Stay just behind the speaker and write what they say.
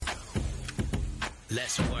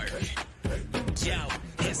Let's work. Yo,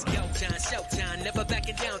 it's go time, showtime, never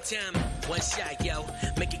backing down time. One shot, yo,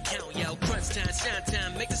 make it count, yo. Crunch time, shine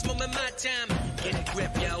time, make this moment my time. Get a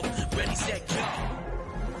grip, yo, ready, set, go.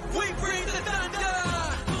 We bring the thunder.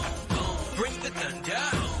 Bring the thunder.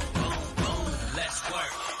 Let's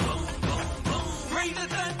work. Bring the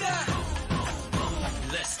thunder.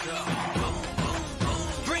 Let's go.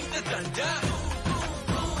 Bring the thunder.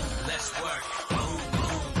 Let's work.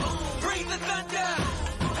 Bring the thunder.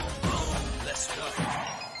 Let's go.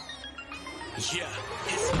 Yeah,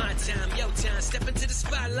 it's my time, your time. Step into the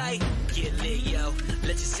spotlight. Get lit, yo.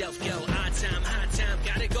 Let yourself go. Our time, high time.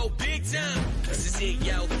 Gotta go big time. This is it,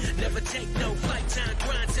 yo. Never take no fight time.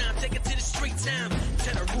 Grind time. Take it to the street time.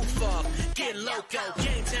 Turn the roof off. Get loco.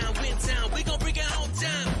 Game time, win time. We gon' bring it home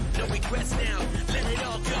time. No regrets now. Let it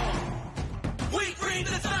all go. We bring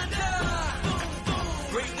the thunder.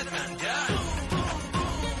 Bring the thunder.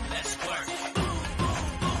 Let's work.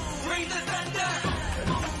 Bring the thunder.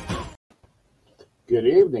 Good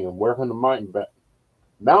evening and welcome to Mountain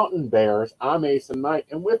Bears. I'm Asen Knight,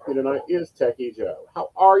 and with me tonight is Techie Joe.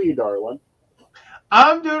 How are you, darling?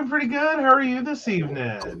 I'm doing pretty good. How are you this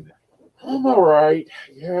evening? I'm all right.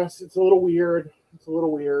 Yes, it's a little weird. It's a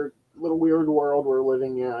little weird world we're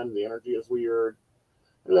living in. The energy is weird.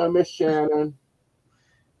 Hello, Miss Shannon.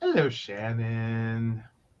 Hello, Shannon.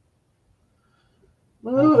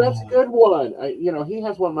 Oh, that's a good one. He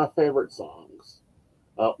has one of my favorite songs.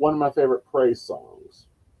 One of my favorite praise songs.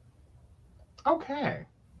 Okay.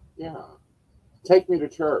 Yeah. Take Me to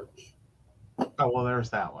Church. Oh, well,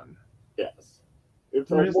 there's that one. Yes.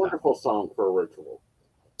 It's There a is wonderful song for a ritual.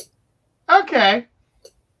 Okay.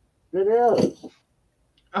 It is.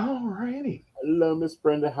 Alrighty. Hello, Miss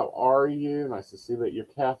Brenda. How are you? Nice to see that you're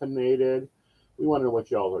caffeinated. We want to know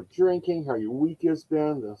what y'all are drinking, how your week has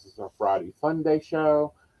been. This is our Friday Fun Day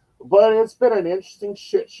show. But it's been an interesting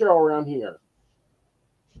shit show around here.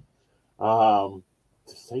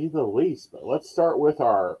 To say the least. But let's start with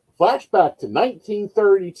our flashback to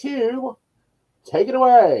 1932. Take it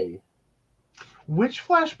away. Which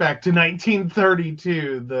flashback to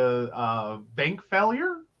 1932? The bank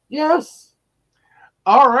failure? Yes.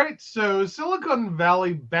 All right. So Silicon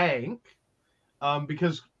Valley Bank,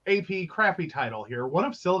 because AP crappy title here, one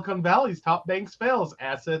of Silicon Valley's top banks fails,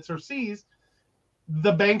 assets are seized.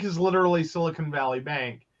 The bank is literally Silicon Valley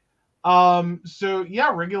Bank.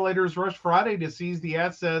 Regulators rushed Friday to seize the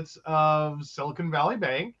assets of Silicon Valley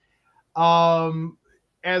Bank,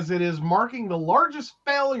 as it is marking the largest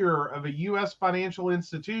failure of a U.S. financial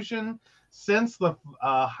institution since the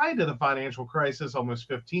height of the financial crisis almost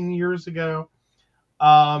 15 years ago.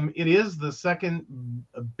 It is the second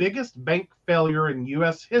biggest bank failure in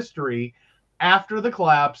U.S. history after the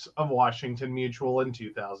collapse of Washington Mutual in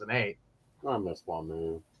 2008. I missed one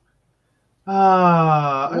move.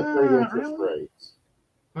 Great interest rates.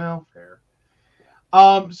 Well, fair.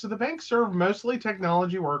 So the bank served mostly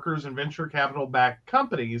technology workers and venture capital-backed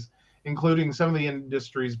companies, including some of the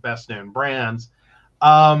industry's best-known brands.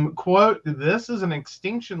 Quote, "This is an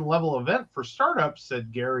extinction-level event for startups,"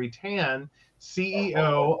 said Gary Tan,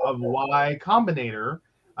 CEO of Y Combinator,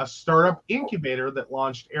 a startup incubator that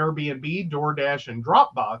launched Airbnb, DoorDash, and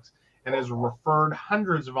Dropbox, and has referred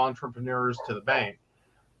hundreds of entrepreneurs to the bank.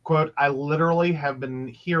 Quote, "I literally have been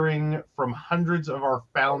hearing from hundreds of our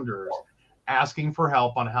founders asking for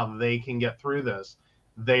help on how they can get through this.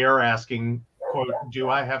 They are asking, quote, do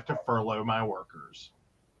I have to furlough my workers?"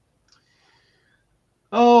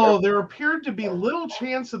 Oh, there appeared to be little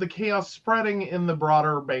chance of the chaos spreading in the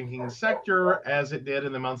broader banking sector as it did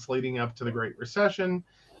in the months leading up to the Great Recession.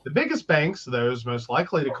 The biggest banks, those most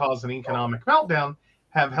likely to cause an economic meltdown,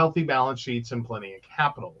 have healthy balance sheets and plenty of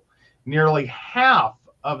capital. Nearly half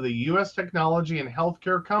of the U.S. technology and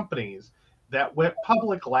healthcare companies that went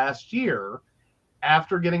public last year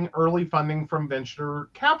after getting early funding from venture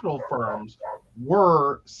capital firms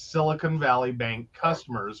were Silicon Valley Bank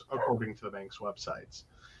customers, according to the bank's websites.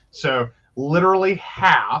 So literally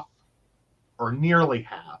half, or nearly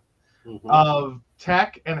half, of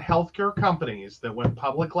tech and healthcare companies that went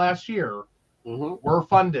public last year were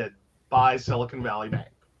funded by Silicon Valley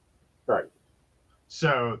Bank. Right.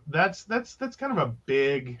 So that's kind of a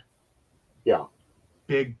big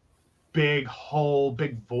hole,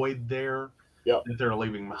 big void there that they're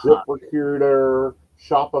leaving behind. ZipRecruiter,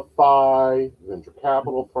 Shopify, venture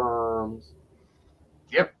capital firms.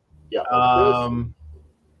 Yep. Yeah.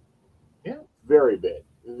 Very big.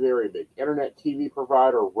 Very big. Internet TV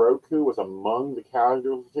provider Roku was among the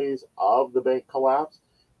casualties of the bank collapse.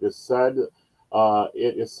 It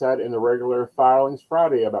is said in the regular filings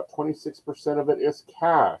Friday about 26% of it is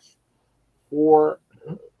cash.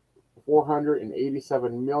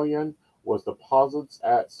 487 million was deposits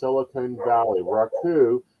at Silicon Valley.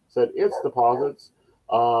 Raku said its deposits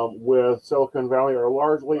with Silicon Valley are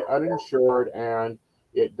largely uninsured, and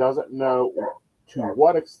it doesn't know to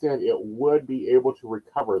what extent it would be able to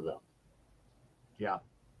recover them. Yeah.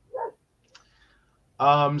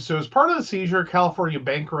 So as part of the seizure, California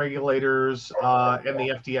bank regulators and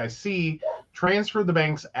the FDIC transferred the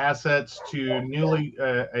bank's assets to a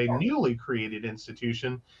newly created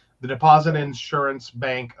institution, the Deposit Insurance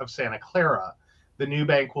Bank of Santa Clara. The new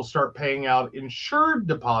bank will start paying out insured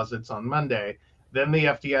deposits on Monday. Then the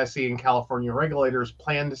FDIC and California regulators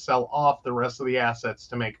plan to sell off the rest of the assets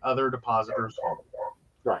to make other depositors whole.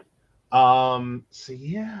 Right.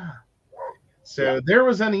 So there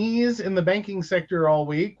was unease in the banking sector all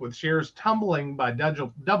week, with shares tumbling by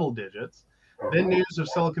double digits. Then news of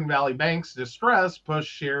Silicon Valley Bank's distress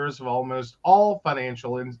pushed shares of almost all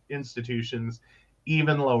financial institutions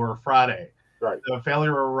even lower Friday. Right. The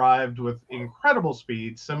failure arrived with incredible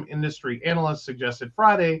speed. Some industry analysts suggested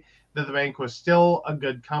Friday that the bank was still a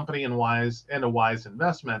good company and a wise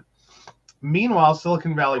investment. Meanwhile,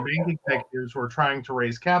 Silicon Valley bank executives were trying to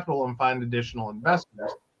raise capital and find additional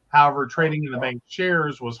investors. However, trading in the bank's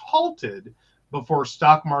shares was halted before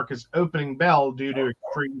stock market's opening bell due to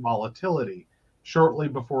extreme volatility. Shortly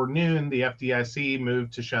before noon, the FDIC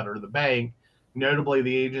moved to shutter the bank. Notably,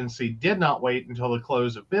 the agency did not wait until the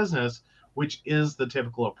close of business, which is the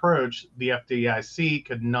typical approach. The FDIC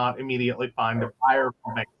could not immediately find a buyer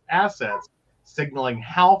for bank assets, signaling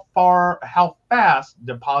how fast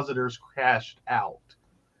depositors crashed out.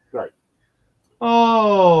 Right.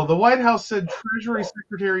 Oh, the White House said Treasury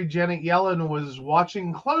Secretary Janet Yellen was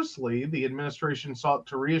watching closely. The administration sought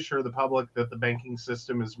to reassure the public that the banking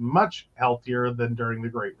system is much healthier than during the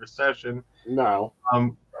Great Recession. No.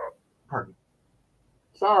 Pardon.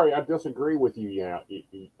 Sorry, I disagree with you,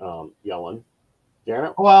 Yellen.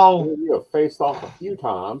 Janet, Well, you have faced off a few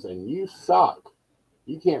times, and you suck.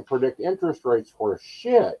 You can't predict interest rates for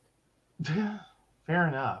shit. fair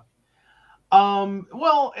enough.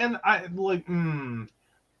 Well, and I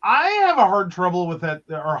have a hard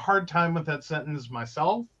time with that sentence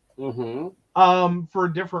myself. Mm-hmm. For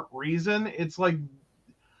a different reason. It's like,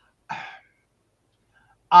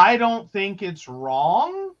 I don't think it's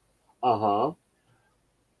wrong. Uh-huh.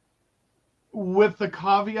 With the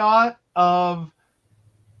caveat of,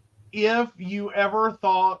 if you ever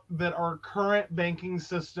thought that our current banking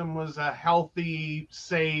system was a healthy,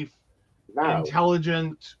 safe,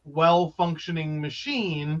 intelligent, well-functioning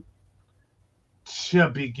machine to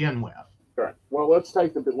begin with. Right. Well, let's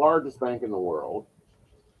take the largest bank in the world.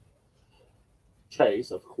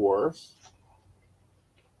 Chase, of course.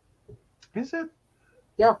 Is it?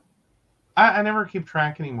 Yeah. I never keep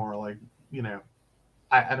track anymore. Like,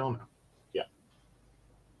 I don't know.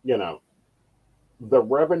 Yeah. The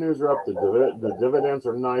revenues are up, the dividends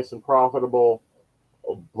are nice and profitable,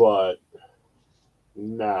 but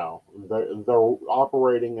no, they're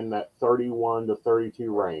operating in that 31 to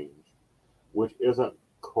 32 range, which isn't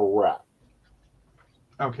correct.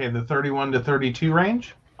 Okay, the 31 to 32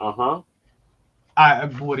 range? Uh-huh.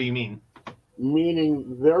 What do you mean?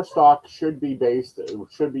 Meaning their stock should be priced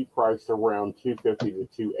around 250 to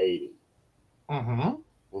 280.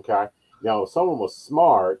 Mm-hmm. Okay. Now, if someone was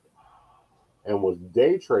smart and was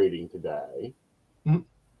day trading today,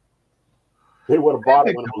 they would have bought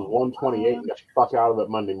it when it was 128 and got the fuck out of it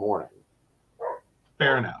Monday morning.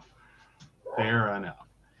 Fair enough.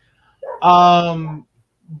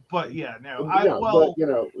 But yeah, no.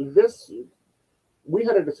 We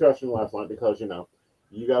had a discussion last night because,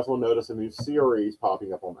 you guys will notice a new series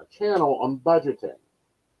popping up on my channel on budgeting.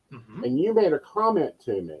 Mm-hmm. And you made a comment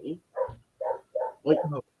to me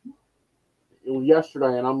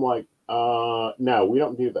yesterday, and I'm like, no, we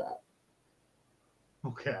don't do that.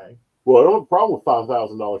 Okay. Well, I don't have a problem with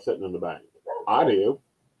 $5,000 sitting in the bank. I do.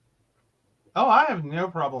 Oh, I have no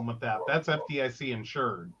problem with that. That's FDIC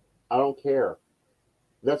insured. I don't care.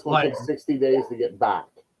 That's going to take 60 days to get back.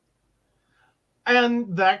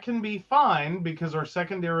 And that can be fine, because our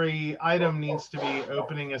secondary item needs to be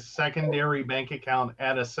opening a secondary bank account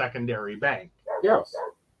at a secondary bank. Yes.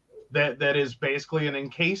 That is basically an in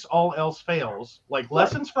case all else fails, like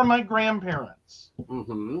lessons from my grandparents.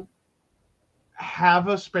 Mm-hmm. Have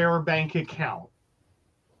a spare bank account.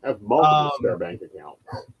 Have multiple spare bank accounts.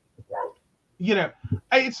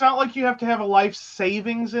 It's not like you have to have a life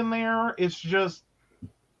savings in there. It's just,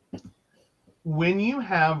 when you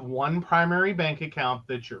have one primary bank account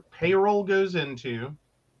that your payroll goes into,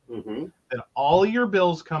 mm-hmm. that all your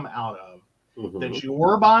bills come out of, mm-hmm. that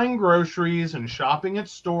you're buying groceries and shopping at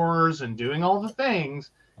stores and doing all the things,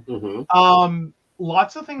 mm-hmm.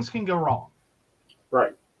 lots of things can go wrong.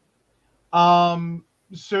 Right.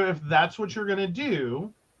 So if that's what you're going to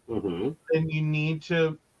do, then you need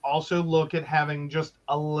to also look at having just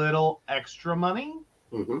a little extra money.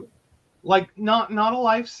 Like not a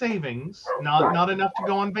life savings, not enough to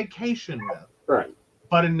go on vacation with. Right.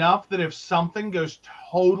 But enough that if something goes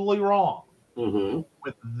totally wrong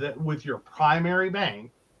with your primary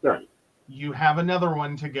bank, right, you have another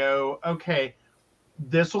one to go, okay,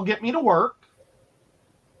 this will get me to work,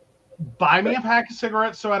 buy me a pack of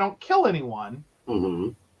cigarettes so I don't kill anyone,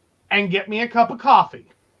 and get me a cup of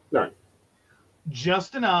coffee. Right.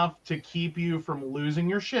 Just enough to keep you from losing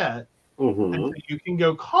your shit until you can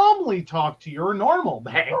go calmly talk to your normal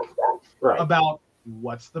bank about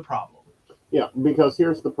what's the problem. Yeah, because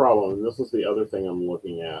here's the problem, and this is the other thing I'm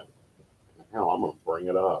looking at. Hell, I'm going to bring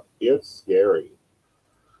it up. It's scary.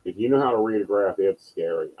 If you know how to read a graph, it's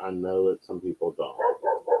scary. I know that some people don't.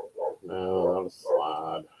 No, not a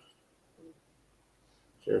slide.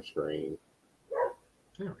 Share screen.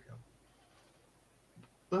 There we go.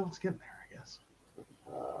 Well, it's getting there, I guess.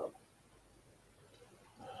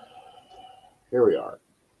 Here we are.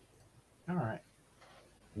 All right.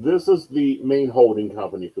 This is the main holding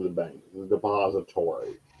company for the bank, the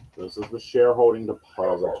depository. This is the shareholding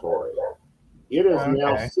depository. It is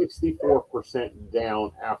now 64%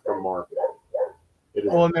 down after market. It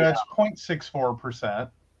is no, it's 0.64%.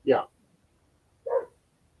 Yeah.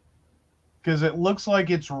 Because it looks like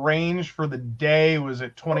its range for the day was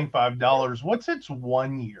at $25. What's its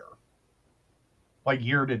 1 year? Like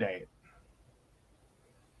year to date?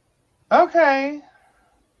 Okay.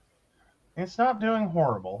 It's not doing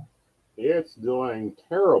horrible. It's doing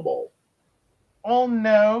terrible. Oh,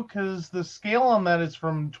 no, because the scale on that is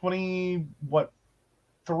from 3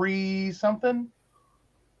 something?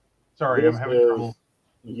 Sorry, I'm having trouble.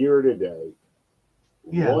 Year to date.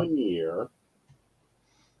 Yeah. 1 year.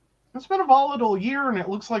 It's been a volatile year, and it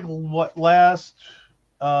looks like what last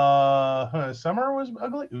summer was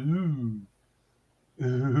ugly. Ooh.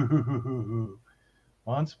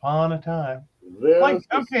 Once upon a time.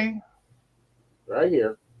 Okay. Right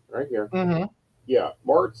here. Yeah,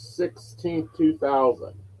 March 16th,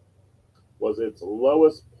 2000 was its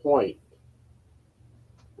lowest point.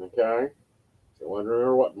 Okay? So, want to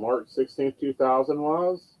remember what March 16th, 2000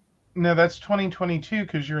 was? No, that's 2022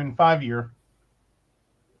 because you're in 5 year.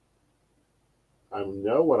 I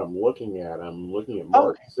know what I'm looking at. I'm looking at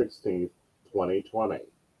March 16th, 2020.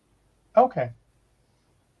 Okay.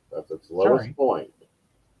 That's its lowest point.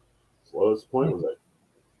 Its lowest point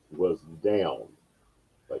was down,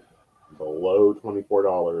 like below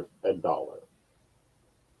 $24 a dollar.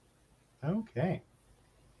 Okay.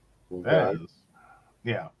 That is,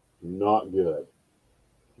 yeah. Not good.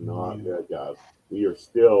 Not good, guys. We are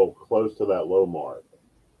still close to that low mark.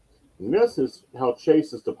 And this is how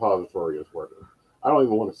Chase's depository is working. I don't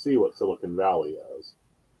even want to see what Silicon Valley is.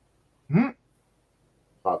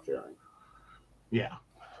 Top sharing. Yeah.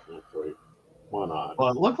 Actually, why not? Well,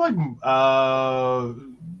 it looked like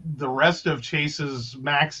the rest of Chase's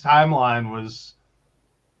max timeline was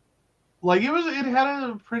like it had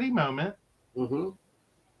a pretty moment.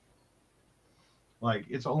 Like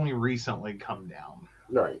it's only recently come down.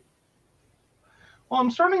 Right. Well,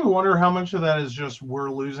 I'm starting to wonder how much of that is just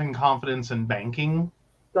we're losing confidence in banking.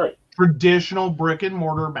 Right. Traditional brick and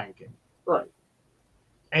mortar banking. Right.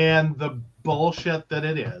 And the bullshit that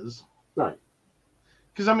it is. Right.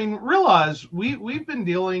 Because, I mean, realize we've been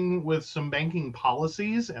dealing with some banking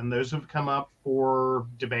policies, and those have come up for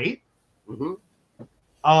debate. Even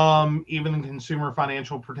the Consumer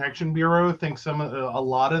Financial Protection Bureau thinks a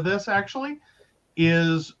lot of this actually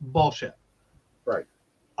is bullshit. Right.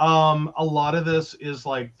 A lot of this is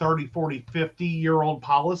like 30, 40, 50-year-old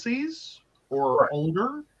policies or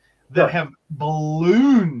older that have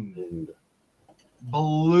ballooned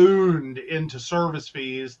into service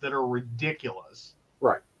fees that are ridiculous.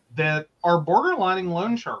 Right. That are borderlining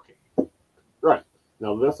loan sharking. Right.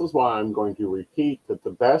 Now, this is why I'm going to repeat that the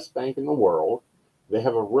best bank in the world, they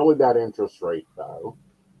have a really bad interest rate, though,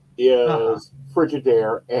 is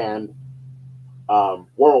Frigidaire and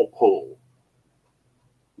Whirlpool.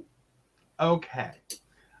 Okay.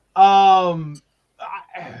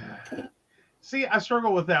 See, I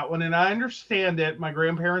struggle with that one, and I understand it. My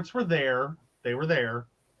grandparents were there. They were there.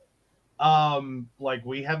 Like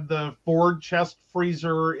we had the Ford chest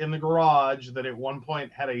freezer in the garage that at one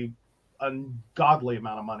point had a ungodly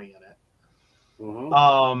amount of money in it.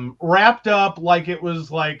 Wrapped up like it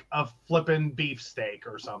was like a flippin' beefsteak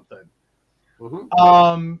or something.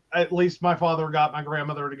 At least my father got my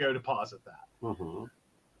grandmother to go deposit that.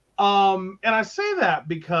 And I say that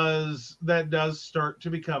because that does start to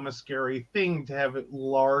become a scary thing to have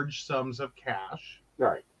large sums of cash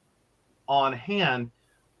Right. on hand.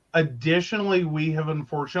 Additionally, we have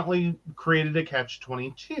unfortunately created a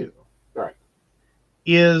catch-22. Right.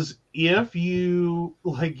 Is if you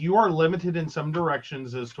are limited in some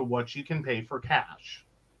directions as to what you can pay for cash.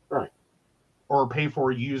 Right. Or pay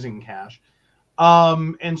for using cash.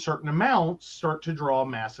 And certain amounts start to draw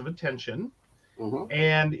massive attention. Mm-hmm.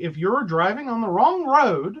 And if you're driving on the wrong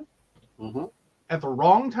road Mm-hmm. at the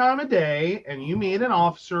wrong time of day and you meet an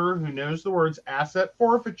officer who knows the words asset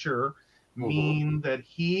forfeiture mean that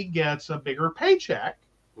he gets a bigger paycheck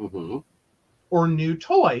Mm-hmm. or new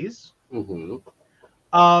toys, Mm-hmm.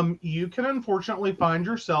 You can unfortunately find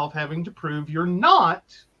yourself having to prove you're not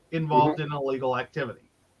involved in illegal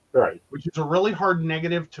activity. Right. Which is a really hard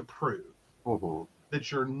negative to prove,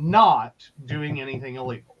 that you're not doing anything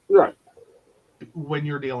illegal. Right. When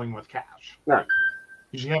you're dealing with cash. Right.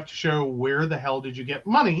 Because you have to show where the hell did you get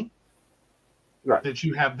money right. that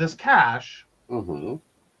you have this cash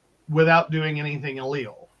without doing anything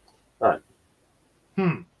illegal. Right.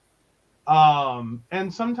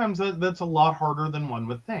 And sometimes that's a lot harder than one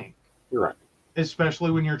would think. Right. Especially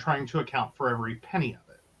when you're trying to account for every penny of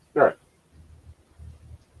it. Right.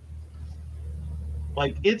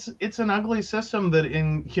 Like it's an ugly system that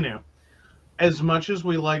as much as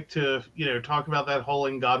we like to, talk about that whole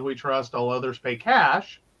 "in God we trust, all others pay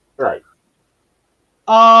cash." Right.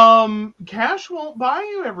 Cash won't buy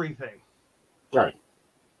you everything. Right.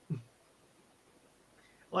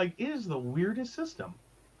 Like, it is the weirdest system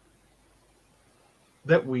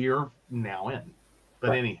that we are now in.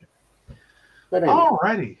 But anywho.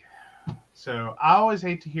 Alrighty. So I always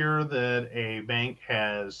hate to hear that a bank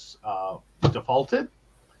has defaulted.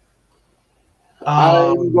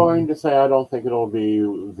 I'm going to say I don't think it'll be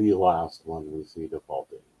the last one we see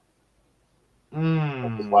defaulting.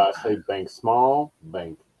 That's why I say bank small,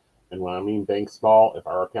 bank. And when I mean bank small, if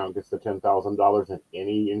our account gets to $10,000 in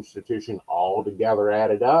any institution all together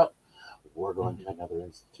added up, we're going to another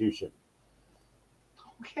institution.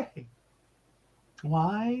 Okay.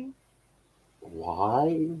 Why?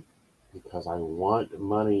 Why? Because I want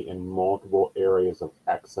money in multiple areas of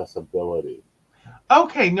accessibility.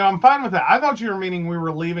 Okay, no, I'm fine with that. I thought you were meaning we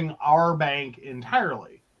were leaving our bank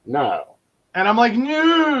entirely. No. And I'm like,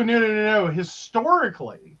 no.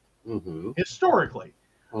 Historically. And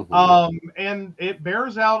it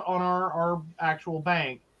bears out on our actual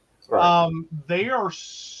bank. Right. They are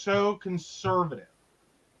so conservative.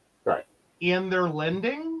 Right. In their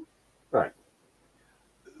lending. Right.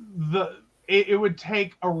 It would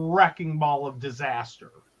take a wrecking ball of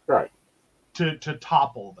disaster. Right. To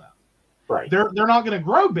topple them. Right. They're not going to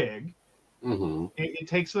grow big. It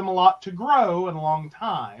takes them a lot to grow and a long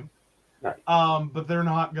time. Right. But they're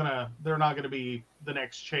not gonna be the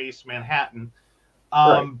next Chase Manhattan.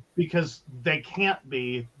 Because they can't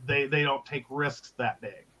be. They don't take risks that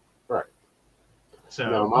big. Right.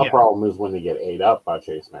 So my problem is when they get ate up by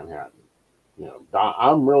Chase Manhattan.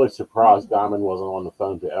 I'm really surprised Diamond wasn't on the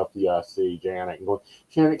phone to FDIC, Janet, and going,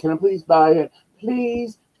 Janet, can I please buy it?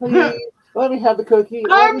 Please. Let me have the cookie.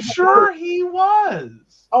 I'm sure he was.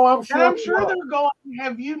 Oh, I'm sure. And I'm sure they're going,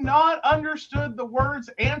 have you not understood the words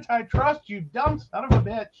antitrust, you dumb son of a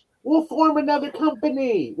bitch? We'll form another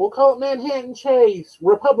company. We'll call it Manhattan Chase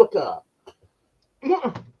Republica.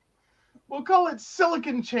 We'll call it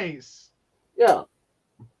Silicon Chase. Yeah.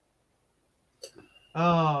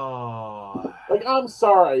 Oh. Like, I'm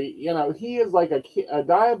sorry. He is like a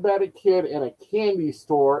diabetic kid in a candy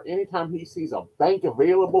store anytime he sees a bank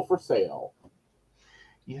available for sale.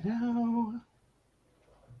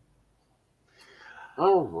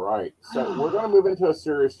 All right. So we're going to move into a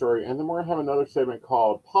serious story, and then we're going to have another segment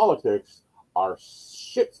called Politics Are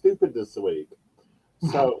Shit Stupid This Week.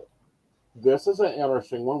 So this is an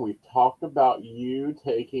interesting one. We've talked about you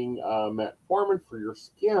taking metformin for your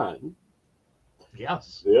skin.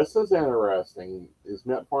 Yes. This is interesting. Is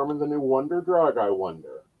metformin the new wonder drug, I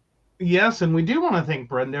wonder? Yes, and we do want to thank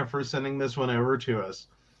Brenda for sending this one over to us.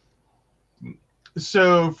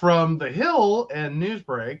 So from The Hill and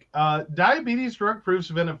Newsbreak, diabetes drug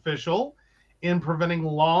proves beneficial in preventing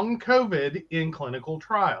long COVID in clinical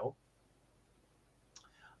trial.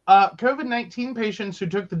 COVID-19 patients who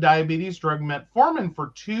took the diabetes drug metformin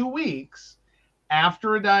for 2 weeks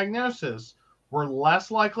after a diagnosis were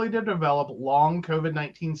less likely to develop long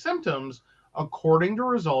COVID-19 symptoms, according to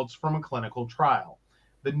results from a clinical trial.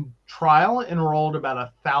 The trial enrolled about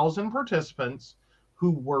 1,000 participants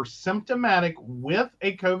who were symptomatic with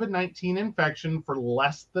a COVID-19 infection for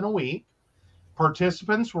less than a week.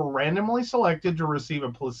 Participants were randomly selected to receive a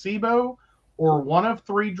placebo or one of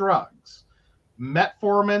three drugs: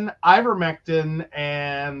 metformin, ivermectin,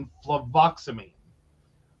 and fluvoxamine.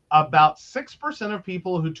 About 6% of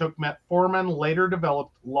people who took metformin later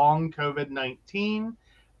developed long COVID-19,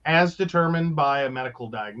 as determined by a medical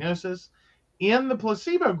diagnosis. In the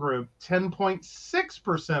placebo group,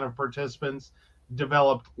 10.6% of participants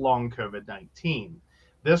developed long COVID-19.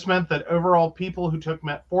 This meant that overall people who took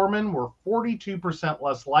metformin were 42%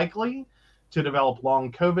 less likely to develop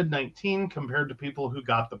long COVID-19 compared to people who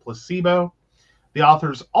got the placebo. The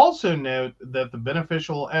authors also note that the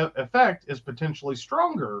beneficial effect is potentially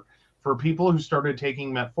stronger for people who started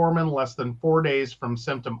taking metformin less than 4 days from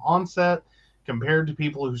symptom onset compared to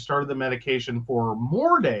people who started the medication for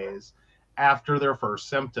more days after their first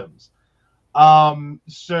symptoms.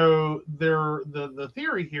 So the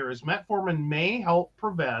theory here is metformin may help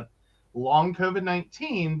prevent long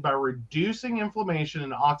COVID-19 by reducing inflammation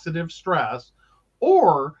and oxidative stress,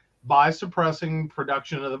 or by suppressing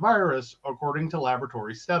production of the virus, according to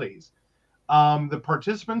laboratory studies. The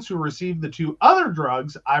participants who received the two other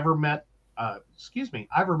drugs, ivermectin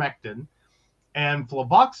and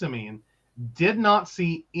fluvoxamine, did not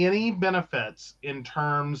see any benefits in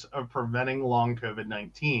terms of preventing long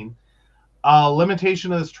COVID-19.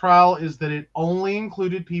 Limitation of this trial is that it only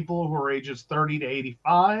included people who are ages 30 to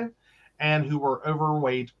 85 and who were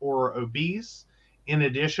overweight or obese. In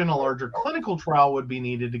addition, a larger clinical trial would be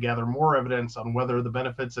needed to gather more evidence on whether the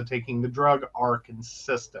benefits of taking the drug are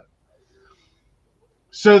consistent.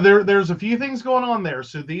 So there's a few things going on there.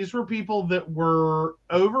 So these were people that were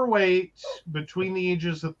overweight between the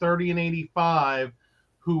ages of 30 and 85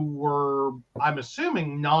 who were, I'm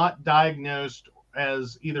assuming, not diagnosed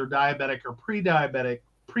as either diabetic or pre-diabetic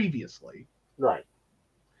previously. Right.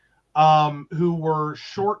 Who were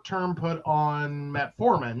short-term put on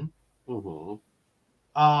metformin. Mm-hmm.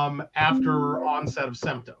 After onset of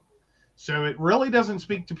symptom. So it really doesn't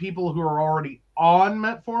speak to people who are already on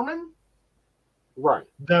metformin. Right.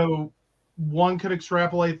 Though one could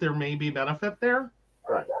extrapolate there may be benefit there.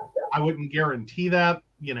 Right. I wouldn't guarantee that.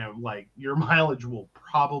 Like your mileage will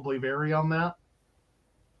probably vary on that.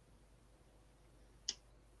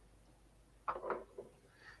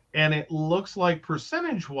 And it looks like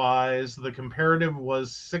percentage-wise, the comparative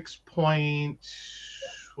was 6%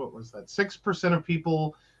 of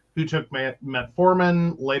people who took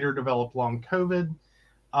metformin later developed long COVID,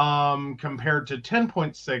 compared to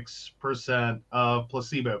 10.6% of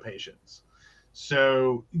placebo patients.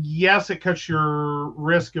 So yes, it cuts your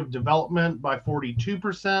risk of development by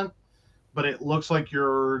 42%, but it looks like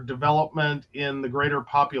your development in the greater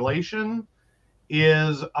population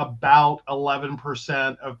is about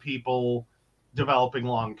 11% of people developing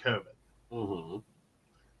long COVID. Mm-hmm.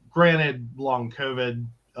 Granted, long COVID,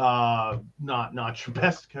 not your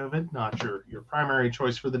best COVID, not your primary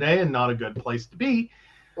choice for the day, and not a good place to be.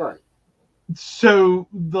 Right. So,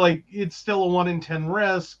 like, it's still a 1 in 10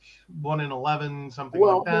 risk, 1 in 11, something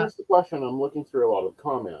like that. Well, here's the question. I'm looking through a lot of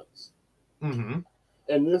comments. Mm-hmm.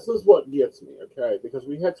 And this is what gets me, okay? Because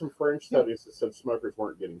we had some French studies that said smokers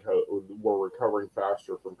weren't getting COVID, were recovering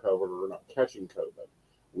faster from COVID or not catching COVID.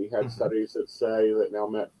 We had studies that say that now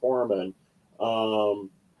metformin, and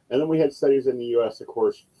then we had studies in the U.S., of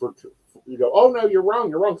course, for you go, oh no, you're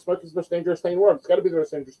wrong. Smoking is the most dangerous thing in the world. It's got to be the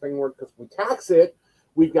most dangerous thing in the world because we tax it.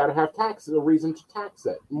 We've got to have taxes, a reason to tax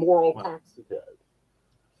it, moral tax code.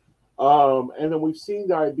 And then we've seen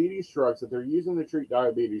diabetes drugs that they're using to treat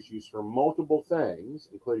diabetes used for multiple things,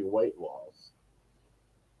 including weight loss.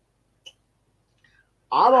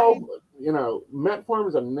 Metformin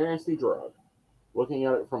is a nasty drug. Looking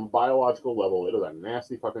at it from a biological level, it is a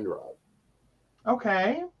nasty fucking drug.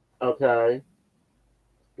 Okay.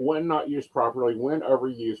 When not used properly, when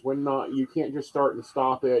overused, when not, you can't just start and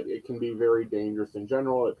stop it. It can be very dangerous in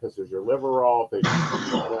general. It pisses your liver off. It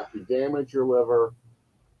can actually damage your liver.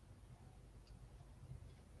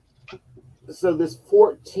 So this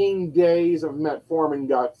 14 days of metformin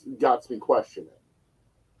got me questioning.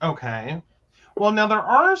 Okay. Well, now there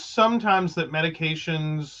are sometimes that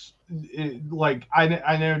medications, like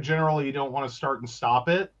I know generally you don't want to start and stop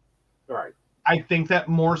it. Right. I think that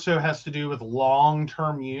more so has to do with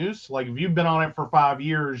long-term use. Like if you've been on it for 5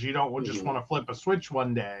 years, you don't just want to flip a switch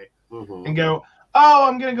one day and go, oh,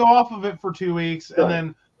 I'm going to go off of it for 2 weeks. And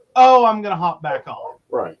then, oh, I'm going to hop back on.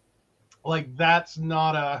 Right. Like that's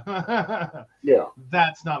not a,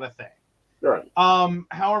 that's not a thing. Right.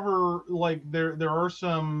 However, like there are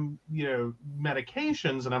some,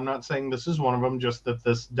 medications, and I'm not saying this is one of them, just that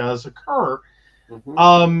this does occur,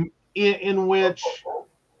 in which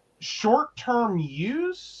short-term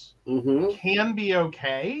use can be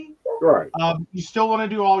okay. Right. You still want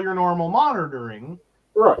to do all your normal monitoring,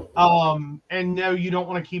 Right. And no, you don't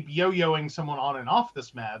want to keep yo-yoing someone on and off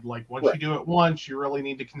this med. Like once Right. you do it once, you really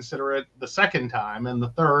need to consider it the second time and the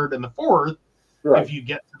third and the fourth. Right. If you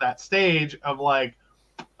get to that stage of like,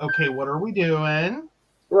 okay, what are we doing?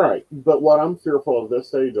 Right. But what I'm fearful of this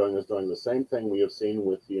study doing is doing the same thing we have seen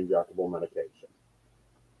with the injectable medication.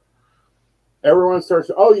 Everyone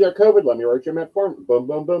starts, oh, you got COVID, let me write you metformin. Boom,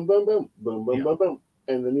 boom, boom, boom, boom, boom, boom, Yeah. boom, boom.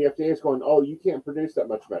 And then the FDA is going, oh, you can't produce that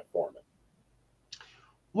much metformin.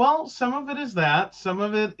 Well, some of it is that. Some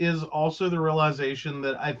of it is also the realization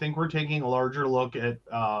that I think we're taking a larger look at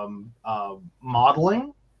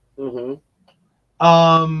modeling, Mm-hmm.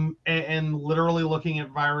 and literally looking at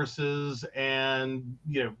viruses and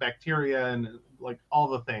bacteria and like all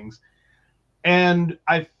the things. And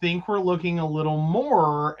I think we're looking a little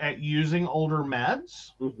more at using older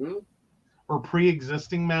meds Mm-hmm. or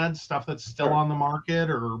pre-existing meds, stuff that's still Right. on the market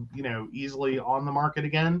or easily on the market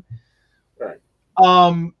again. Right.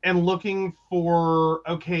 And looking for,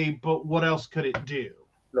 okay, but what else could it do?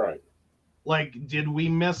 Right. Like, did we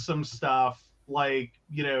miss some stuff? Like,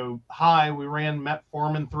 hi, we ran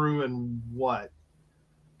metformin through and what?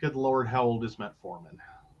 Good Lord, how old is metformin?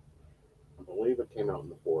 I believe it came out in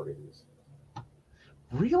the 40s.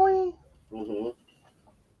 Really? Mm-hmm.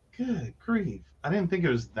 Good grief. I didn't think it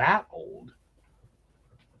was that old.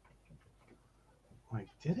 Like,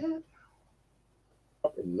 did it?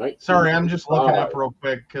 Sorry, I'm just looking up real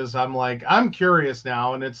quick because I'm like, I'm curious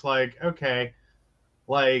now. And it's like, okay,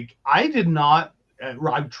 like, I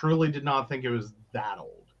truly did not think it was that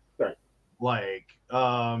old. Right. Like,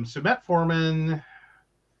 so metformin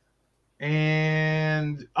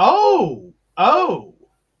and,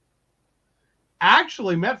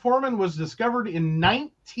 actually, metformin was discovered in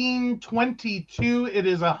 1922. It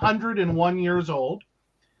is 101 years old.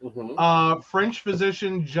 Mm-hmm. French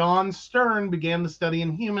physician John Stern began the study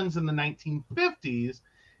in humans in the 1950s.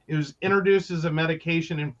 It was introduced as a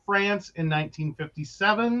medication in France in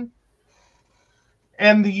 1957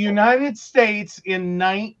 and the United States in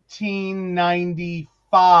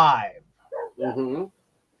 1995. Mm-hmm.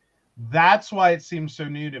 That's why it seems so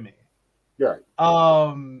new to me. Right.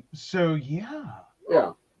 So yeah.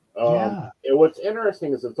 Yeah. Yeah. And what's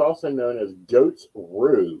interesting is it's also known as goat's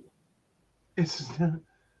rue. It's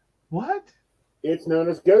what? It's known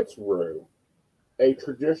as goat's rue, a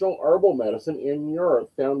traditional herbal medicine in Europe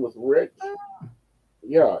found with rich,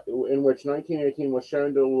 in which 1918 was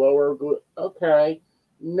shown to lower. Okay,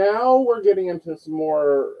 now we're getting into some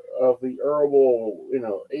more of the herbal,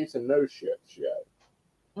 ace and no shit.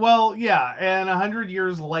 Well, yeah, and 100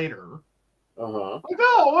 years later, Uh-huh. like,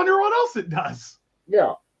 oh, I wonder what else it does.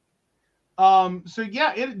 Yeah. So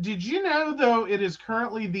yeah, did you know though it is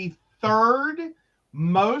currently the third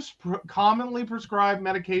most commonly prescribed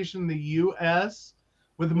medication in the U.S.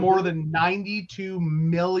 with more than 92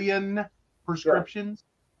 million prescriptions? Yeah.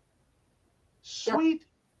 Sweet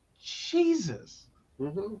Jesus.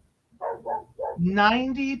 Mm-hmm.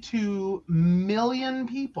 92 million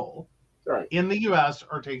people Right. in the U.S.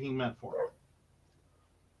 are taking metformin.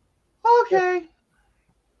 Okay.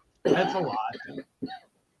 That's a lot.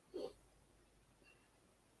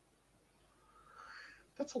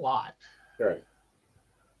 That's a lot. Right.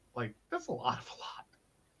 Like, that's a lot of a lot.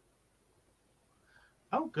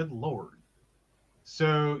 Oh, good Lord.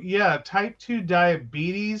 So, yeah, type 2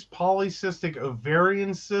 diabetes, polycystic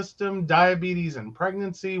ovarian system, diabetes and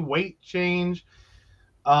pregnancy, weight change,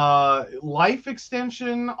 life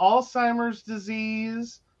extension, Alzheimer's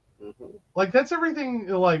disease. Mm-hmm. Like, that's everything.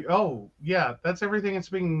 Like, oh, yeah, that's everything it's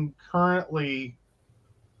being currently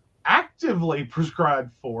actively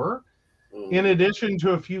prescribed for, in addition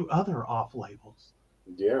to a few other off labels.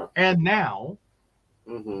 Yeah. And now,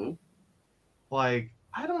 Mm-hmm. like,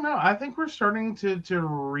 I don't know. I think we're starting to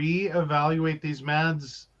reevaluate these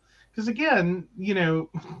meds because, again, the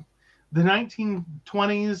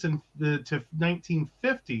 1920s and to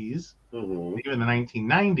 1950s, even the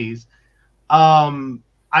 1990s,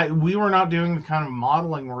 we were not doing the kind of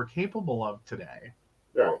modeling we're capable of today.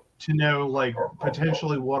 Right. To know, like,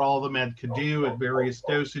 potentially what all the med could do at various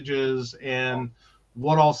dosages and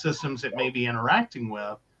what all systems it may be interacting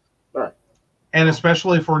with. Right. And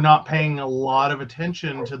especially if we're not paying a lot of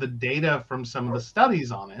attention to the data from some of the studies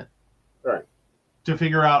on it. Right. To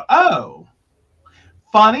figure out, oh,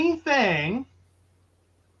 funny thing,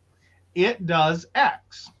 it does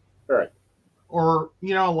X. Right. Or,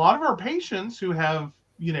 a lot of our patients who have,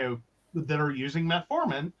 that are using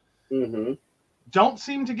metformin don't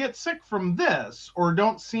seem to get sick from this or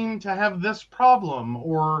don't seem to have this problem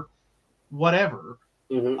or whatever.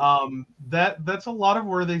 That's a lot of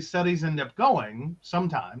where these studies end up going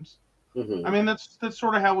sometimes. I mean, that's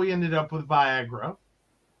sort of how we ended up with Viagra.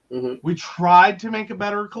 Mm-hmm. We tried to make a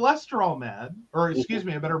better cholesterol med, or excuse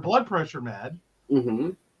me, a better blood pressure med. Mm-hmm.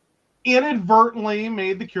 Inadvertently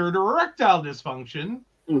made the cure to erectile dysfunction.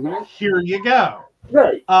 Mm-hmm. Here you go.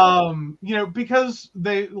 Right. Because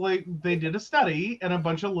they did a study and a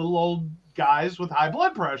bunch of little old guys with high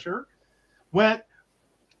blood pressure went,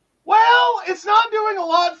 well, it's not doing a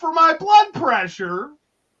lot for my blood pressure.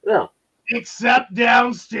 Yeah. Except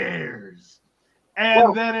downstairs.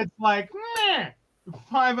 And then it's like, meh,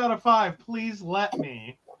 5 out of 5. Please let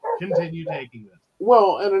me continue taking this.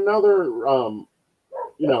 Well, and another,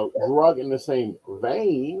 drug in the same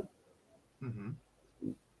vein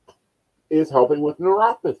is helping with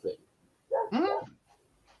neuropathy. Mm-hmm.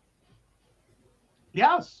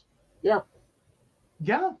 Yes. Yeah.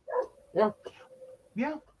 Yeah. Yeah.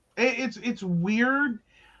 Yeah. It's weird.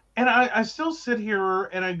 And I still sit here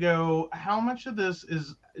and I go, how much of this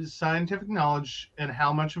is scientific knowledge and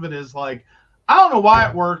how much of it is like, I don't know why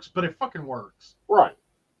it works, but it fucking works. Right.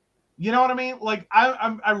 You know what I mean? Like,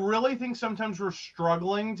 I really think sometimes we're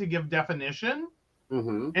struggling to give definition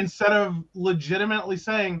instead of legitimately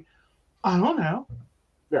saying, I don't know.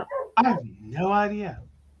 Yeah. I have no idea.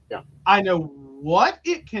 Yeah. I know what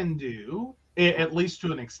it can do, at least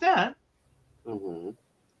to an extent. Mm-hmm.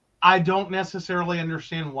 I don't necessarily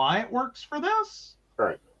understand why it works for this.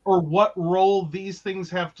 Right. Or what role these things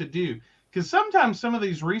have to do. Because sometimes some of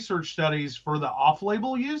these research studies for the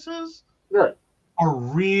off-label uses are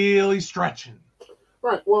really stretching.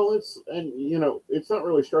 Right. Well, it's not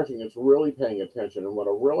really stretching. It's really paying attention. And what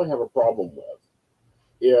I really have a problem with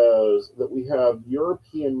is that we have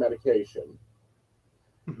European medication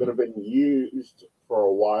that have been used for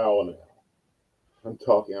a while now. I'm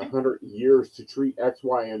talking 100 years to treat X,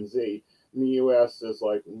 Y, and Z. And the U.S. is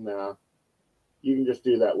like, nah, you can just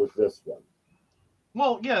do that with this one.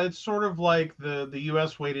 Well, yeah, it's sort of like the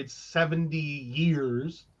U.S. waited 70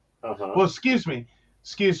 years. Well, excuse me.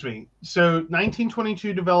 So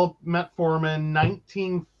 1922 developed metformin,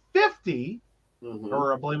 1950,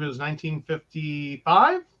 or I believe it was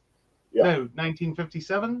 1955? Yeah. No,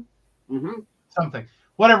 1957? Something.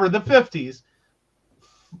 Whatever, the 50s.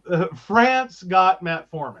 France got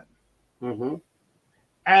metformin.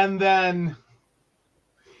 And then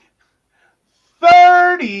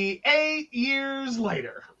 38 years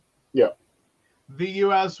later, the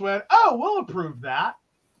U.S. went, oh, we'll approve that.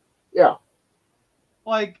 Yeah.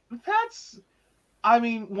 Like, that's, I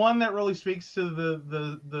mean, one that really speaks to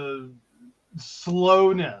the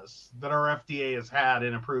slowness that our FDA has had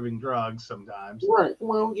in approving drugs sometimes. Right.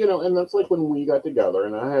 Well, and that's like when we got together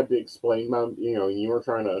and I had to explain my, you were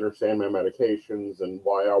trying to understand my medications and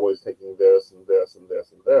why I was taking this and this and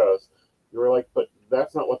this and this. You were like, but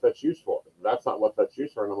that's not what that's used for. That's not what that's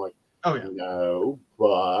used for. And I'm like, oh, yeah. No,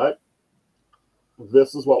 but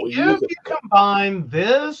this is what we use. If you combine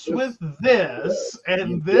this with this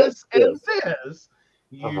and this and this,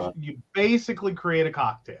 you basically create a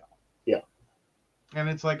cocktail. Yeah. And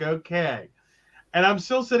it's like, okay. And I'm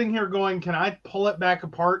still sitting here going, can I pull it back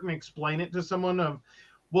apart and explain it to someone of,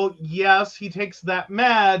 well, yes, he takes that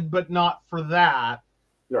med, but not for that.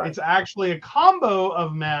 Right. It's actually a combo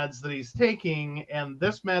of meds that he's taking, and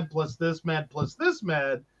this med plus this med plus this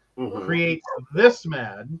med creates this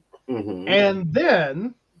med. And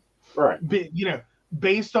then,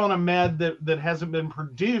 based on a med that hasn't been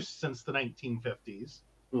produced since the 1950s,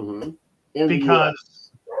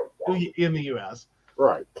 because in the U.S.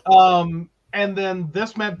 Right. And then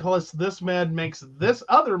this med plus this med makes this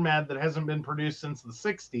other med that hasn't been produced since the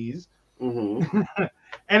 60s.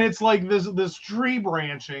 And it's like this tree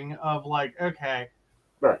branching of like, okay.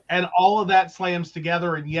 Right. And all of that slams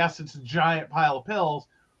together, and yes, it's a giant pile of pills,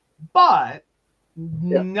 but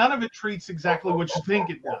none of it treats exactly what you think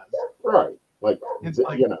it does. Right. Like, it's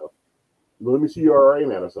like, let me see your RA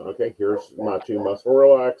medicine. Okay, here's my 2 muscle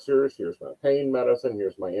relaxers. Here's my pain medicine.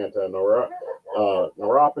 Here's my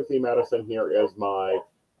neuropathy medicine. Here is my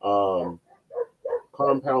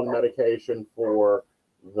compound medication for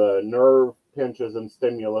the nerve pinches and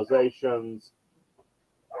stimulations.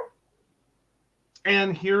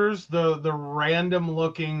 And here's the random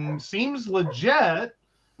looking, seems legit,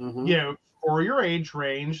 for your age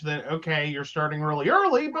range that, okay, you're starting really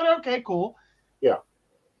early, but okay, cool. Yeah.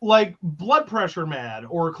 Like blood pressure med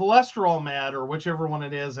or cholesterol med or whichever one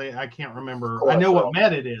it is. I can't remember. Cholesterol. I know what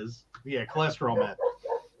med it is. Yeah, cholesterol med.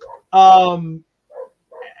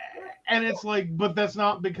 And it's like, but that's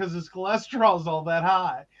not because his cholesterol is all that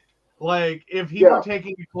high. Like, if he were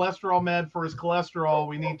taking a cholesterol med for his cholesterol,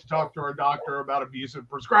 we need to talk to our doctor about abusive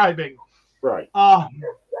prescribing. Right.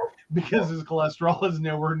 Because his cholesterol is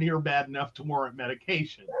nowhere near bad enough to warrant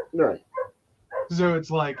medication. Right. So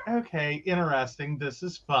it's like, okay, interesting. This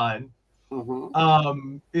is fun.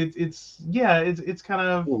 It's kind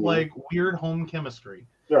of like weird home chemistry.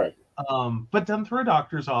 Right. But done through a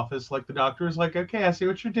doctor's office. Like the doctor is like, okay, I see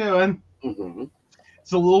what you're doing. Mm-hmm.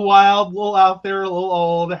 It's a little wild, a little out there, a little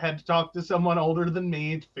old. I had to talk to someone older than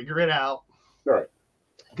me to figure it out. Right.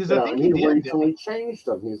 Because I think he recently changed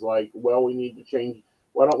them. He's like, well, we need to change.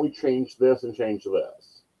 Why don't we change this and change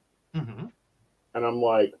this? Mm-hmm. And I'm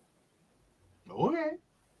like, okay.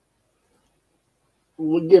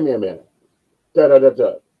 Well, give me a minute.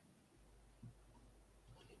 Da-da-da-da.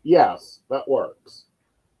 Yes, that works.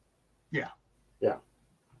 Yeah. Yeah.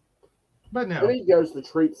 But no. Then he goes to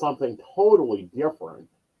treat something totally different.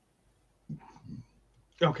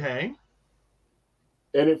 Okay.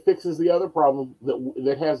 And it fixes the other problem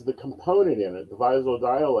that has the component in it, the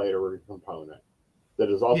vasodilator component, that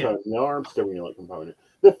is also an arm stimulant component,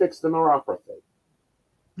 that fixed the neuropathy.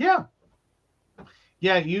 Yeah.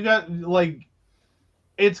 Yeah, you got, like,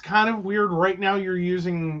 it's kind of weird right now you're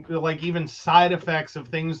using, like, even side effects of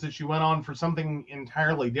things that you went on for something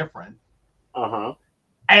entirely different. Uh-huh.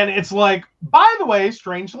 And it's like, by the way,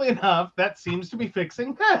 strangely enough, that seems to be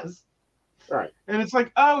fixing this. Right. And it's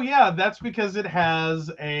like, oh yeah, that's because it has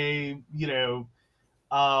a,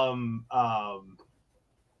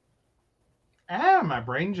 my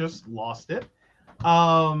brain just lost it.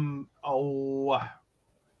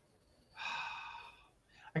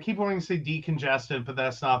 I keep wanting to say decongestant, but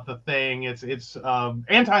that's not the thing. It's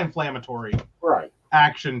anti-inflammatory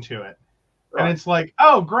action to it. Right. And it's like,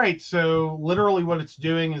 oh, great. So literally what it's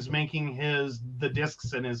doing is making the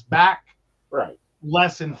discs in his back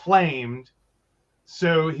less inflamed.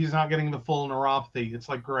 So he's not getting the full neuropathy. It's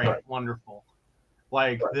like, great, wonderful.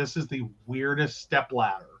 Like, this is the weirdest step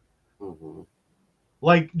ladder. Mm-hmm.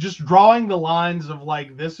 Like, just drawing the lines of,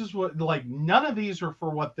 like, this is what, like, none of these are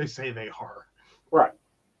for what they say they are. Right.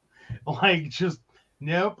 Like, just,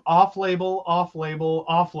 nope, off-label, off-label,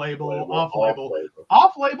 off-label, off-label.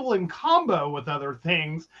 Off-label in combo with other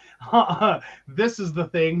things. This is the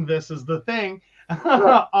thing, this is the thing.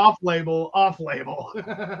 Off-label, off-label.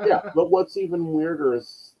 Yeah, but what's even weirder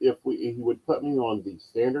is if he would put me on the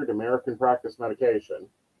standard American practice medication,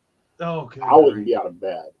 okay, I wouldn't be out of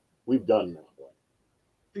bed. We've done that one.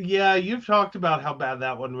 Yeah, you've talked about how bad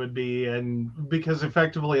that one would be, and because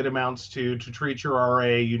effectively it amounts to treat your RA,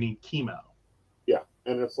 you need chemo. Yeah,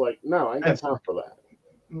 and it's like, no, I ain't got time for that.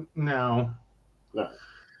 No.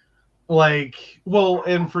 Like, well,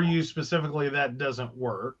 and for you specifically, that doesn't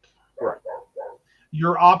work. Right.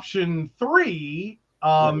 Your option 3,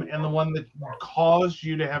 and the one that caused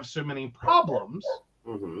you to have so many problems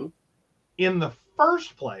in the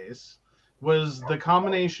first place, was the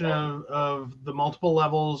combination of the multiple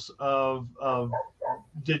levels of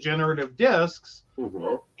degenerative discs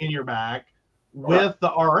in your back with the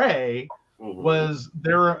RA, was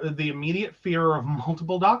the immediate fear of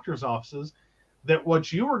multiple doctor's offices that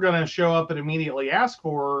what you were going to show up and immediately ask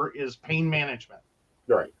for is pain management.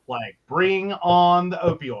 Right. Like, bring on the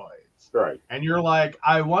opioids. Right. And you're like,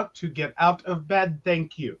 I want to get out of bed,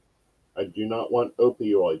 thank you. I do not want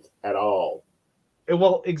opioids at all.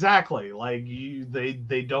 Well, exactly. Like,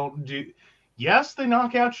 they don't do... Yes, they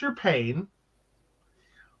knock out your pain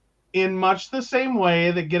in much the same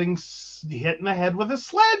way that getting hit in the head with a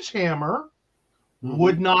sledgehammer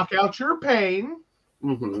would knock out your pain.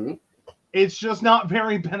 It's just not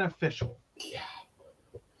very beneficial. Yeah.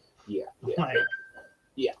 Like,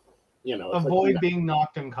 you know, avoid being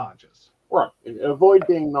knocked unconscious. Right. Avoid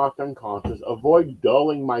being knocked unconscious. Avoid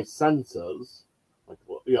dulling my senses. Like,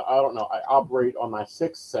 well, I don't know. I operate on my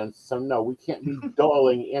sixth sense, so no, we can't be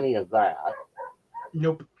dulling any of that.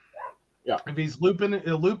 Nope. Yeah. If he's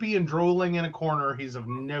loopy and drooling in a corner, he's of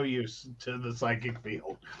no use to the psychic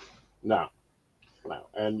field. No.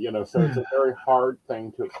 And, so it's a very hard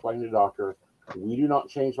thing to explain to the doctor. We do not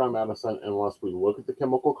change my medicine unless we look at the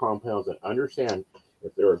chemical compounds and understand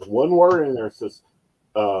if there is one word in there that says,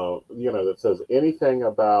 that says anything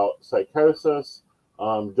about psychosis,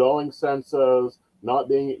 dulling senses, not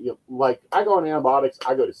being, like, I go on antibiotics,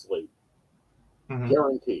 I go to sleep.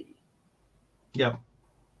 Guaranteed. Yep.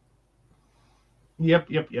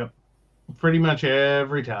 Pretty much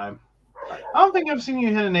every time. Right. I don't think I've seen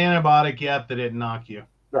you hit an antibiotic yet that didn't knock you.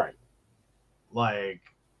 Right. Like,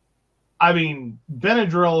 I mean,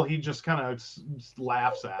 Benadryl, he just kind of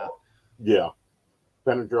laughs at. Yeah.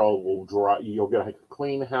 Benadryl will dry. You'll get a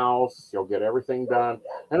clean house. You'll get everything done.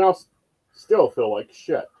 And I'll still feel like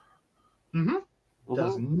shit.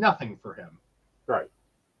 Does nothing for him. Right.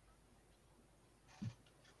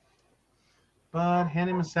 But hand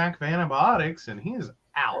him a stack of antibiotics and he is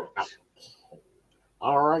out.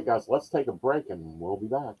 All right, guys, let's take a break and we'll be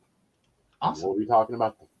back. Awesome. We'll be talking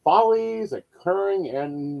about the follies occurring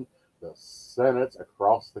in the Senates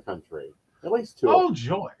across the country. At least two. Oh,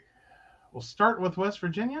 joy. We'll start with West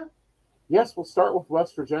Virginia. Yes, we'll start with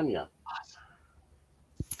West Virginia.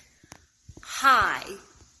 Hi,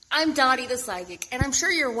 I'm Dottie the Psychic, and I'm sure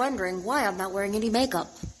you're wondering why I'm not wearing any makeup.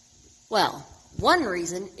 Well, one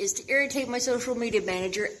reason is to irritate my social media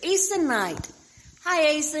manager, Asen Knight.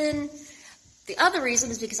 Hi, Asen. The other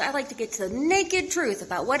reason is because I like to get to the naked truth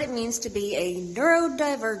about what it means to be a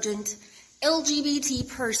neurodivergent LGBT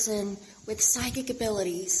person with psychic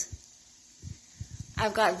abilities.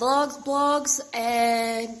 I've got vlogs, blogs,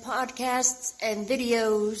 and podcasts and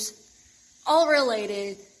videos all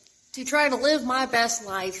related to trying to live my best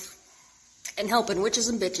life and helping witches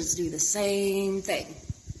and bitches do the same thing.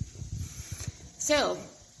 So,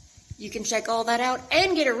 you can check all that out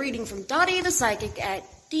and get a reading from Dottie the Psychic at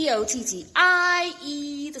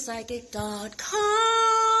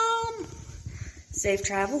DOTTIEthepsychic.com. Safe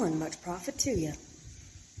travel and much profit to you.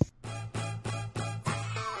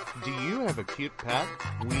 Do you have a cute pet?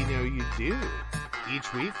 We know you do.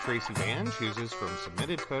 Each week, Tracy Vann chooses from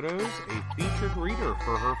submitted photos a featured reader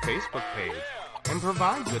for her Facebook page and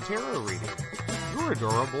provides a tarot reading. Your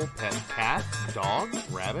adorable pet cat, dog,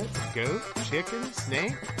 rabbit, goat, chicken,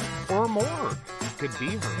 snake, or more could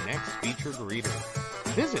be her next featured reader.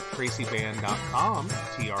 Visit TracyVann.com,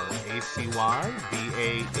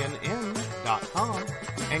 TracyVann.com,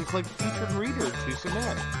 and click Featured Reader to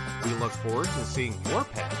submit. We look forward to seeing your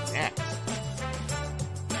pet next.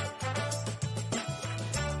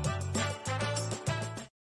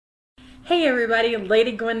 Hey everybody,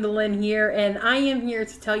 Lady Gwendolyn here, and I am here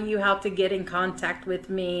to tell you how to get in contact with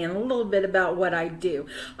me and a little bit about what I do.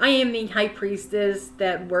 I am the High Priestess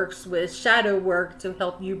that works with shadow work to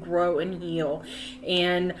help you grow and heal,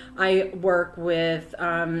 and I work with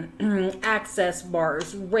access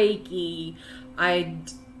bars, Reiki, I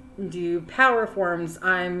do power forms.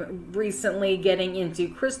 I'm recently getting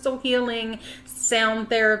into crystal healing, sound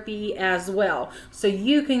therapy as well. So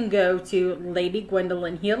you can go to Lady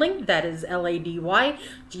Gwendolyn Healing, that is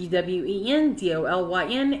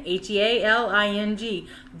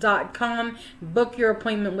LadyGwendolynHealing.com. Book your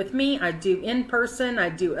appointment with me. I do in person, I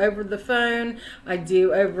do over the phone, I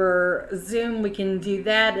do over Zoom. We can do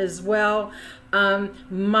that as well.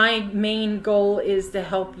 My main goal is to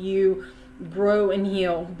help you grow and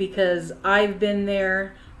heal, because I've been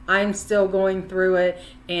there, I'm still going through it,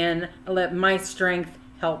 and I let my strength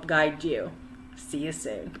help guide you. See you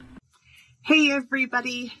soon. Hey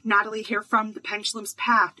everybody, Natalie here from The Pendulum's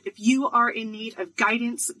Path. If you are in need of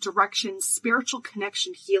guidance, direction, spiritual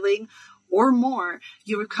connection, healing, or more,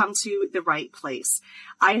 you have come to the right place.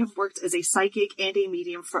 I have worked as a psychic and a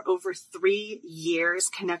medium for over 3 years,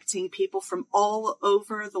 connecting people from all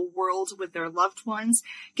over the world with their loved ones,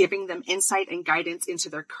 giving them insight and guidance into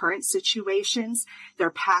their current situations,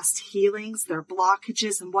 their past healings, their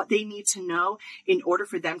blockages, and what they need to know in order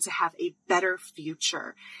for them to have a better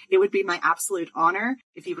future. It would be my absolute honor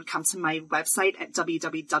if you would come to my website at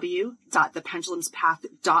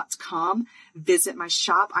www.thependulumspath.com. Visit my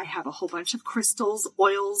shop. I have a whole bunch of crystals,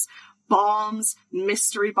 oils, balms,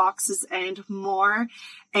 mystery boxes, and more.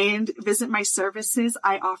 And visit my services.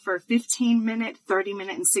 I offer 15-minute,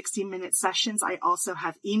 30-minute, and 60-minute sessions. I also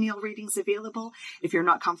have email readings available if you're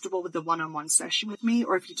not comfortable with the one-on-one session with me,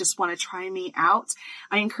 or if you just want to try me out.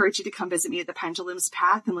 I encourage you to come visit me at the Pendulum's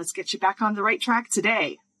Path, and let's get you back on the right track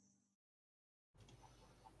today.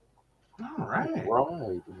 All right.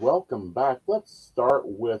 Right. Welcome back. Let's start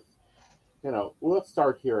with, let's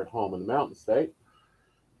start here at home in the Mountain State.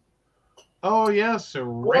 Oh, yes. So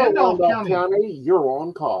Randolph Randolph County, you're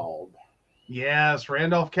on called. Yes,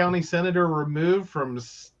 Randolph County Senator removed from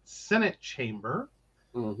Senate chamber.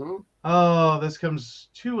 Mm-hmm. Oh, this comes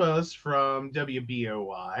to us from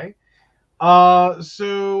WBOI.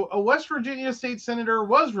 So a West Virginia state senator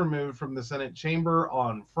was removed from the Senate chamber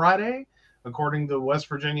on Friday. According to the West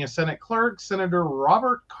Virginia Senate clerk, Senator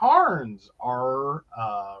Robert Carnes,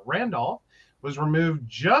 Randolph, was removed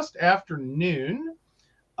just after noon.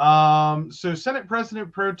 So Senate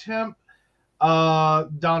President Pro Temp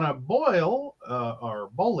Donna Boyle, or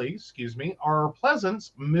Boley, R.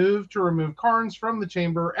 Pleasance, moved to remove Carnes from the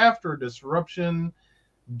chamber after a disruption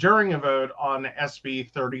during a vote on SB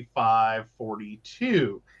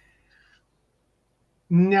 3542.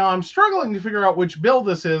 Now, I'm struggling to figure out which bill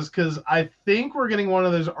this is, because I think we're getting one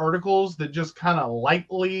of those articles that just kind of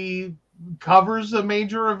lightly covers a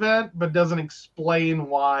major event, but doesn't explain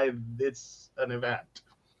why it's an event.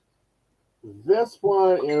 This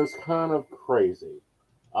one is kind of crazy.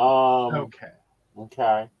 Okay.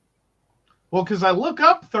 Well, because I look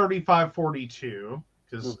up 3542,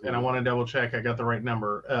 and I Mhm. want to double check I got the right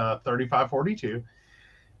number, 3542.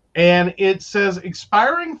 And it says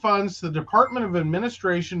expiring funds to the Department of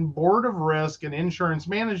Administration, Board of Risk and Insurance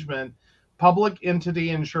Management, Public Entity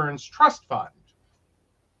Insurance Trust Fund.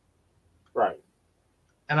 Right.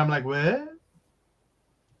 And I'm like, what?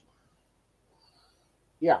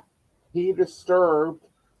 Yeah. He disturbed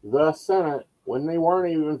the Senate when they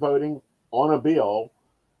weren't even voting on a bill.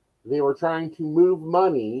 They were trying to move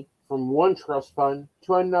money from one trust fund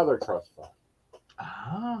to another trust fund.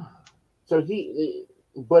 Ah. So he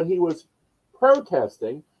was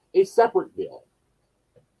protesting a separate bill.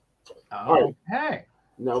 Okay.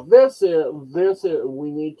 Now this is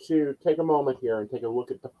we need to take a moment here and take a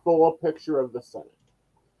look at the full picture of the Senate.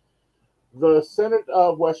 The Senate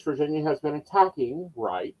of West Virginia has been attacking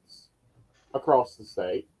rights across the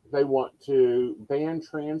state. They want to ban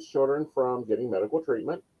trans children from getting medical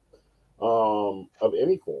treatment of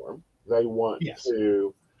any form. They want Yes.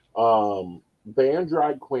 to ban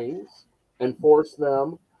drag queens and force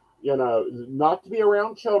them, not to be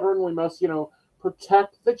around children. We must,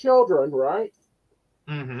 protect the children, right?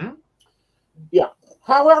 Mm-hmm. Yeah.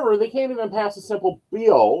 However, they can't even pass a simple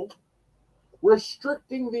bill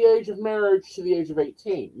restricting the age of marriage to the age of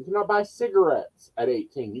 18. You cannot buy cigarettes at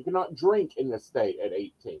 18. You cannot drink in this state at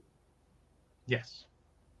 18. Yes.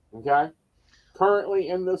 Okay? Currently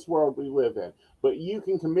in this world we live in. But you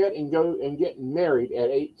can commit and go and get married at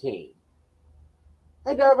 18.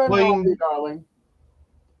 Hey, Devin, how are you, darling?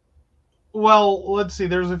 Well, let's see.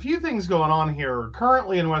 There's a few things going on here.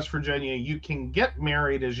 Currently in West Virginia, you can get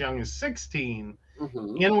married as young as 16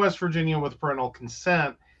 in West Virginia with parental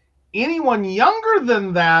consent. Anyone younger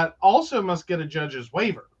than that also must get a judge's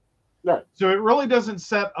waiver. Right. So it really doesn't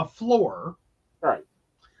set a floor. Right.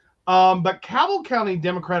 But Cabell County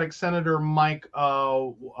Democratic Senator Mike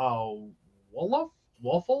Woelfel,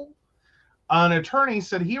 an attorney,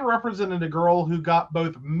 said he represented a girl who got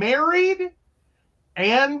both married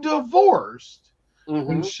and divorced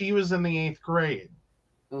when she was in the 8th grade.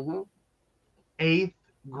 8th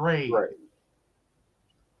grade. Right.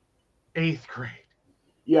 8th grade.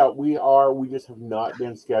 Yeah, we are. We just have not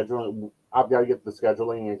been scheduling. I've got to get the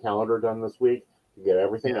scheduling and calendar done this week to get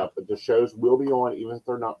everything up. But the shows will be on, even if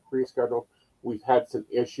they're not pre-scheduled. We've had some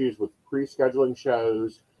issues with pre-scheduling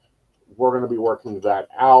shows. We're going to be working that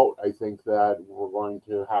out. I think that we're going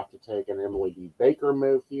to have to take an Emily B. Baker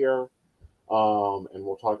move here. And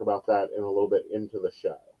we'll talk about that in a little bit into the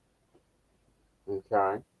show.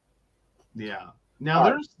 Okay. Yeah.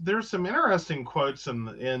 Now there's some interesting quotes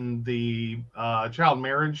in the child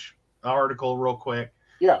marriage article, real quick.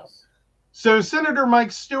 Yes. So Senator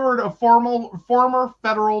Mike Stewart, a former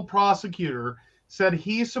federal prosecutor, said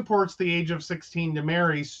he supports the age of 16 to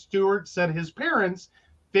marry. Stewart said his parents,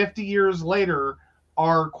 50 years later,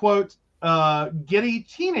 are, quote, giddy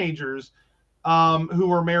teenagers who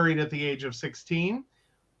were married at the age of 16.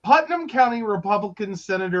 Putnam County Republican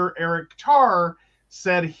Senator Eric Tarr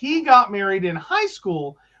said he got married in high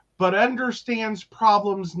school, but understands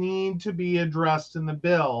problems need to be addressed in the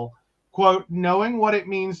bill. Quote, knowing what it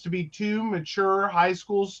means to be two mature high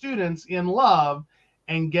school students in love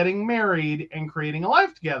and getting married and creating a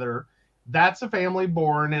life together, that's a family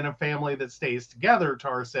born and a family that stays together,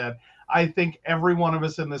 Tarr said. I think every one of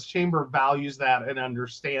us in this chamber values that and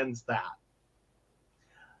understands that.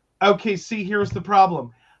 Okay, see, here's the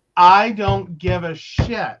problem. I don't give a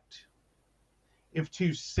shit if two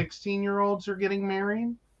 16-year-olds are getting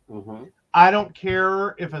married. I don't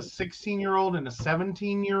care if a 16-year-old and a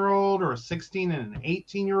 17-year-old or a 16 and an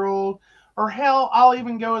 18-year-old, or hell, I'll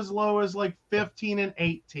even go as low as like 15 and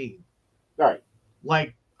 18. Right.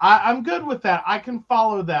 Like, I'm good with that. I can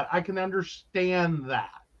follow that. I can understand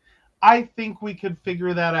that. I think we could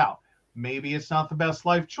figure that out. Maybe it's not the best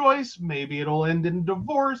life choice. Maybe it'll end in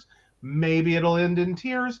divorce. Maybe it'll end in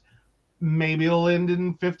tears. Maybe it'll end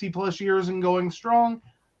in 50 plus years and going strong.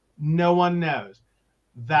 No one knows.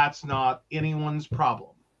 That's not anyone's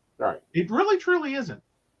problem. Right. It really, truly isn't.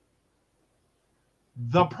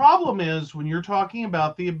 The problem is when you're talking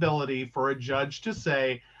about the ability for a judge to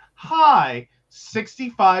say, hi,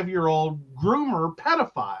 65-year-old groomer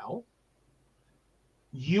pedophile,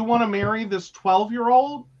 you want to marry this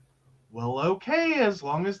 12-year-old? Well, okay, as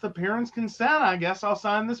long as the parents consent, I guess I'll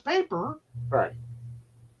sign this paper. Right.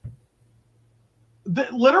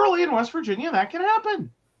 Literally in West Virginia, that can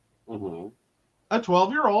happen. A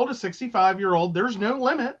 12-year-old, a 65-year-old, there's no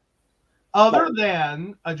limit other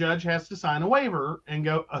than a judge has to sign a waiver and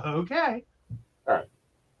go, okay. All right.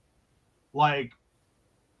 Like,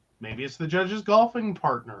 maybe it's the judge's golfing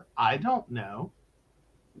partner. I don't know.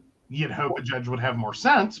 You'd hope a judge would have more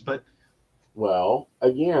sense, but Well,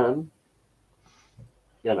 again,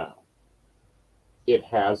 you know, it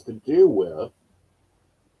has to do with,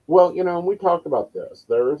 well, you know, and we talked about this.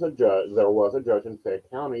 There was a judge in Fayette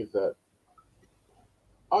County that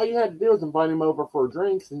all you had to do was invite him over for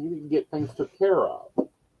drinks and you could get things took care of.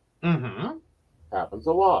 Mm-hmm. Happens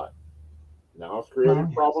a lot. Now it's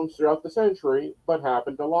created problems throughout the century, but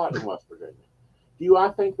happened a lot in West Virginia. Do I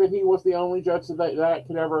think that he was the only judge that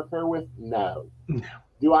could ever occur with? No. No.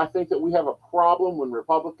 Do I think that we have a problem when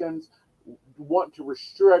Republicans want to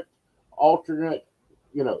restrict alternate,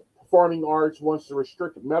 performing arts, wants to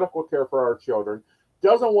restrict medical care for our children,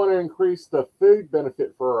 doesn't want to increase the food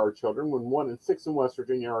benefit for our children when 1 in 6 in West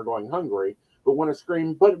Virginia are going hungry, but want to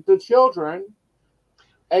scream, but the children,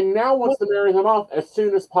 and now wants to marry them off as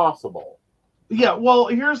soon as possible. Yeah, well,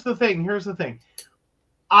 here's the thing.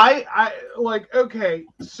 I like, okay,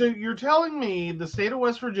 so you're telling me the state of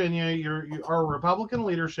West Virginia, our Republican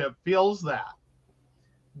leadership feels that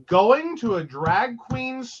going to a drag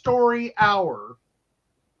queen story hour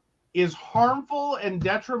is harmful and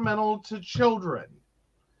detrimental to children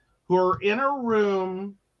who are in a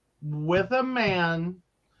room with a man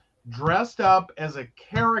dressed up as a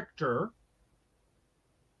character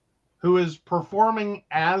who is performing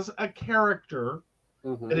as a character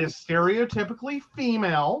that is stereotypically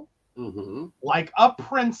female, like a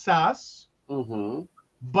princess,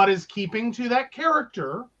 but is keeping to that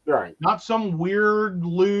character, right? Not some weird,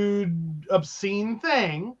 lewd, obscene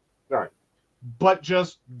thing, right? But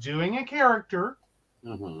just doing a character.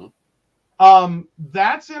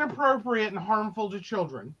 That's inappropriate and harmful to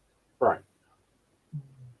children, right?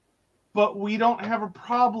 But we don't have a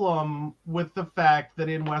problem with the fact that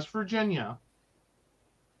in West Virginia,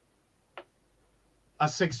 a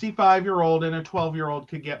 65-year-old and a 12-year-old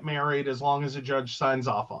could get married as long as a judge signs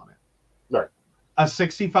off on it. Right. A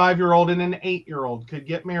 65-year-old and an 8-year-old could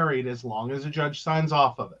get married as long as a judge signs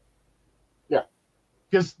off of it. Yeah.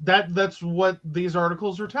 Because that's what these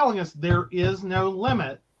articles are telling us. There is no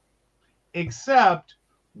limit, except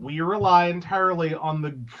we rely entirely on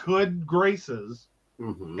the good graces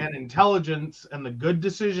and intelligence and the good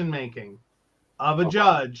decision-making of a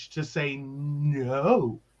judge to say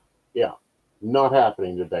no. Yeah. Not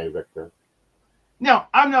happening today, Victor. Now,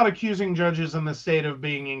 I'm not accusing judges in the state of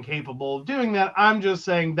being incapable of doing that. I'm just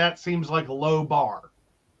saying that seems like a low bar.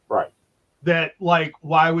 Right. That, like,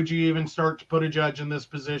 why would you even start to put a judge in this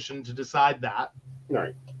position to decide that?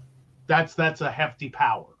 Right. That's a hefty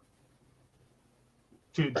power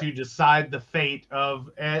to decide the fate of,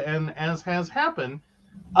 and as has happened,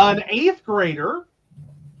 an 8th grader,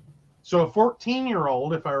 so a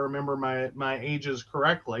 14-year-old, if I remember my ages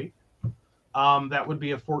correctly, that would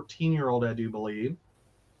be a 14-year-old, I do believe.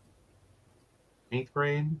 8th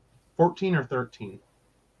grade? 14 or 13?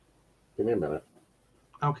 Give me a minute.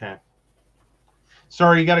 Okay.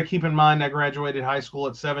 Sorry, you got to keep in mind I graduated high school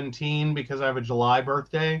at 17 because I have a July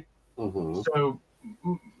birthday. So,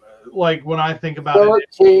 like, when I think about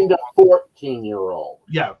 13 to 14-year-old.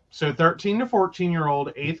 Yeah, so 13 to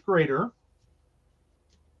 14-year-old 8th grader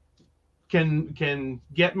can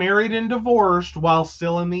get married and divorced while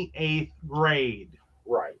still in the 8th grade.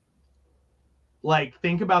 Right. Like,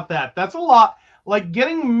 think about that. That's a lot. Like,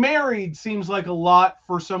 getting married seems like a lot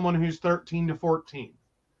for someone who's 13 to 14.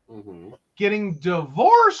 Getting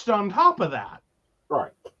divorced on top of that.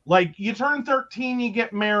 Right. Like, you turn 13, you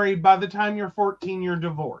get married. By the time you're 14, you're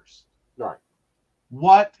divorced. Right.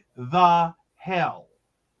 What the hell?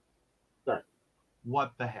 Right.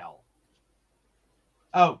 What the hell?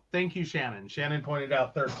 Oh, thank you, Shannon. Shannon pointed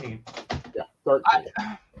out 13. Yeah, 13.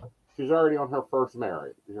 She's already on her first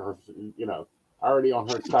marriage. Already on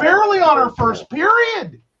her second. Barely on her first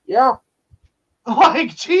period. Yeah.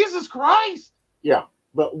 Like, Jesus Christ. Yeah,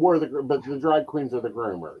 but the drag queens are the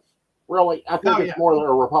groomers. Really, I think it's more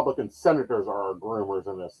the Republican senators are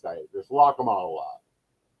groomers in this state. Just lock them all up.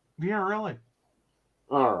 Yeah, really.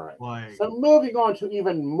 All right. Like, so moving on to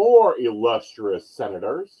even more illustrious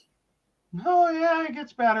senators. Oh, yeah, it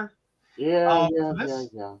gets better. Yeah.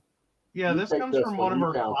 Yeah, this comes from one of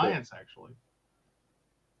our clients, actually.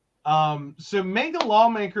 So mega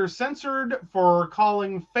lawmaker censored for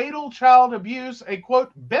calling fatal child abuse a,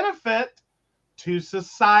 quote, benefit to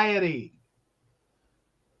society.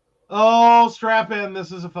 Oh, strap in.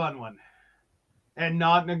 This is a fun one. And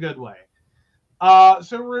not in a good way.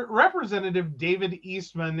 Representative David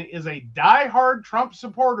Eastman is a diehard Trump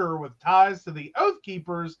supporter with ties to the Oath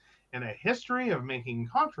Keepers and a history of making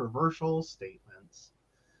controversial statements.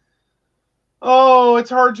 Oh, it's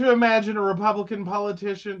hard to imagine a Republican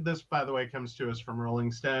politician. This, by the way, comes to us from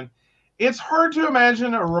Rolling Stone. It's hard to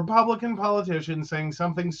imagine a Republican politician saying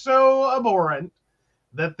something so abhorrent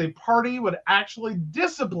that the party would actually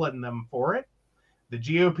discipline them for it. The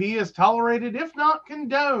GOP has tolerated, if not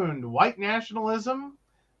condoned, white nationalism,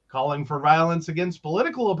 calling for violence against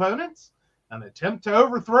political opponents, an attempt to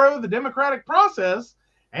overthrow the democratic process,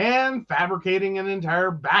 and fabricating an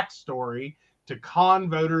entire backstory to con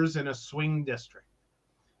voters in a swing district.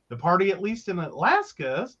 The party, at least in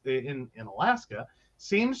Alaska,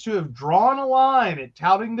 seems to have drawn a line at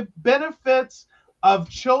touting the benefits of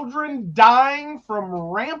children dying from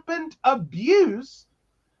rampant abuse,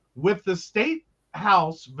 with the state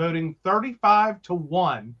house voting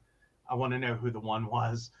 35-1. I want to know who the one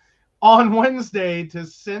was. On Wednesday to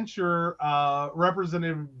censure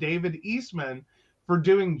Representative David Eastman for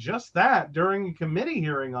doing just that during a committee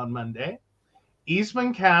hearing on Monday.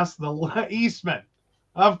 Eastman cast the Eastman.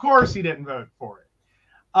 Of course he didn't vote for it.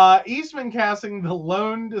 Eastman casting the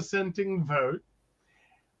lone dissenting vote.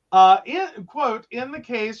 In the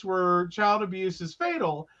case where child abuse is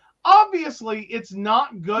fatal, obviously it's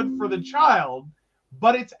not good for the child,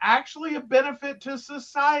 but it's actually a benefit to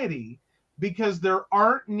society because there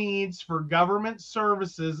aren't needs for government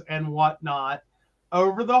services and whatnot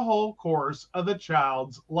over the whole course of the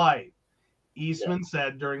child's life, Eastman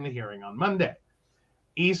said during the hearing on Monday.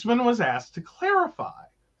 Eastman was asked to clarify.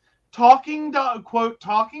 Talking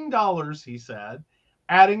dollars, he said,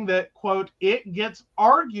 adding that, quote, it gets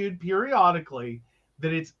argued periodically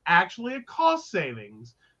that it's actually a cost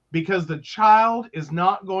savings because the child is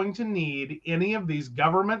not going to need any of these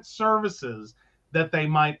government services that they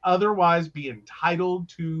might otherwise be entitled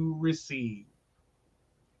to receive.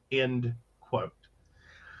 End quote.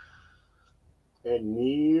 And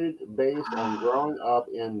need based on growing up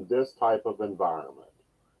in this type of environment.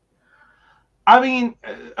 I mean,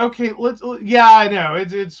 okay, I know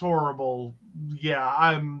it's horrible. Yeah,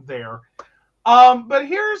 I'm there. But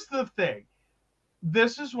here's the thing.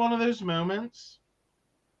 This is one of those moments,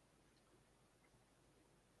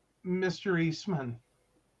 Mr. Eastman.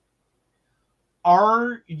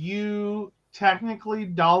 Are you technically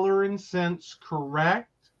dollar and cents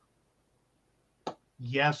correct?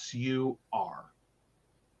 Yes, you are.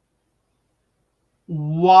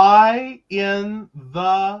 Why in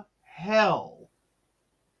the hell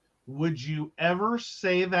would you ever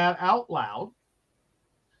say that out loud?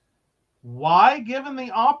 Why, given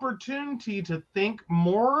the opportunity to think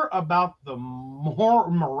more about the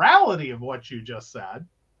morality of what you just said,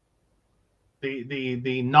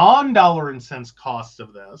 the non-dollar and cents cost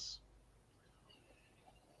of this,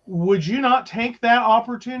 would you not take that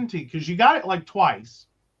opportunity? Because you got it like twice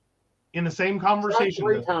in the same conversation.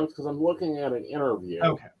 3 times because I'm looking at an interview.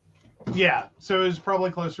 Okay. Yeah. So it was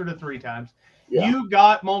probably closer to 3 times. Yeah. You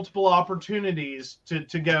got multiple opportunities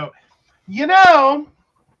to go, you know,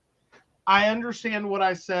 I understand what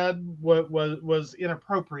I said was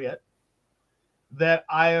inappropriate, that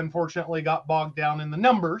I unfortunately got bogged down in the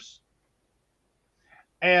numbers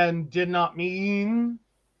and did not mean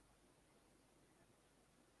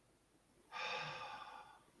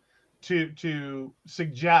to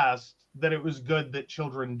suggest that it was good that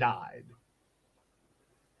children died.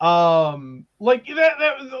 Like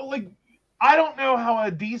I don't know how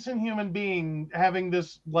a decent human being, having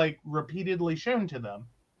this like repeatedly shown to them,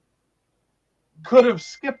 could have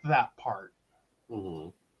skipped that part. Mm-hmm.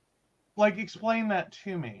 Like, explain that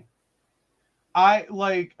to me. I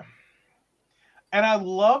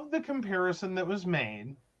love the comparison that was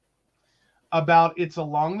made about it's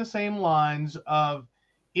along the same lines of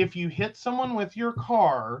if you hit someone with your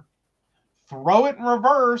car, throw it in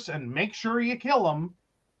reverse and make sure you kill them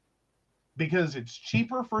because it's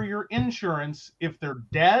cheaper for your insurance if they're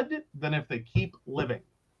dead than if they keep living.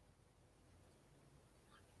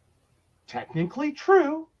 Technically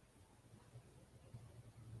true.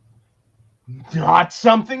 Not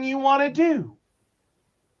something you want to do.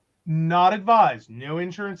 Not advised. No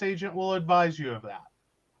insurance agent will advise you of that.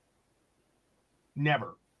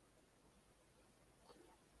 Never.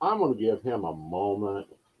 I'm going to give him a moment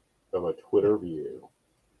of a Twitter view.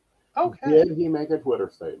 Okay. Did he make a Twitter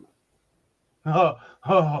statement? Oh,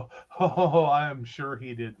 I'm sure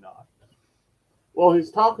he did not. Well,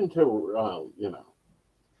 he's talking to,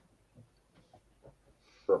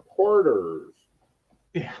 reporters.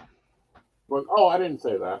 Yeah. Like, oh, I didn't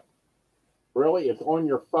say that. Really? It's on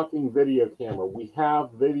your fucking video camera. We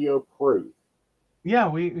have video proof. Yeah,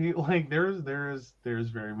 we like there's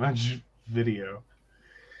very much video.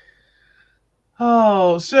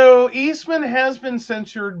 Oh, so Eastman has been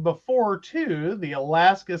censured before too. The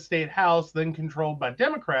Alaska State House, then controlled by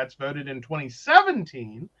Democrats, voted in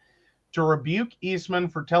 2017 to rebuke Eastman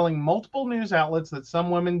for telling multiple news outlets that some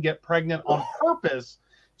women get pregnant on purpose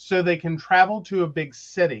so they can travel to a big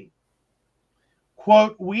city.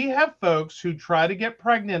 Quote, we have folks who try to get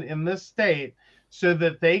pregnant in this state so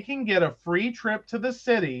that they can get a free trip to the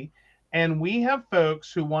city. And we have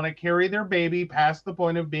folks who want to carry their baby past the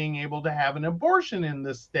point of being able to have an abortion in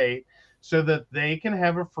this state so that they can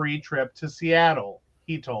have a free trip to Seattle,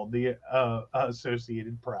 he told the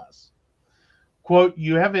Associated Press. Quote,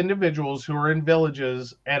 you have individuals who are in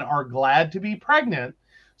villages and are glad to be pregnant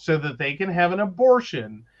so that they can have an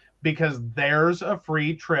abortion because there's a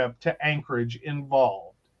free trip to Anchorage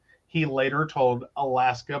involved, he later told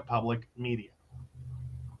Alaska Public Media.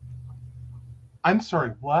 I'm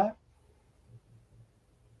sorry, what?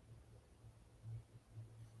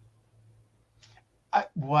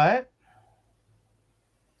 What?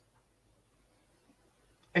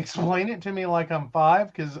 Explain it to me like I'm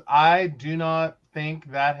 5, because I do not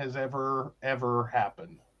think that has ever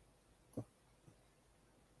happened.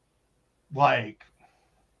 Like,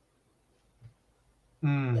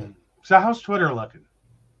 So how's Twitter looking?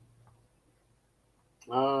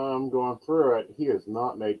 I'm going through it. He has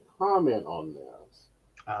not made comment on this.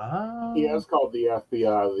 Oh. He has called the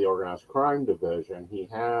FBI the Organized Crime Division. He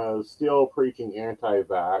has still preaching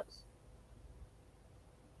anti-vax.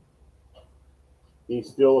 He's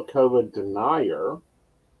still a COVID denier.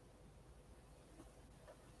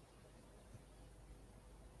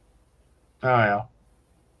 Oh, yeah.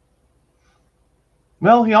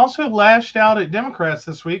 Well, he also lashed out at Democrats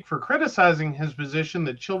this week for criticizing his position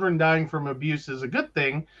that children dying from abuse is a good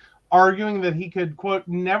thing, arguing that he could, quote,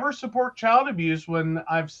 never support child abuse when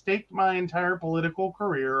I've staked my entire political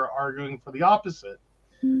career arguing for the opposite.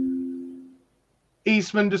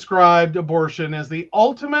 Eastman described abortion as the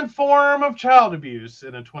ultimate form of child abuse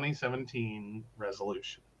in a 2017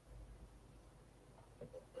 resolution.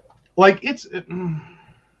 Like,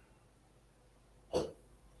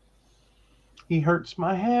 he hurts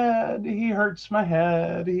my head, he hurts my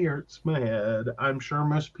head, he hurts my head. I'm sure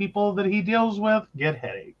most people that he deals with get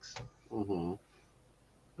headaches. Mm-hmm.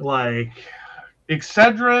 Like,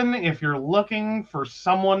 Excedrin, if you're looking for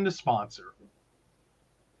someone to sponsor,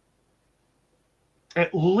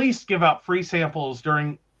 at least give out free samples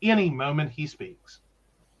during any moment he speaks.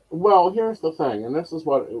 Well, here's the thing, and this is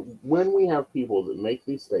what, when we have people that make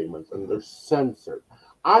these statements and they're censored,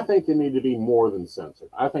 I think they need to be more than censored.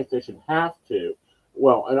 I think they should have to.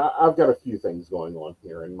 Well, and I've got a few things going on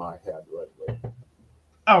here in my head lately.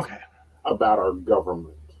 Okay. About our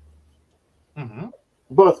government. Mm-hmm.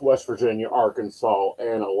 Both West Virginia, Arkansas,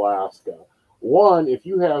 and Alaska. One, if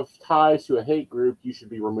you have ties to a hate group, you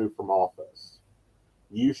should be removed from office.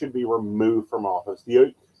 You should be removed from office. The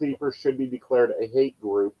Oath Keepers should be declared a hate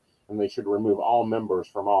group, and they should remove all members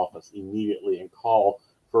from office immediately and call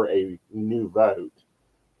for a new vote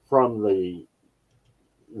from that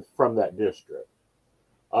district.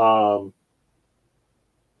 Yeah.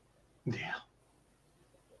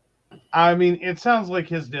 I mean, it sounds like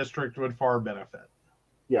his district would far benefit.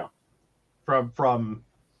 Yeah. From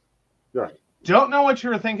right. Don't know what you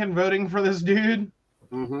were thinking voting for this dude.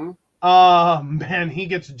 Mm-hmm. Man, he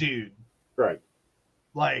gets dude. Right.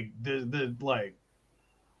 Like this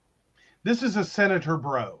is a Senator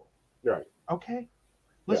Bro. Right. Okay.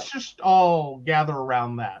 Let's just all gather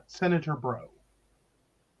around that. Senator Bro.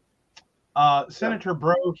 Senator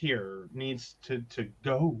Bro here needs to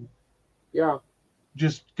go. Yeah.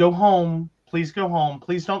 Just go home. Please go home.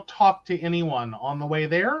 Please don't talk to anyone on the way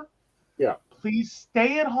there. Yeah. Please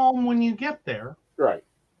stay at home when you get there. Right.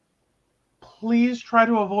 Please try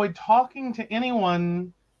to avoid talking to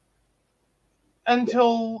anyone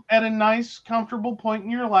until at a nice, comfortable point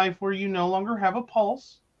in your life where you no longer have a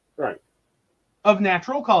pulse. Right. Of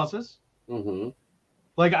natural causes. Mm-hmm.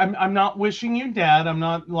 Like, I'm not wishing you dead. I'm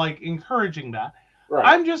not, like, encouraging that. Right.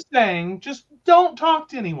 I'm just saying, just don't talk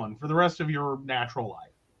to anyone for the rest of your natural life.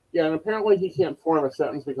 Yeah, and apparently he can't form a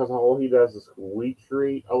sentence because all he does is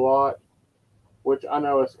retreat a lot, which I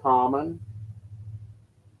know is common.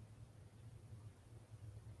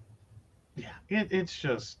 Yeah, it's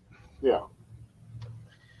just... Yeah.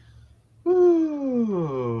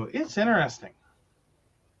 Ooh, it's interesting.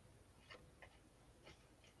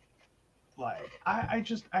 Like, I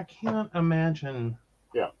can't imagine.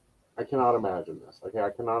 Yeah, I cannot imagine this. Okay, I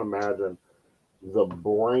cannot imagine the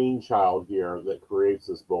brainchild here that creates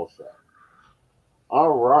this bullshit. All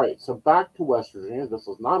right, so back to West Virginia. This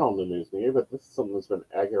is not on the news media, but this is something that's been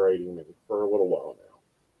aggravating me for a little while now.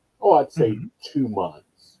 Oh, I'd say 2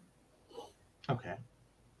 months. Okay.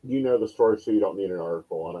 You know the story, so you don't need an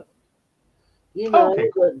article on it. You know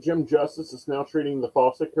that Jim Justice is now treating the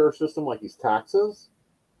foster care system like he's taxes?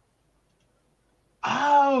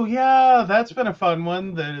 Oh, yeah, that's been a fun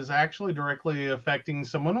one that is actually directly affecting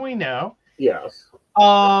someone we know. Yes.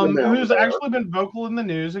 Who's there. actually been vocal in the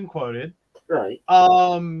news and quoted. Right.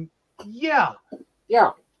 Yeah. Yeah.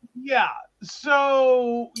 Yeah.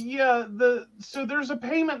 So there's a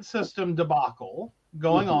payment system debacle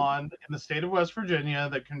going on in the state of West Virginia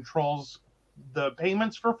that controls the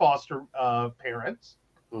payments for foster parents,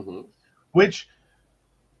 which,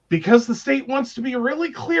 because the state wants to be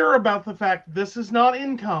really clear about the fact this is not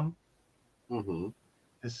income,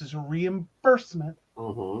 this is a reimbursement.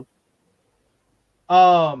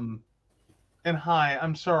 And hi,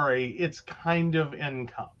 I'm sorry, it's kind of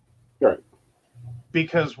income. Right.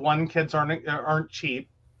 Because one, kids aren't cheap.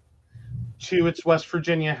 Two, it's West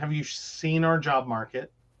Virginia. Have you seen our job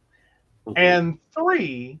market? And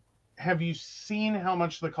three, have you seen how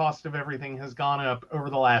much the cost of everything has gone up over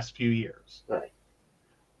the last few years? Right.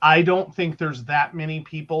 I don't think there's that many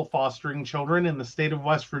people fostering children in the state of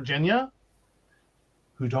West Virginia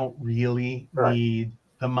who don't really need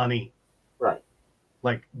the money. Right.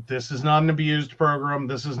 Like, this is not an abused program.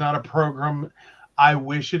 This is not a program I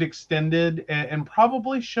wish it extended, and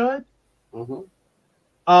probably should, to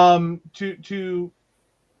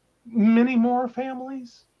many more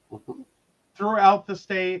families throughout the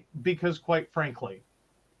state, because, quite frankly,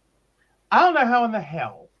 I don't know how in the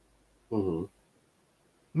hell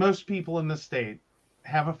most people in the state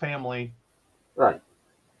have a family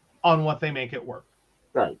on what they make it work.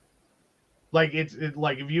 Right. Like, it's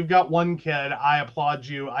like, if you've got one kid, I applaud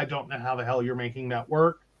you. I don't know how the hell you're making that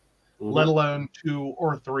work, let alone 2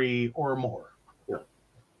 or 3 or more. Yeah.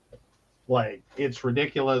 Like, it's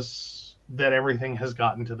ridiculous that everything has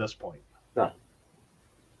gotten to this point. Right.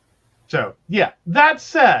 So, yeah, that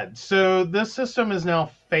said, so this system is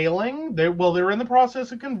now failing. They're in the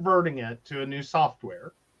process of converting it to a new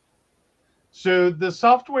software. So the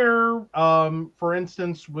software, for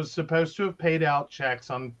instance, was supposed to have paid out checks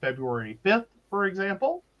on February 5th, for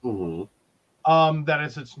example. That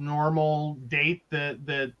is its normal date that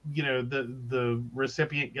the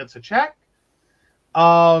recipient gets a check.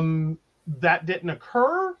 That didn't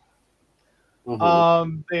occur.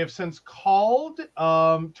 They have since called.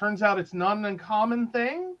 Turns out it's not an uncommon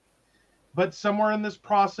thing, but somewhere in this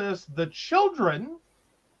process, the children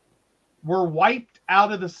were wiped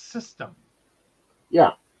out of the system.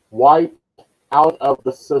 Yeah, wiped out of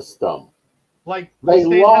the system. Like, they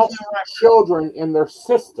lost children in their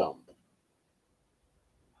system.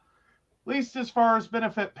 At least as far as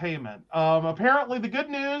benefit payment. Apparently, the good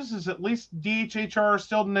news is at least DHHR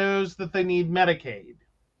still knows that they need Medicaid.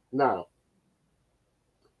 No.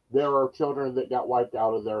 There are children that got wiped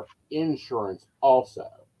out of their insurance also.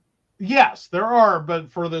 Yes, there are, but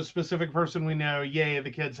for the specific person we know, yay,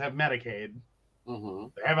 the kids have Medicaid.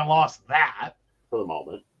 They haven't lost that. For the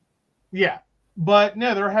moment. Yeah. But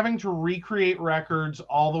no, they're having to recreate records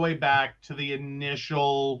all the way back to the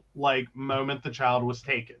initial, moment the child was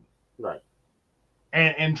taken. Right.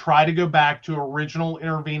 And try to go back to original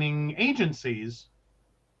intervening agencies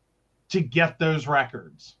to get those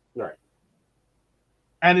records. Right.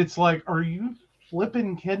 And it's like, are you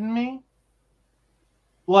flipping kidding me?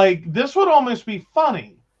 Like, this would almost be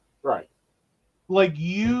funny. Right. Like,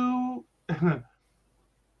 you...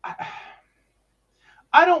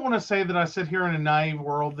 I don't want to say that I sit here in a naive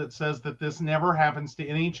world that says that this never happens to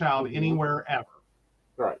any child anywhere ever.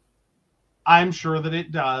 Right. I'm sure that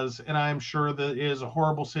it does, and I'm sure that it is a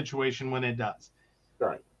horrible situation when it does.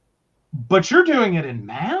 Right. But you're doing it en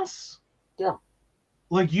masse? Yeah.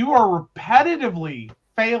 Like, you are repetitively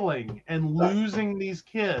failing and losing these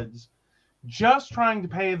kids just trying to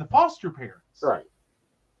pay the foster parents. Right.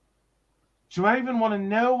 Do I even want to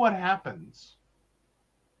know what happens?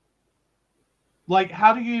 Like,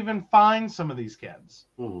 how do you even find some of these kids?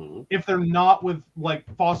 If they're not with,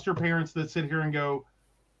 foster parents that sit here and go,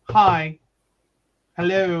 hi,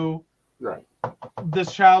 hello, right,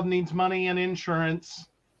 this child needs money and insurance.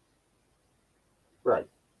 Right.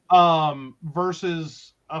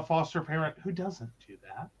 Versus a foster parent who doesn't do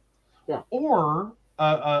that. Yeah. Or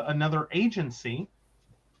another agency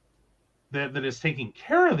that is taking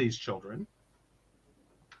care of these children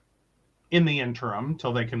in the interim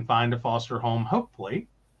till they can find a foster home, hopefully.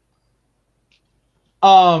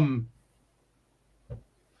 What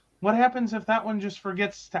happens if that one just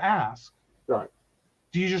forgets to ask? Right.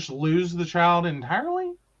 Do you just lose the child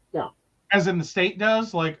entirely? Yeah. As in the state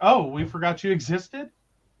does? Like, oh, we forgot you existed?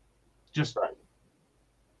 Just, right.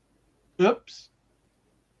 Oops.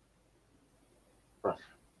 Right.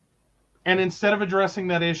 And instead of addressing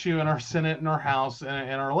that issue in our Senate and our House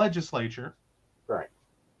and our legislature, right,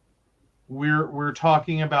 we're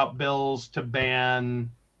talking about bills to ban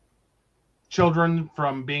children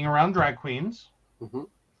from being around drag queens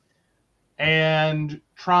and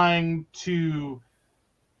trying to,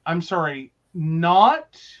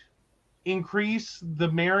 not increase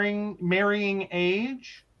the marrying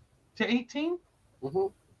age to 18? Mm-hmm.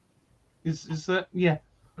 Is that, yeah.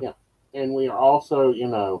 Yeah. And we are also,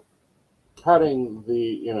 cutting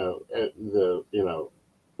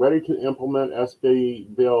ready to implement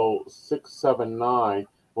SB Bill 679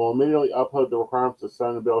 will immediately uphold the requirements of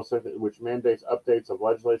Senate Bill 6, which mandates updates of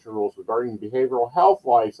legislation rules regarding behavioral health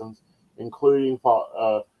license, including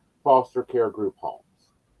foster care group homes.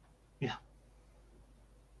 Yeah.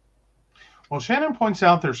 Well, Shannon points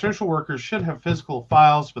out their social workers should have physical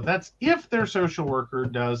files, but that's if their social worker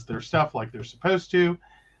does their stuff like they're supposed to.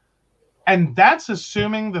 And that's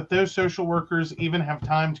assuming that those social workers even have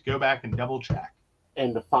time to go back and double check.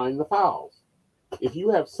 And to find the files. If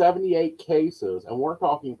you have 78 cases, and we're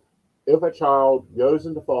talking if a child goes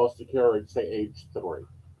into foster care at, say, age 3,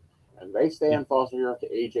 and they stay in foster care up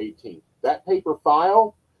to age 18, that paper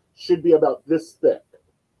file should be about this thick.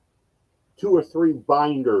 2 or 3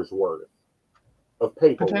 binders worth of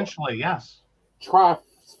paper. Potentially, yes. Try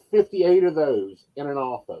 58 of those in an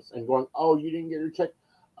office and going, oh, you didn't get your check.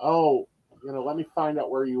 Oh, let me find out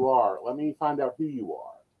where you are. Let me find out who you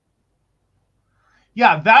are.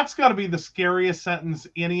 Yeah, that's got to be the scariest sentence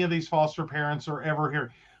any of these foster parents are ever hearing.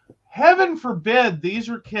 Heaven forbid these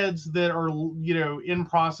are kids that are, in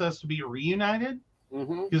process to be reunited,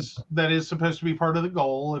 because that is supposed to be part of the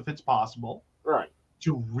goal if it's possible. Right.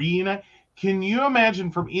 To reunite. Can you imagine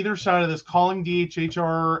from either side of this calling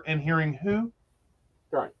DHHR and hearing who?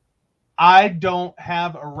 Right. I don't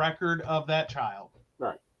have a record of that child.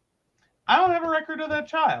 Right. I don't have a record of that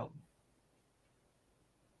child.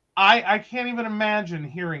 I can't even imagine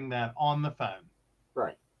hearing that on the phone.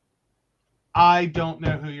 Right. I don't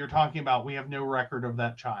know who you're talking about. We have no record of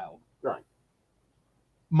that child. Right.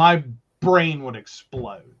 My brain would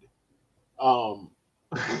explode.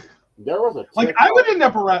 There was a I would end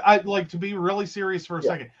up to be really serious for a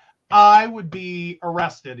second. I would be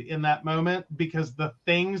arrested in that moment because the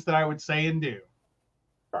things that I would say and do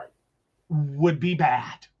would be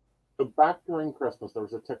bad. Back during Christmas, there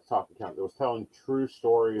was a TikTok account that was telling true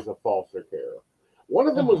stories of foster care. One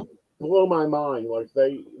of them was blow my mind. Like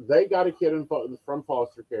they got a kid from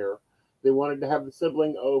foster care. They wanted to have the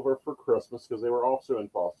sibling over for Christmas because they were also in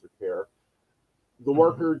foster care. The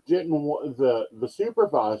worker didn't want the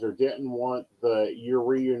supervisor didn't want the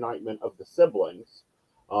reunitement of the siblings.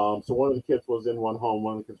 So one of the kids was in one home,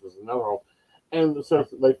 one of the kids was in another home, and so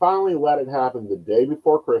they finally let it happen the day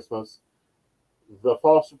before Christmas. The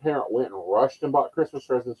foster parent went and rushed and bought Christmas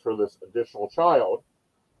presents for this additional child,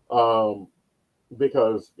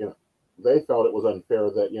 because they felt it was unfair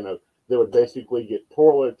that they would basically get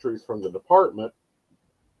toiletries from the department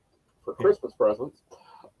for Christmas presents,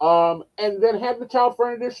 and then had the child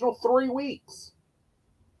for an additional 3 weeks.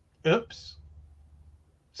 Oops!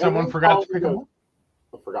 Someone forgot to pick them up.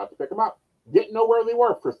 Forgot to pick them up. Didn't know where they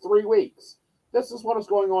were for 3 weeks. This is what is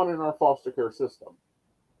going on in our foster care system.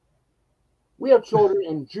 We have children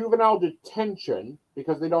in juvenile detention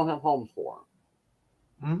because they don't have homes for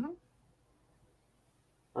them.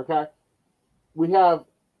 Okay? We have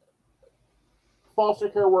foster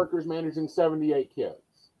care workers managing 78 kids.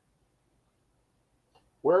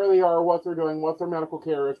 Where they are, what they're doing, what their medical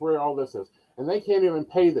care is, where all this is. And they can't even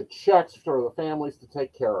pay the checks for the families to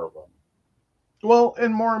take care of them. Well,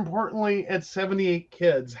 and more importantly, at 78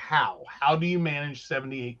 kids, how? How do you manage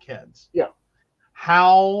 78 kids? Yeah.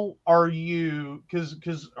 How are you,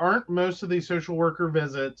 because aren't most of these social worker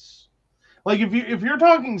visits, like if you're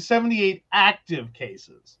talking 78 active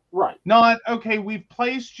cases, right? Not okay, we've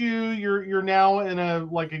placed you, you're now in a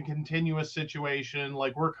continuous situation,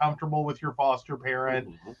 like we're comfortable with your foster parent.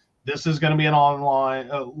 This is going to be an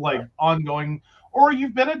online ongoing, or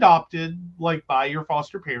you've been adopted by your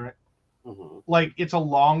foster parent. It's a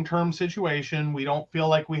long-term situation. We don't feel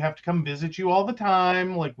like we have to come visit you all the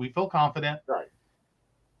time. We feel confident. Right.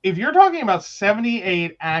 If you're talking about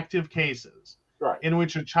 78 active cases in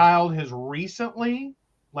which a child has recently,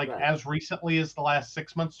 as recently as the last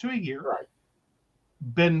 6 months to a year,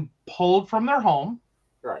 been pulled from their home,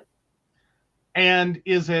 and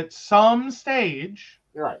is at some stage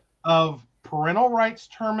of parental rights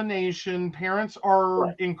termination, parents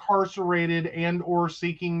are incarcerated and or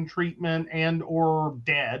seeking treatment and or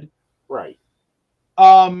dead,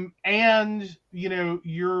 and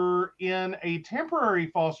you're in a temporary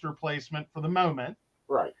foster placement for the moment,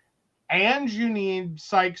 and you need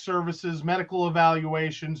psych services, medical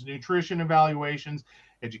evaluations, nutrition evaluations,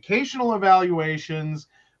 educational evaluations,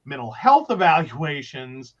 mental health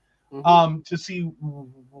evaluations, to see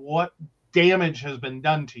what damage has been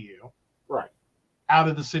done to you. out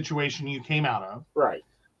of the situation you came out of. Right.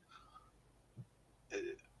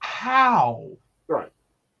 How? Right.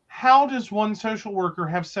 How does one social worker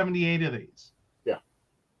have 78 of these? Yeah.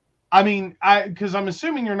 I mean, because I'm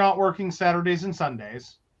assuming you're not working Saturdays and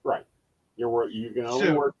Sundays. Right. You can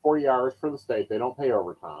only work 40 hours for the state. They don't pay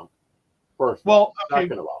overtime. First of Well, all. okay.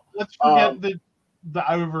 Second of all. Let's forget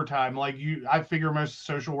the overtime. Like I figure most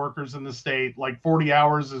social workers in the state, like 40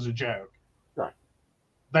 hours is a joke. Right.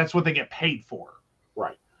 That's what they get paid for.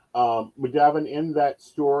 Right. McDevin, in that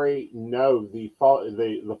story, no, the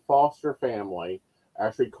foster family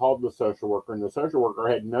actually called the social worker, and the social worker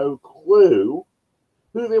had no clue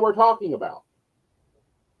who they were talking about,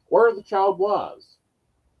 where the child was,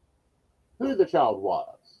 who the child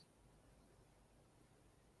was.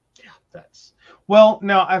 Yeah, well,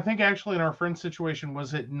 no, I think actually in our friend's situation,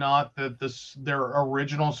 was it not that their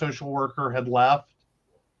original social worker had left?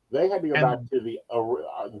 They had to go back to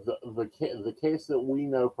the case that we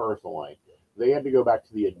know personally. They had to go back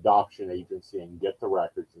to the adoption agency and get the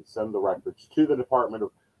records and send the records to the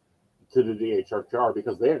to the DHRR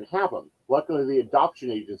because they didn't have them. Luckily, the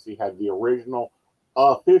adoption agency had the original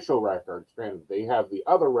official records. Granted, they have the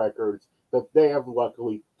other records that they have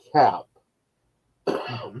luckily kept.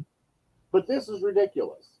 But this is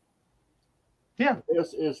ridiculous. Yeah.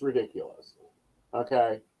 This is ridiculous.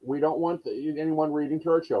 Okay? We don't want anyone reading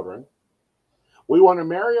to our children. We want to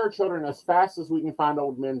marry our children as fast as we can find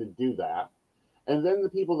old men to do that. And then the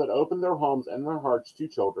people that open their homes and their hearts to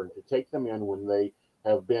children to take them in when they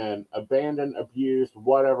have been abandoned, abused,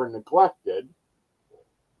 whatever, neglected.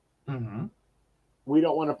 Mm-hmm. We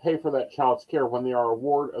don't want to pay for that child's care when they are a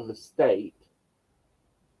ward of the state.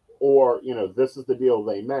 Or, this is the deal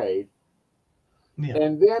they made. Yeah.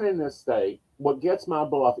 And then in this state, what gets my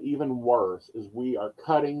bluff even worse is we are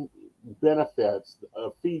cutting benefits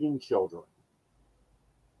of feeding children.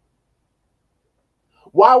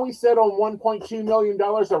 Why we sit on $1.2 million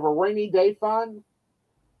of a rainy day fund?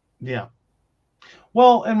 Yeah.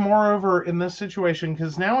 Well, and moreover, in this situation,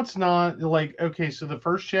 because now it's not like, okay, so the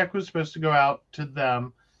first check was supposed to go out to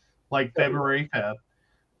them like February 5th.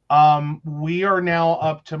 We are now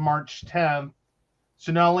up to March 10th.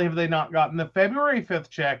 So not only have they not gotten the February 5th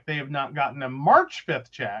check, they have not gotten a March 5th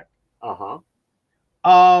check. Uh-huh.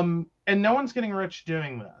 And no one's getting rich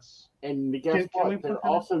doing this. And guess what? They're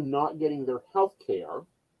also not getting their health care.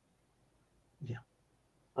 Yeah.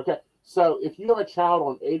 Okay. So if you have a child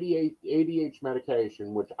on ADHD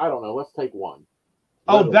medication, which I don't know, let's take one.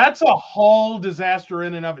 Oh, that's a whole disaster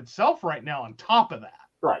in and of itself right now on top of that.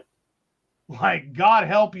 Right. Like, God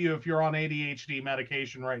help you if you're on ADHD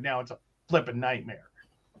medication right now. It's a flipping nightmare.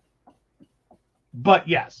 But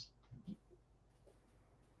yes.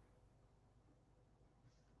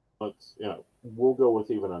 Let's, we'll go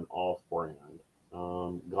with even an off-brand.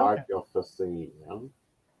 Glyphosate.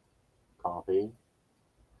 Copy.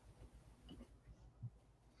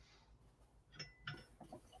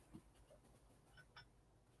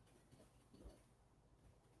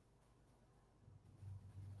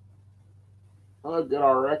 Hello,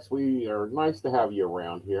 GoodRx. We are nice to have you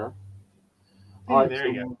around here. Hey, right, there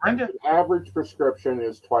you go. Brenda. The average prescription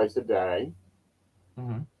is twice a day.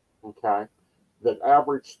 Mm-hmm. Okay.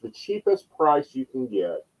 The cheapest price you can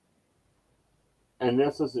get, and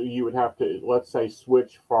this is, you would have to, let's say,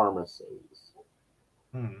 switch pharmacies.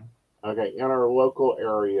 Mm-hmm. Okay. In our local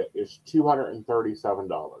area is $237.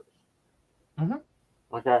 Mm-hmm.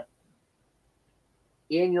 Okay.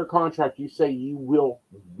 In your contract, you say you will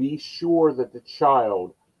be sure that the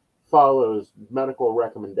child follows medical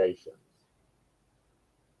recommendations.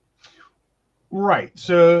 Right.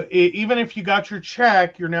 So even if you got your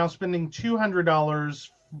check, you're now spending $200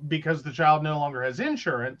 because the child no longer has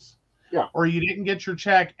insurance. Yeah. Or you didn't get your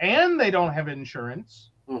check and they don't have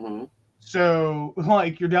insurance. Mm-hmm. So,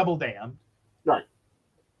 like, you're double damned. Right.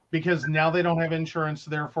 Because now they don't have insurance,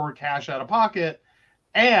 therefore cash out of pocket,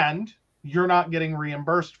 and you're not getting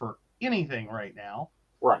reimbursed for anything right now.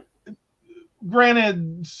 Right.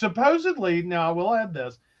 Granted, supposedly, now I will add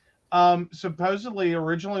this, supposedly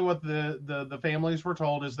originally what the families were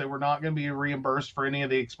told is they were not going to be reimbursed for any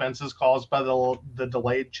of the expenses caused by the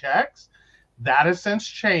delayed checks. That has since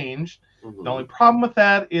changed. Mm-hmm. The only problem with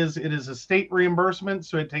that is it is a state reimbursement,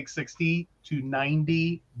 so it takes 60 to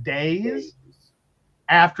 90 days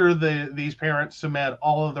after these parents submit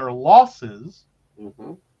all of their losses.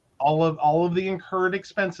 Mm-hmm. All of the incurred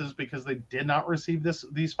expenses because they did not receive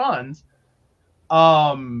these funds,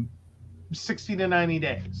 60 to 90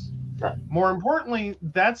 days. Right. More importantly,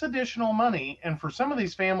 that's additional money, and for some of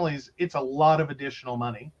these families, it's a lot of additional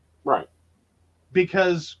money. Right.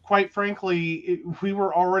 Because, quite frankly, we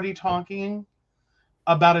were already talking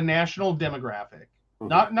about a national demographic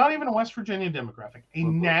Not even a West Virginia demographic, a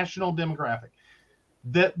national demographic.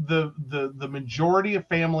 That the majority of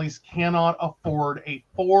families cannot afford a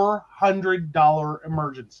 $400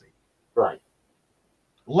 emergency. Right.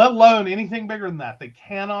 Let alone anything bigger than that. They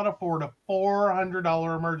cannot afford a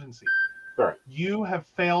 $400 emergency. Right. You have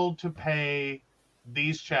failed to pay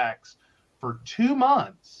these checks for 2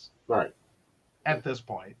 months. Right. At this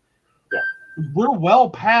point. Yeah. We're well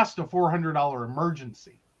past a $400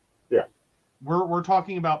 emergency. Yeah. We're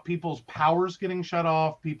talking about people's powers getting shut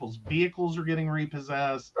off, people's vehicles are getting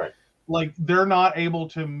repossessed. Right. Like they're not able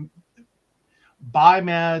to buy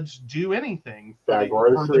meds, do anything Buy for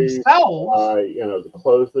groceries, themselves. the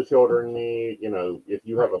clothes the children need. If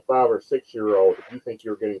you have a 5 or 6 year old, if you think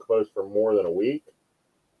you're getting clothes for more than a week,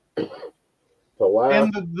 to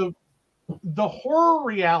last. And the horror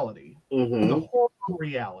reality, the horror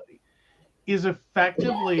reality is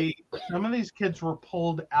effectively some of these kids were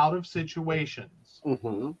pulled out of situations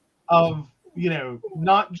of,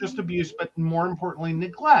 not just abuse, but more importantly,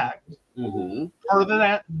 neglect. Part of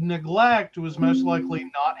that neglect was most likely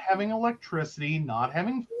not having electricity, not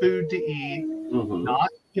having food to eat, not,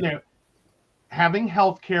 having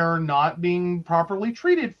health care, not being properly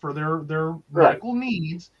treated for their medical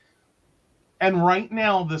needs. And right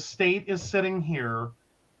now, the state is sitting here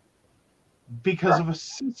because of a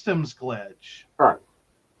systems glitch. Right.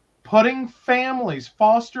 Putting families,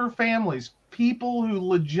 foster families, people who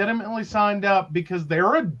legitimately signed up because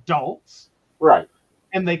they're adults. Right.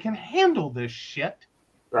 And they can handle this shit.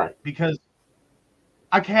 Right. Because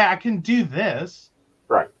I can do this.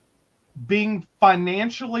 Right. Being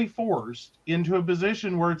financially forced into a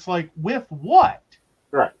position where it's like, with what?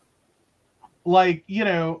 Right. Like,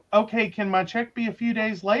 okay, can my check be a few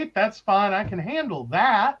days late? That's fine. I can handle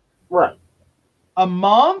that. Right. A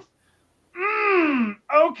month?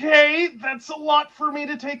 Okay, that's a lot for me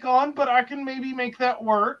to take on, but I can maybe make that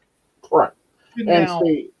work. Right. And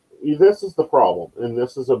see, this is the problem, and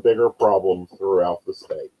this is a bigger problem throughout the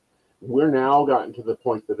state. We're now gotten to the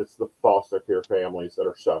point that it's the foster care families that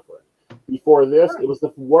are suffering. Before this, it was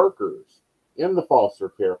the workers in the foster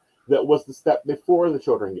care that was the step before the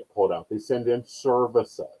children get pulled out. They send in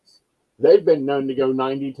services. They've been known to go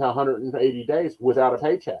 90 to 180 days without a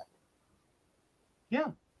paycheck.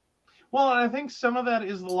 Yeah. Well, and I think some of that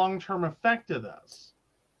is the long-term effect of this.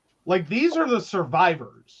 Like, these are the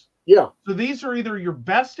survivors. Yeah. So these are either your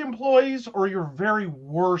best employees or your very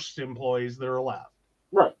worst employees that are left.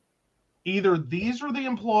 Right. Either these are the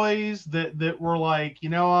employees that were like, you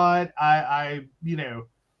know what, I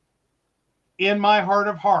in my heart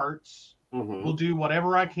of hearts, will do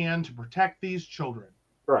whatever I can to protect these children.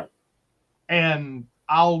 Right. And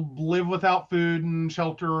I'll live without food and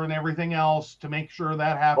shelter and everything else to make sure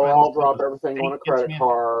that happens. Or I'll drop everything on a credit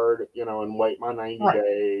card, and wait my 90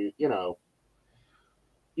 days,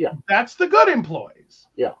 Yeah. That's the good employees.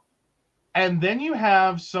 Yeah. And then you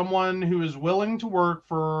have someone who is willing to work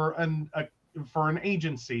for an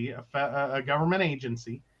agency, a government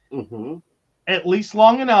agency, at least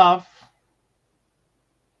long enough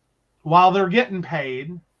while they're getting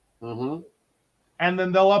paid, and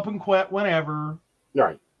then they'll up and quit whenever.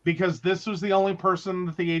 Right. Because this was the only person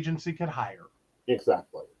that the agency could hire.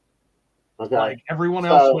 Exactly. Okay. Like everyone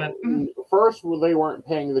else went. First, they weren't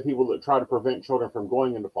paying the people that try to prevent children from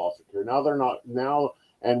going into foster care. Now they're not. Now,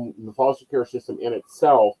 and the foster care system in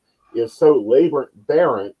itself is so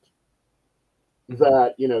labor-barren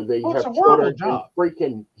that they have children in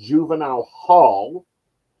freaking juvenile hall.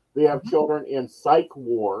 They have children in psych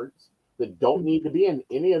wards that don't need to be in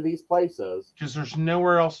any of these places because there's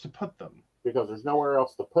nowhere else to put them.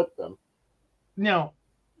 Now,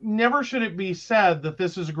 never should it be said that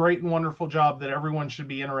this is a great and wonderful job that everyone should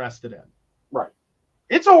be interested in. Right.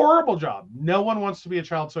 It's a horrible job. No one wants to be a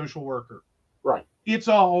child social worker. Right. It's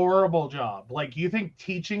a horrible job. Like, you think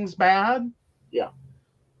teaching's bad? Yeah.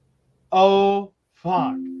 Oh,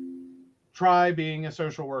 fuck. Try being a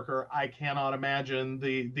social worker. I cannot imagine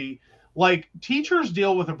the teachers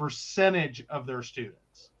deal with a percentage of their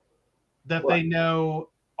students that they know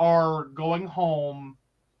are going home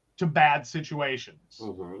to bad situations.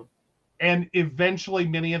 And eventually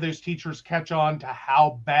many of those teachers catch on to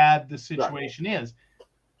how bad the situation is.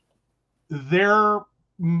 They're,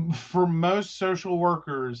 for most social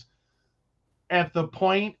workers, at the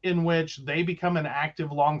point in which they become an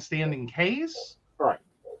active, long-standing case,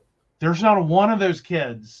 there's not one of those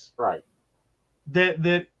kids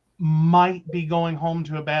that might be going home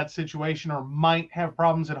to a bad situation or might have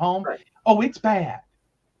problems at home. Oh, it's bad.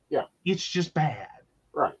 Yeah. It's just bad.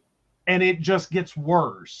 Right. And it just gets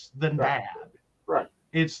worse than bad. Right.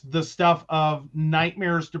 It's the stuff of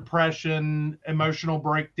nightmares, depression, emotional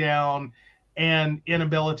breakdown, and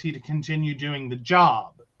inability to continue doing the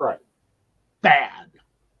job. Right. Bad.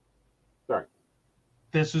 Right.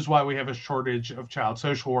 This is why we have a shortage of child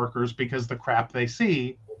social workers, because the crap they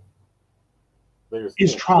see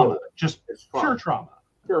is trauma. Just pure trauma.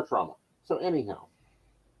 Pure trauma. So anyhow,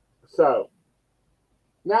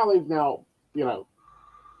 now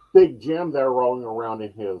Big Jim there rolling around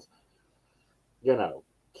in his,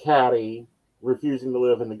 caddy, refusing to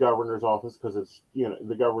live in the governor's office because it's,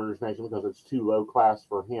 the governor's mansion because it's too low class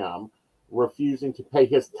for him, refusing to pay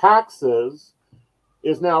his taxes,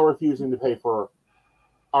 is now refusing to pay for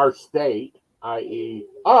our state, i.e.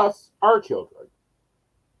 us, our children.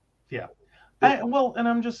 Yeah. And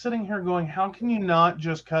I'm just sitting here going, how can you not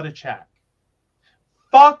just cut a check?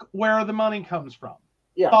 Fuck where the money comes from.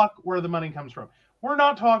 Yeah. Fuck where the money comes from. We're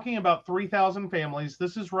not talking about 3,000 families.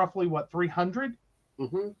 This is roughly, 300?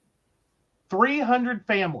 Mm-hmm. 300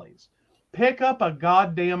 families. Pick up a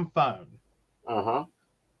goddamn phone. Uh-huh.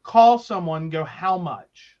 Call someone, go, how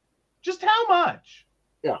much? Just how much?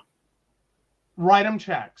 Yeah. Write them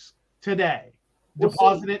checks today.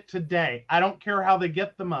 Deposit it today. I don't care how they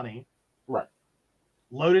get the money. Right.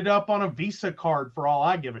 Load it up on a Visa card for all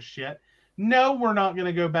I give a shit. No, we're not going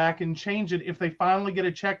to go back and change it if they finally get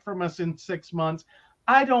a check from us in 6 months.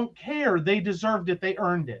 I don't care. They deserved it. They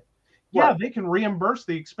earned it. Yeah, Right. they can reimburse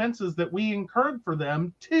the expenses that we incurred for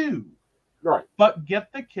them too. Right. But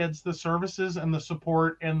get the kids the services and the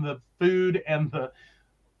support and the food and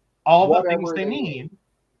all the things they need.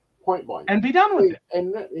 Point blank. And be done with it.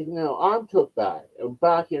 And I'm took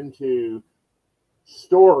back into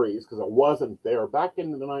stories, because I wasn't there, back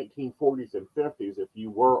in the 1940s and 50s. If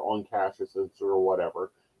you were on cash assistance or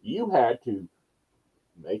whatever, you had to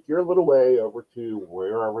make your little way over to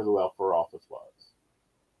wherever the welfare office was,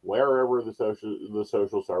 wherever the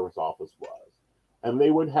social service office was, and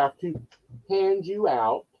they would have to hand you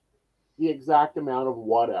out the exact amount of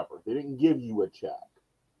whatever. They didn't give you a check.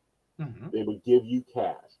 Mm-hmm. They would give you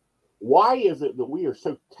cash. Why is it that we are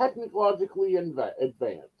so technologically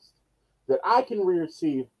advanced that I can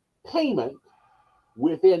receive payment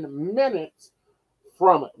within minutes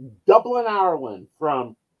from Dublin, Ireland,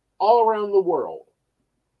 from all around the world,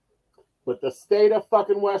 but the state of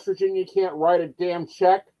fucking West Virginia can't write a damn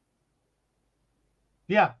check?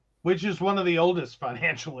 Yeah, which is one of the oldest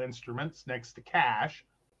financial instruments next to cash.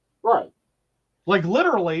 Right. Like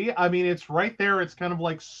literally, I mean, it's right there. It's kind of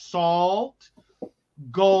like salt,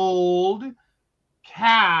 gold,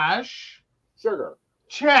 cash, sugar,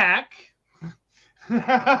 check.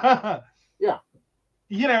 Yeah.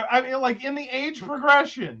 I mean, like in the age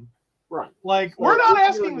progression. Right. Like, So we're not if you're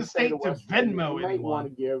asking in the state to West Virginia, Venmo you might want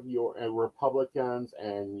anyone. to give your Republicans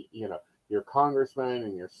and your congressmen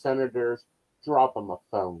and your senators, drop them a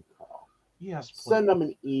phone call. Yes, please. Send them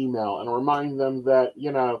an email and remind them that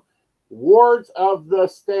wards of the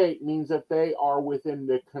state means that they are within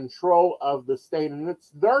the control of the state, and it's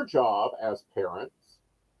their job as parents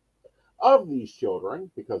of these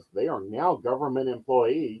children, because they are now government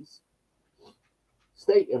employees,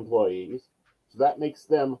 state employees, so that makes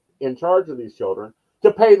them in charge of these children,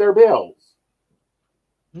 to pay their bills.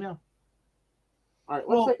 Yeah. All right,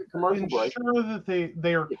 let's take a commercial break. Ensure that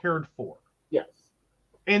they are cared for. Yes.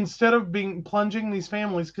 Instead of plunging these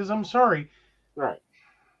families, because I'm sorry. Right.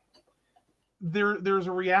 There's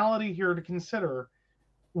a reality here to consider.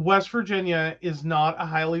 West Virginia is not a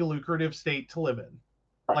highly lucrative state to live in.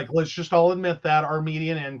 Right. Like, let's just all admit that our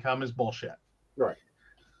median income is bullshit. Right.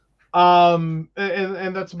 And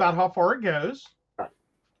that's about how far it goes. Right.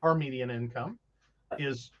 Our median income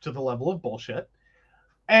is to the level of bullshit.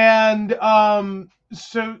 And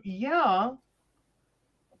so yeah,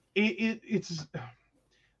 it's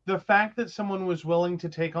the fact that someone was willing to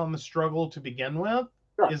take on the struggle to begin with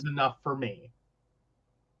is enough for me.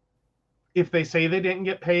 If they say they didn't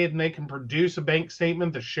get paid and they can produce a bank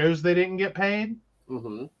statement that shows they didn't get paid,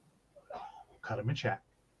 mm-hmm. cut them a check.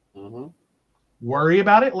 Mm-hmm. Worry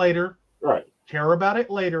about it later. Right. Care about it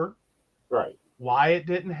later. Right. Why it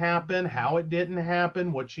didn't happen, how it didn't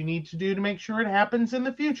happen, what you need to do to make sure it happens in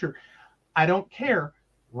the future. I don't care.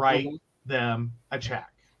 Write them a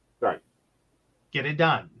check. Right. Get it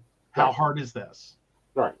done. How hard is this?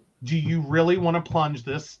 Right. Do you really want to plunge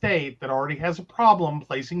this state that already has a problem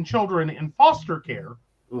placing children in foster care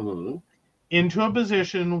into a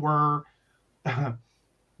position where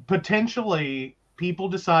potentially people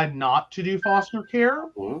decide not to do foster care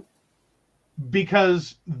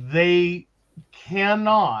because they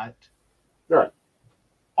cannot,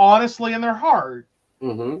 honestly in their heart,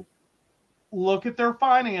 look at their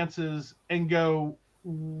finances and go,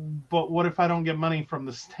 but what if I don't get money from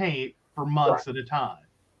the state for months at a time?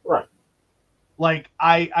 Right. Like,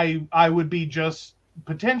 I would be just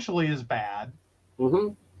potentially as bad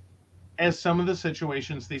as some of the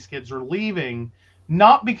situations these kids are leaving,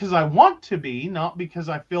 not because I want to be, not because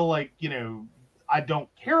I feel like, I don't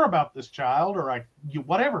care about this child or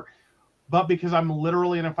whatever, but because I'm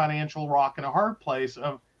literally in a financial rock and a hard place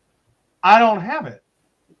of, I don't have it.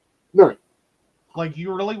 Right. Like,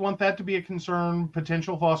 you really want that to be a concern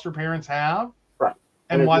potential foster parents have? Right.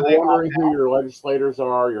 And if why you're they wondering who your legislators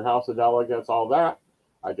are, your House of Delegates, all that,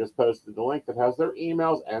 I just posted the link that has their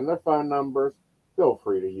emails and their phone numbers. Feel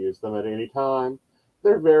free to use them at any time.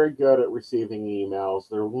 They're very good at receiving emails.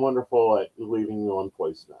 They're wonderful at leaving you on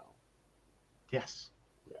voicemail. Yes.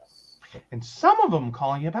 Yes. And some of them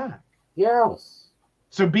call you back. Yes.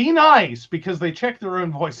 So be nice, because they check their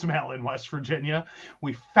own voicemail in West Virginia.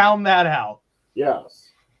 We found that out. Yes.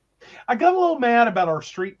 I got a little mad about our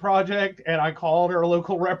street project, and I called our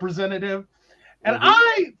local representative. And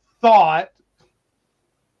I thought,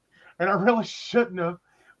 and I really shouldn't have,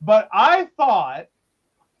 but I thought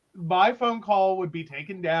my phone call would be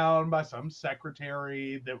taken down by some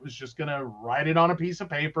secretary that was just going to write it on a piece of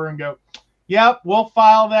paper and go, yep, we'll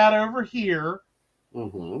file that over here.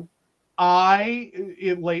 Late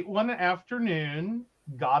one afternoon,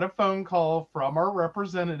 got a phone call from our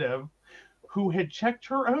representative who had checked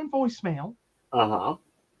her own voicemail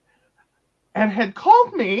and had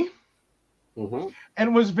called me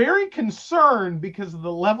and was very concerned because of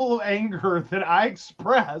the level of anger that I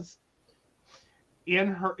expressed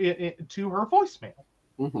to her voicemail.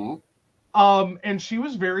 And she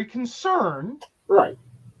was very concerned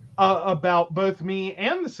about both me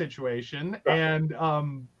and the situation, and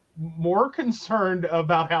more concerned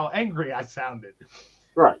about how angry I sounded.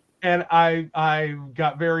 And I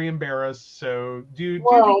got very embarrassed. So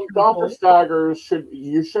Dr. Staggers should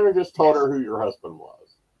have just told her who your husband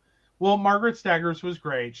was. Well, Margaret Staggers was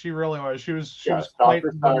great. She really was. She was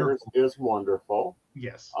Dr. Staggers is wonderful.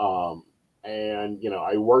 Yes. And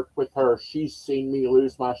I worked with her. She's seen me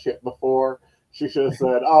lose my shit before. She should have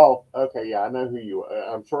said, "Oh, okay, yeah, I know who you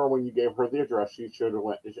are." I'm sure when you gave her the address, she should have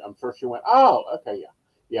went. I'm sure she went, "Oh, okay,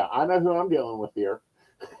 yeah, I know who I'm dealing with here."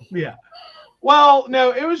 Yeah. Well,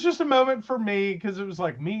 no, it was just a moment for me, because it was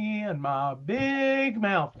like me and my big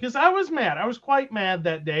mouth. Because I was mad. I was quite mad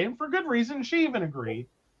that day, and for good reason. She even agreed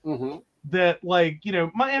that,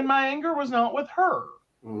 my anger was not with her.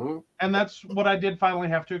 And that's what I did finally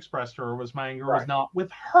have to express to her, was my anger was not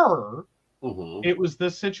with her. It was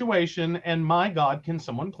this situation, and my God, can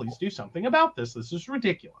someone please do something about this? This is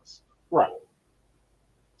ridiculous. Right.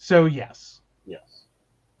 So, yes.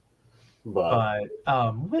 But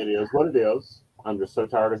it is what it is. I'm just so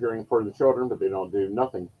tired of hearing for the children, but they don't do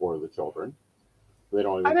nothing for the children. They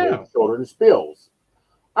don't even pay the children's bills.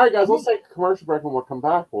 All right, guys, let's take a commercial break. When we come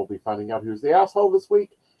back, we'll be finding out who's the asshole this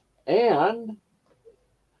week and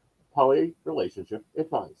poly relationship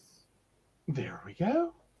advice. There we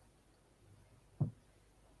go.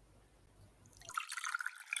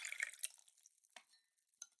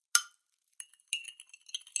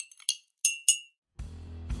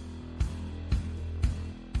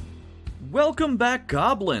 Welcome back,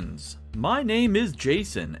 Goblins! My name is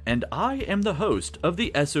Jason, and I am the host of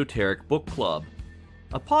the Esoteric Book Club,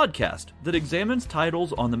 a podcast that examines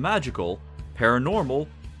titles on the magical, paranormal,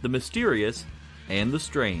 the mysterious, and the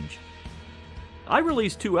strange. I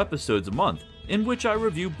release 2 episodes a month, in which I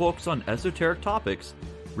review books on esoteric topics,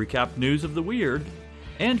 recap news of the weird,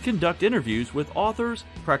 and conduct interviews with authors,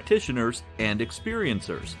 practitioners, and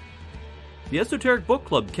experiencers. The Esoteric Book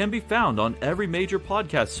Club can be found on every major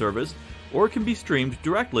podcast service, or can be streamed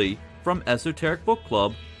directly from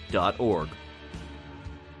esotericbookclub.org.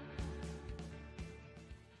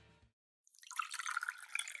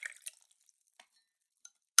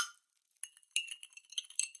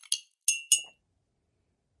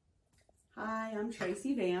 Hi, I'm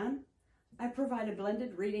Tracy Van. I provide a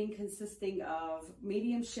blended reading consisting of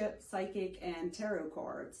mediumship, psychic, and tarot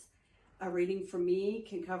cards. A reading from me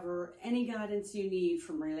can cover any guidance you need,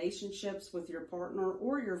 from relationships with your partner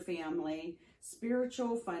or your family,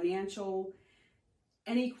 spiritual, financial,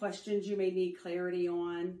 any questions you may need clarity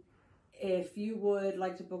on. If you would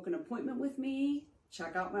like to book an appointment with me,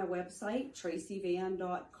 check out my website,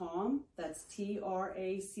 tracyvann.com. That's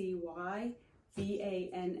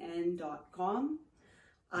TracyVann.com.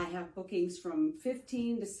 I have bookings from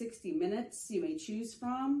 15 to 60 minutes you may choose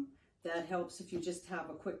from. That helps if you just have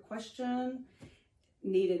a quick question,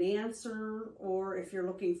 need an answer, or if you're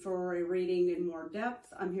looking for a reading in more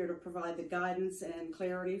depth, I'm here to provide the guidance and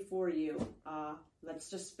clarity for you. Let's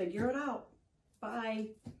just figure it out.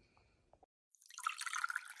 Bye.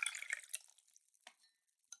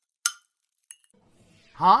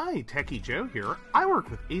 Hi, Techie Joe here. I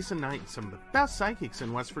work with Ace and Knight, some of the best psychics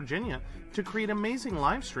in West Virginia, to create amazing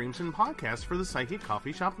live streams and podcasts for the Psychic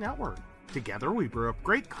Coffee Shop Network. Together, we brew up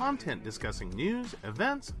great content discussing news,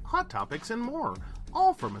 events, hot topics, and more,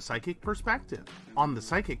 all from a psychic perspective. On the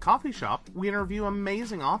Psychic Coffee Shop, we interview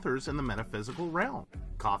amazing authors in the metaphysical realm.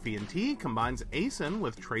 Coffee and Tea combines ACEN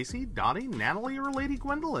with Tracy, Dottie, Natalie, or Lady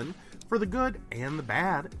Gwendolyn for the good and the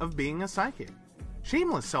bad of being a psychic.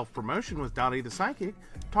 Shameless Self-Promotion with Dottie the Psychic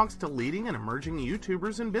talks to leading and emerging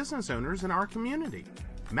YouTubers and business owners in our community.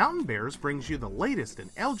 Mountain Bears brings you the latest in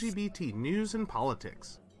LGBT news and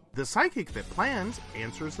politics. The Psychic That Plans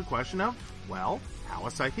answers the question of, well, how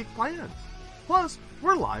a psychic plans. Plus,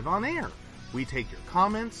 we're live on air. We take your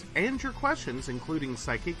comments and your questions, including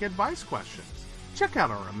psychic advice questions. Check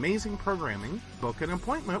out our amazing programming, book an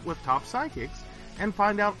appointment with top psychics, and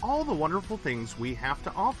find out all the wonderful things we have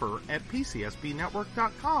to offer at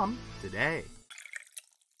PCSBnetwork.com today.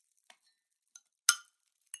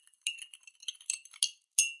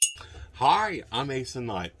 Hi, I'm Ace and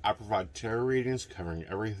Knight. I provide tarot readings covering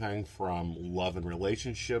everything from love and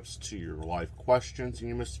relationships to your life questions and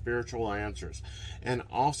your most spiritual answers. And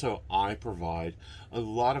also, I provide a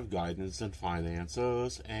lot of guidance in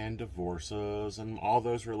finances and divorces and all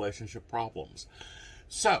those relationship problems.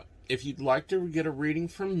 So, if you'd like to get a reading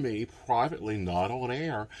from me privately, not on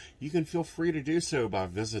air, you can feel free to do so by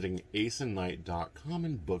visiting aceandknight.com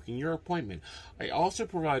and booking your appointment. I also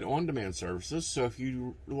provide on-demand services, so if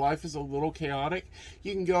your life is a little chaotic,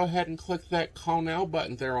 you can go ahead and click that Call Now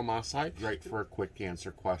button there on my site. Great for a quick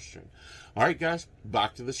answer question. All right, guys,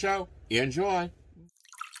 back to the show. Enjoy.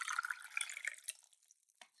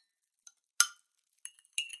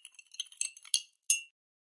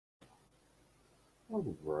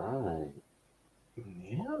 All right.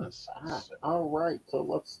 Yes. All right, so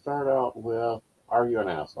let's start out with, are you an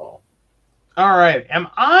asshole? All right. Am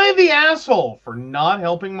I the asshole for not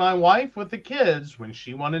helping my wife with the kids when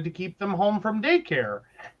she wanted to keep them home from daycare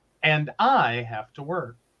and I have to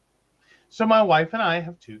work? So my wife and I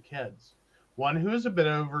have two kids, one who is a bit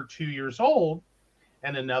over 2 years old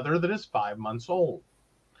and another that is 5 months old.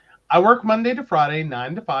 I work Monday to Friday,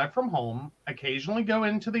 9 to 5 from home, occasionally go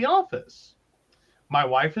into the office. My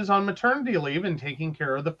wife is on maternity leave and taking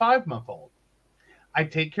care of the 5-month-old. I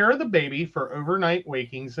take care of the baby for overnight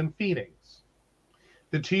wakings and feedings.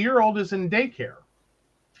 The 2-year-old is in daycare.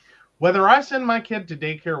 Whether I send my kid to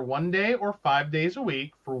daycare 1 day or 5 days a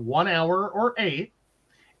week for 1 hour or 8,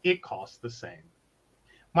 it costs the same.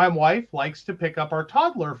 My wife likes to pick up our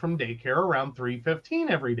toddler from daycare around 3:15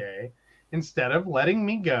 every day instead of letting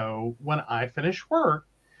me go when I finish work,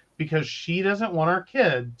 because she doesn't want our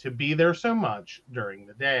kid to be there so much during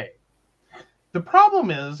the day. The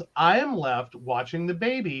problem is I am left watching the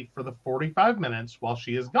baby for the 45 minutes while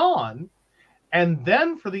she is gone, and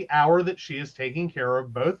then for the hour that she is taking care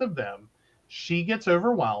of both of them, she gets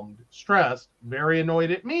overwhelmed, stressed, very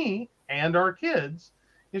annoyed at me and our kids.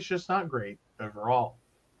 It's just not great overall.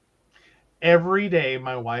 Every day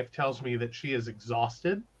my wife tells me that she is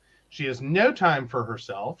exhausted. She has no time for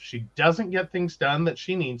herself. She doesn't get things done that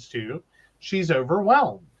she needs to. She's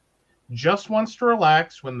overwhelmed. Just wants to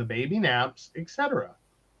relax when the baby naps, etc.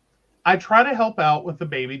 I try to help out with the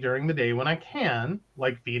baby during the day when I can,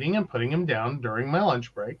 like feeding and putting him down during my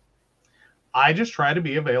lunch break. I just try to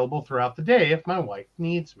be available throughout the day if my wife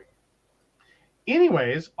needs me.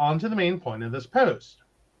 Anyways, on to the main point of this post.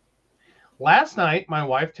 Last night, my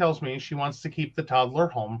wife tells me she wants to keep the toddler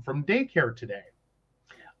home from daycare today.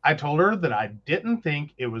 I told her that I didn't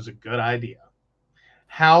think it was a good idea.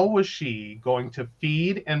 How was she going to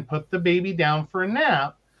feed and put the baby down for a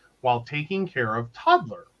nap while taking care of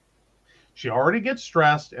toddler? She already gets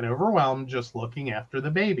stressed and overwhelmed just looking after the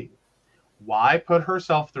baby. Why put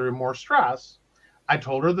herself through more stress? I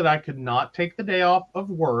told her that I could not take the day off of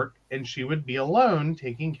work and she would be alone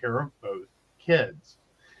taking care of both kids.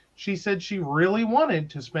 She said she really wanted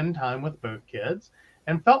to spend time with both kids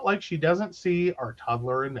and felt like she doesn't see our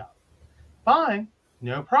toddler enough. Fine,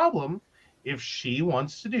 no problem. If she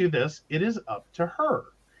wants to do this, it is up to her.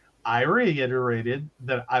 I reiterated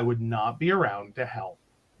that I would not be around to help.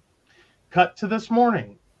 Cut to this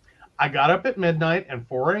morning. I got up at midnight and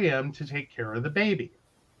 4 a.m. to take care of the baby.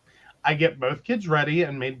 I get both kids ready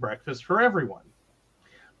and made breakfast for everyone.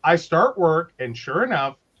 I start work, and sure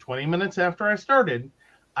enough, 20 minutes after I started,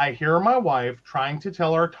 I hear my wife trying to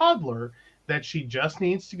tell our toddler that she just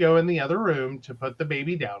needs to go in the other room to put the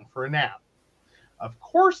baby down for a nap. Of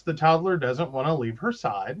course, the toddler doesn't want to leave her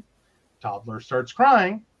side. Toddler starts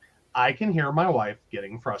crying. I can hear my wife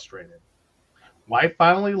getting frustrated. Wife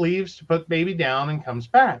finally leaves to put baby down and comes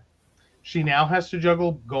back. She now has to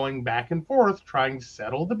juggle going back and forth, trying to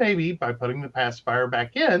settle the baby by putting the pacifier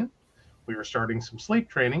back in. We were starting some sleep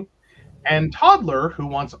training. And toddler who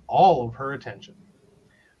wants all of her attention.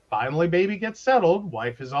 Finally, baby gets settled.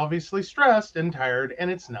 Wife is obviously stressed and tired,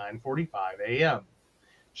 and it's 9:45 a.m.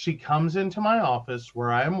 She comes into my office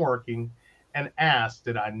where I am working and asks,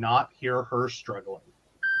 did I not hear her struggling?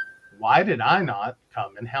 Why did I not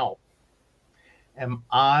come and help? Am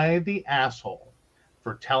I the asshole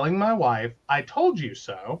for telling my wife, I told you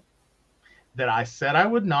so, that I said I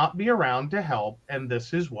would not be around to help, and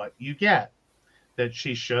this is what you get? That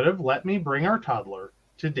she should have let me bring our toddler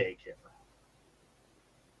to daycare.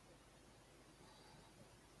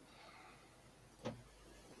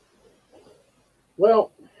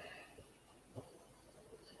 Well,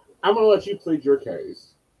 I'm going to let you plead your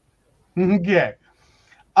case. Okay.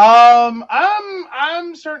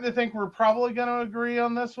 I'm starting to think we're probably going to agree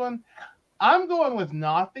on this one. I'm going with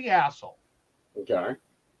not the asshole. Okay.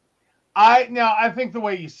 I think the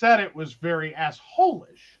way you said it was very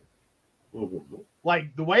asshole-ish. Mm-hmm.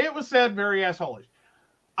 Like the way it was said, very asshole-ish.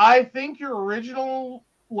 I think your original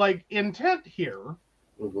intent here,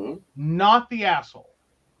 Mm-hmm. not the asshole.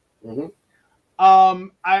 Mm-hmm.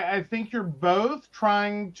 I think you're both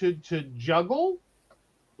trying to juggle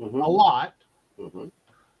Mm-hmm. a lot. Mm-hmm.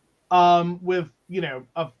 With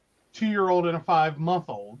a 2-year-old and a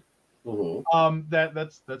 5-month-old. Mm-hmm.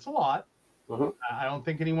 That's a lot. Mm-hmm. I don't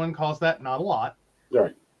think anyone calls that not a lot.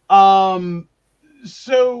 Right.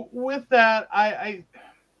 So with that, I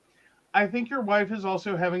think your wife is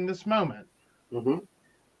also having this moment Mm-hmm.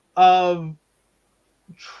 of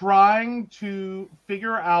trying to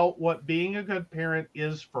figure out what being a good parent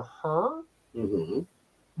is for her Mm-hmm.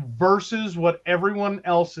 versus what everyone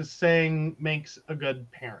else is saying makes a good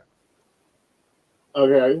parent.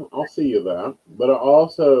 Okay, I'll see you that. But I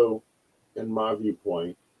also, in my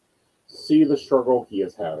viewpoint, see the struggle he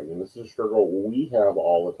is having. And this is a struggle we have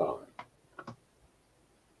all the time.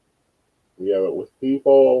 We have it with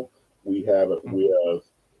people. We have it with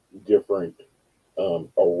different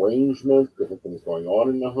arrangements, different things going on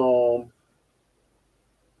in the home.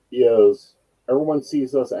 Is everyone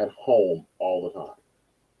sees us at home all the time.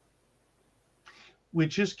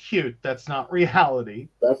 Which is cute. That's not reality.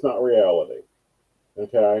 That's not reality.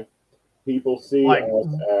 Okay? People see Like- us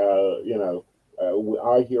as,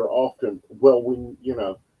 I hear often, well, when,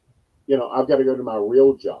 I've got to go to my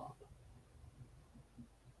real job.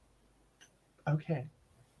 Okay.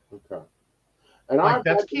 Okay. And Like, I've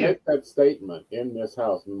that's had to cute. make that statement in this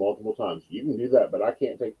house multiple times. You can do that, but I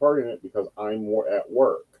can't take part in it because I'm more at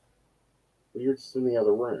work. Well, you're just in the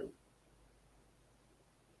other room.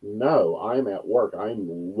 No, I'm at work.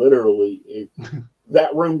 I'm literally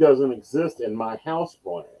that room doesn't exist in my house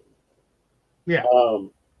plan. Yeah.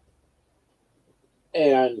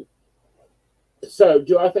 And so,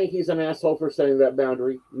 do I think he's an asshole for setting that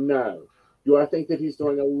boundary? No. Do I think that he's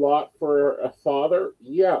doing a lot for a father?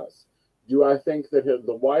 Yes. Do I think that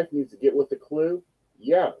the wife needs to get with the clue?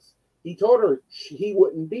 Yes. He told her he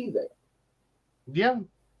wouldn't be there. Yeah.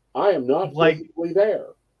 I am not physically there.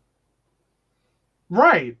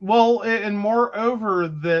 Right. Well, and moreover,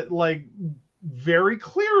 that very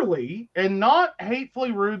clearly and not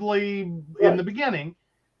hatefully, rudely in the beginning,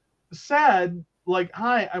 said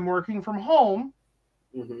hi, I'm working from home.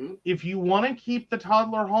 Mm-hmm. If you want to keep the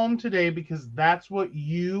toddler home today because that's what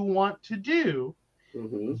you want to do,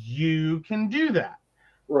 Mm-hmm. you can do that.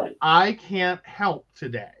 Right. I can't help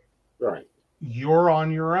today. Right. You're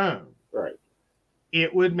on your own. Right.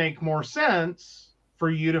 It would make more sense for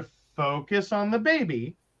you to focus on the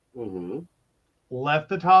baby, Mm-hmm. let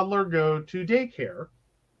the toddler go to daycare.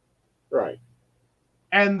 Right.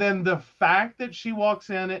 And then the fact that she walks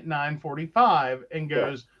in at 9:45 and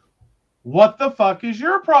goes, what the fuck is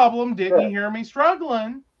your problem? Didn't you hear me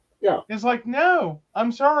struggling? Yeah. It's like, no,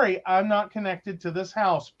 I'm sorry. I'm not connected to this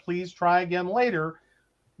house. Please try again later.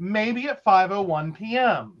 Maybe at 5:01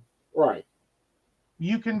 p.m. Right.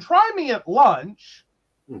 You can try me at lunch.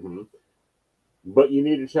 Mm-hmm. But you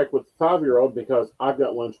need to check with the 5-year-old because I've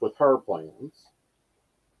got lunch with her plans.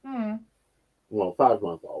 Well,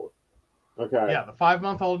 5-month-old. Okay. Yeah, the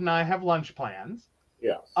 5-month-old and I have lunch plans.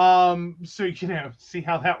 Yes. So see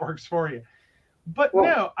how that works for you. But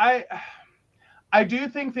no, I do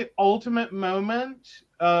think that ultimate moment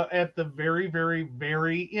at the very, very,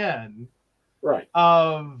 very end, right,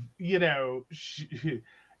 of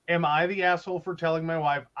am I the asshole for telling my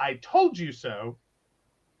wife I told you so?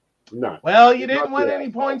 No. Well, you didn't win any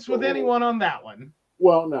points with anyone on that one.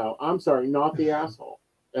 Well, no, I'm sorry, not the asshole.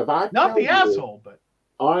 If I not the asshole, but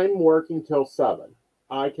I'm working till 7,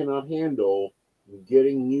 I cannot handle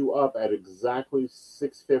getting you up at exactly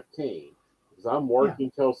 6:15 because I'm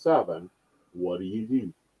working till 7. What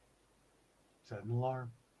do? Set an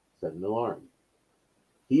alarm. Set an alarm.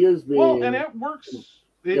 He is being Well, and it works.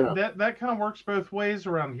 You know. That kind of works both ways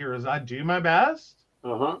around here. Is I do my best,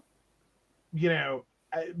 you know,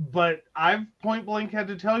 but I've point blank had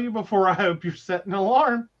to tell you before. I hope you're setting an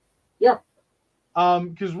alarm. Yeah.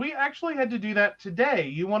 Because we actually had to do that today.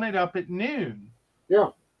 You wanted up at noon. Yeah.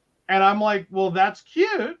 And I'm like, well, that's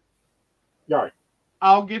cute. Right.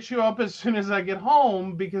 I'll get you up as soon as I get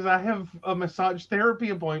home because I have a massage therapy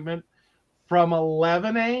appointment from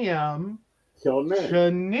 11 a.m. till noon.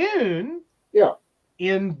 to noon. Yeah.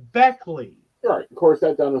 In Beckley. Right. Of course,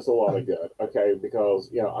 that done us a lot of good. Okay, because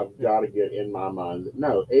I've got to get in my mind that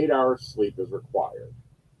no, 8 hours sleep is required.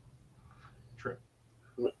 True.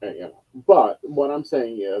 But what I'm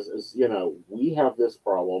saying is we have this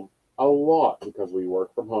problem a lot because we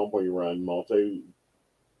work from home. We run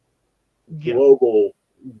global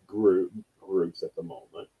groups at the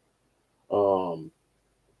moment.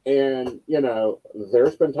 And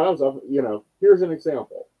there's been times here's an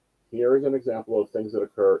example. Here is an example of things that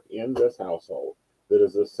occur in this household that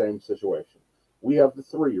is the same situation. We have the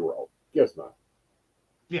 3-year-old, Gizmo.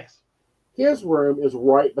 Yes. His room is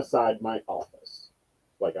right beside my office.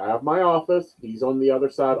 Like I have my office, he's on the other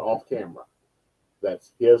side off camera.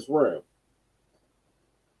 That's his room.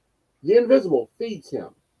 The Invisible feeds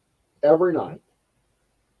him every night.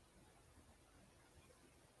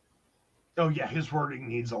 Oh, yeah, his wording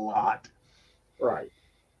needs a lot. Right.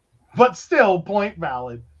 But still, point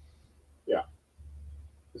valid. Yeah.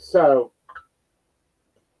 So,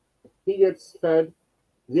 he gets fed.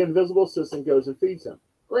 The invisible assistant goes and feeds him.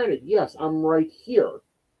 Granted, yes, I'm right here.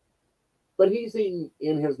 But he's eating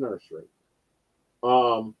in his nursery.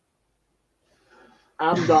 I'm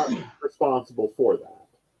not responsible for that.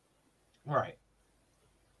 Right.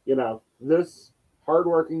 This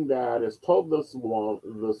hardworking dad has told this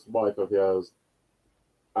wife of his,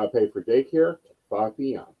 I pay for daycare at 5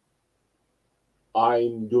 p.m.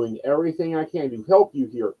 I'm doing everything I can to help you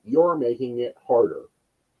here. You're making it harder.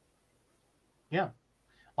 Yeah.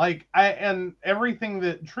 And everything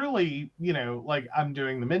that truly, I'm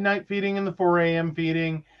doing the midnight feeding and the 4 a.m.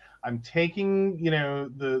 feeding. I'm taking,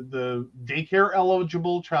 the daycare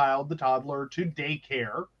eligible child, the toddler, to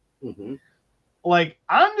daycare. Mm-hmm.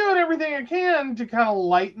 I'm doing everything I can to kind of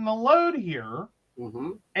lighten the load here.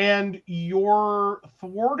 Mm-hmm. And you're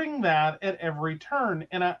thwarting that at every turn.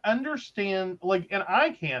 And I understand, and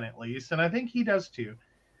I can at least, and I think he does too,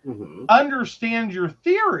 understand your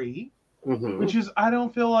theory, which is I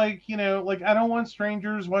don't feel like, I don't want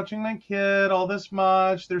strangers watching my kid all this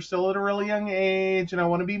much. They're still at a really young age, and I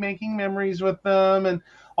want to be making memories with them. And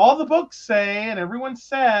all the books say, and everyone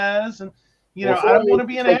says, and, I don't want to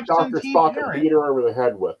be an absentee Dr. Spock parent. And beat her over the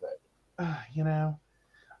head with it.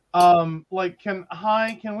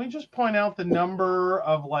 Can we just point out the number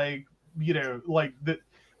of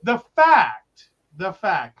the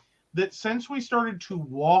fact that since we started to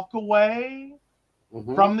walk away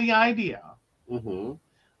from the idea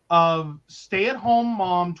of stay-at-home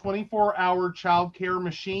mom 24-hour childcare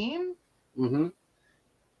machine,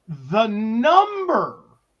 the number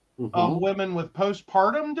of women with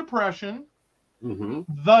postpartum depression,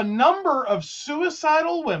 the number of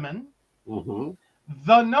suicidal women,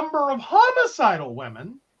 the number of homicidal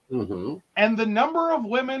women, and the number of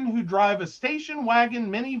women who drive a station wagon,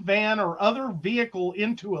 minivan, or other vehicle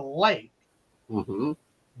into a lake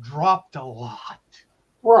dropped a lot.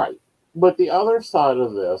 Right. But the other side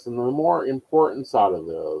of this, and the more important side of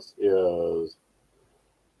this, is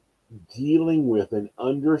dealing with and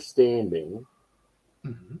understanding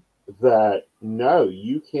that no,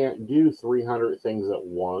 you can't do 300 things at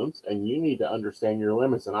once, and you need to understand your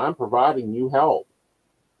limits, and I'm providing you help.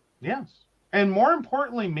 Yes. And more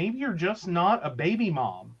importantly, maybe you're just not a baby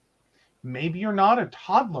mom. Maybe you're not a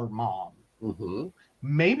toddler mom.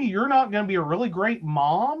 Maybe you're not going to be a really great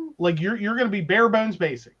mom. You're going to be bare bones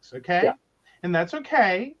basics, okay? Yeah. And that's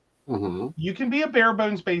okay. You can be a bare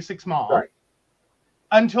bones basics mom. Right.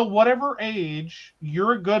 Until whatever age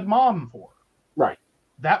you're a good mom for. Right.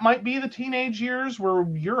 That might be the teenage years where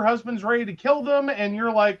your husband's ready to kill them and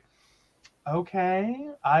you're like, okay,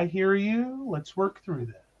 I hear you. Let's work through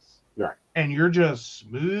this. Right. And you're just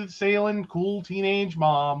smooth sailing, cool teenage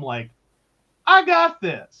mom, I got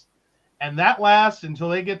this. And that lasts until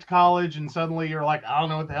they get to college and suddenly you're like, I don't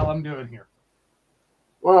know what the hell I'm doing here.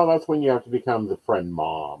 Well, that's when you have to become the friend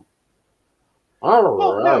mom.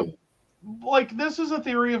 All right. No, this is a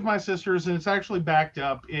theory of my sister's, and it's actually backed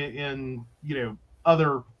up in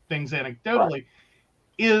other things anecdotally,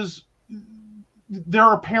 is there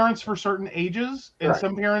are parents for certain ages, and Right.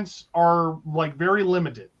 some parents are like very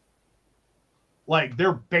limited. Like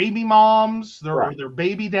they're baby moms, they're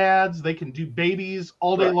baby dads. They can do babies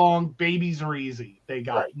all day Right. long. Babies are easy. They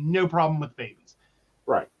got Right. no problem with babies.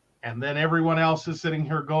 Right. And then everyone else is sitting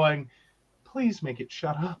here going, please make it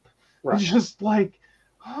shut up. Right. It's just like,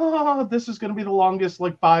 oh, this is going to be the longest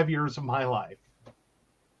 5 years of my life.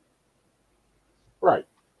 Right.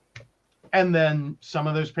 And then some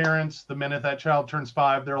of those parents, the minute that child turns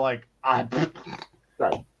 5, they're like, I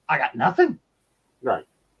got nothing. Right.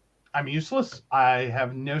 I'm useless. I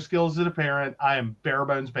have no skills as a parent. I am bare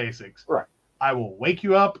bones basics. Right. I will wake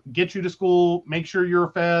you up, get you to school, make sure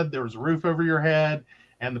you're fed, there's a roof over your head,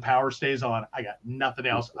 and the power stays on. I got nothing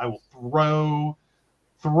else. I will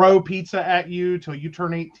throw pizza at you till you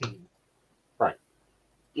turn 18. Right.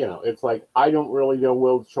 It's like I don't really deal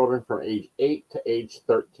with children from age 8 to age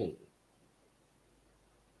 13.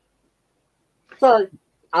 Sorry,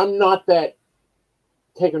 I'm not that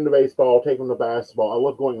take them to baseball, take them to basketball. I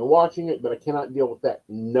love going and watching it, but I cannot deal with that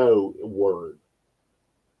no word.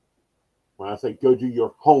 When I say go do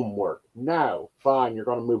your homework, no, fine, you're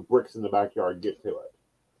going to move bricks in the backyard, get to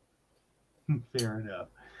it. Fair enough.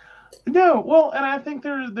 No, well, and I think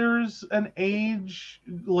there's an age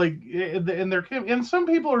in their camp, and some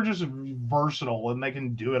people are just versatile and they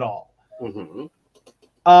can do it all.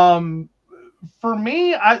 Mm-hmm. For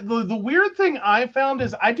me, the weird thing I found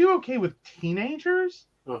is I do okay with teenagers.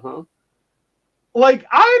 Uh-huh. Like,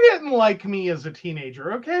 I didn't like me as a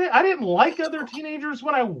teenager, okay? I didn't like other teenagers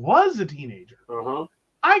when I was a teenager. Uh-huh.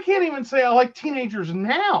 I can't even say I like teenagers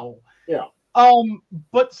now. Yeah.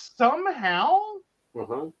 But somehow,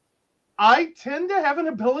 Uh-huh. I tend to have an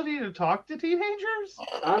ability to talk to teenagers.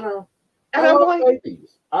 I know. And I I'm love like,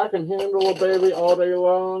 babies. I can handle a baby all day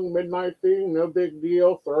long, midnight feeding, no big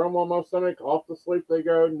deal. Throw them on my stomach, off to sleep they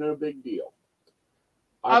go, no big deal.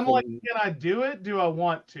 I'm like, can I do it? Do I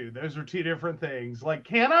want to? Those are two different things. Like,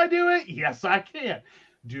 can I do it? Yes, I can.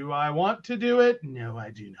 Do I want to do it? No,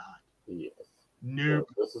 I do not. Yes. Nope.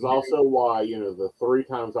 So this is also why, the 3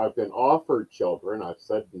 times I've been offered children, I've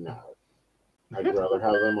said no. I'd rather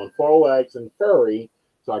have them on 4 legs and furry,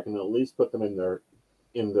 so I can at least put them in their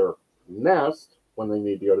nest when they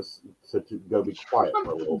need to go be quiet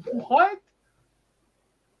for a little bit. What?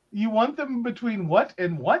 You want them between what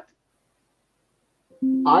and what?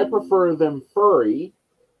 I prefer them furry,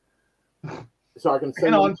 so I can send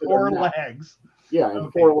And them on to 4 the nest. legs. Yeah, and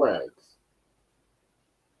Okay. 4 legs.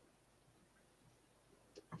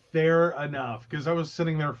 Fair enough. Because I was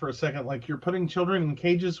sitting there for a second, like, you're putting children in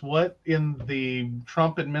cages? What in the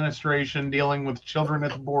Trump administration dealing with children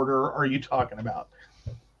at the border are you talking about?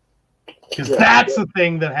 Because that's the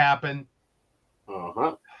thing that happened.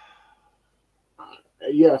 Uh-huh.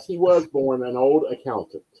 Yes, he was born an old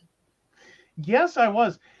accountant. Yes, I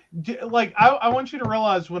was. Like, I want you to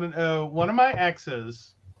realize when one of my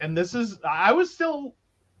exes, and this is, I was still,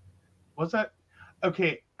 was that?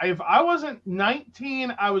 Okay, if I wasn't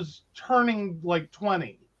 19, I was turning like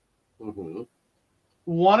 20. Mm-hmm.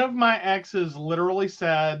 One of my exes literally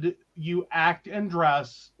said, you act and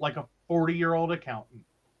dress like a 40-year-old accountant.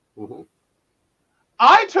 Mm-hmm.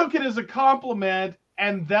 I took it as a compliment,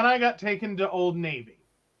 and then I got taken to Old Navy.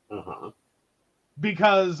 Uh-huh.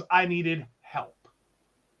 Because I needed help.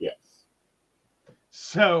 Yes.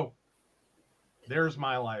 So, there's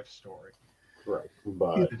my life story. Right.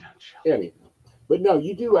 But anyhow. But no,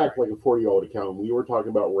 you do act like a 40-year-old accountant. You were talking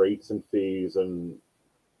about rates and fees and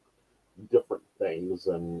different things,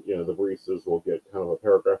 and the baristas will get kind of a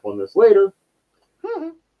paragraph on this later.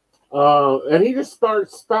 Mm-hmm. And he just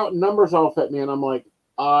starts spouting numbers off at me, and I'm like,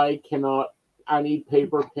 I need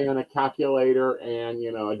paper, pen, a calculator, and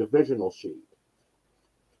a divisional sheet.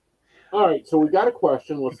 All right, so we got a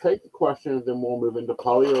question. Let's take the question, and then we'll move into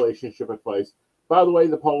poly relationship advice. By the way,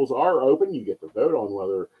 the polls are open. You get to vote on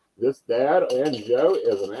whether this dad and Joe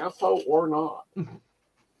is an asshole or not. I'm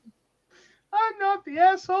not the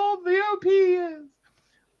asshole. The OP is.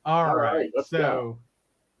 All right. Let's go.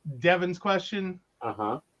 Devin's question.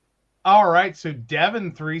 Uh-huh. All right. So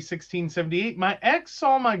Devin 31678. My ex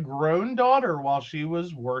saw my grown daughter while she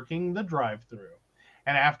was working the drive-thru,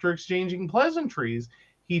 and after exchanging pleasantries,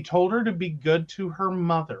 he told her to be good to her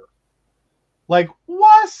mother. Like,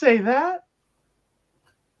 why say that?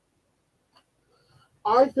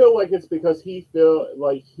 I feel like it's because he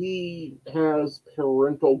has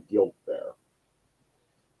parental guilt there.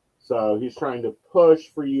 So he's trying to push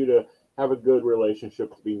for you to have a good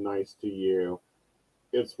relationship, to be nice to you.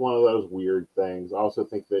 It's one of those weird things. I also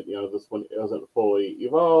think that, this one isn't fully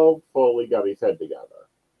evolved, fully got his head together.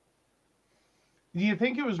 Do you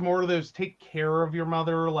think it was more of those take care of your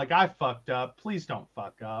mother? Like, I fucked up. Please don't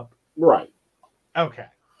fuck up. Right. Okay.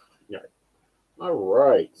 Yeah. All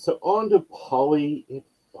right. So on to poly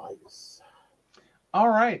advice. All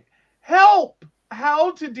right. Help!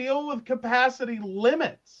 How to deal with capacity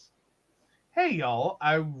limits. Hey, y'all.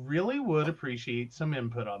 I really would appreciate some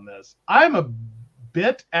input on this. I'm a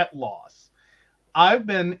bit at loss. I've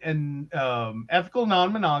been an ethical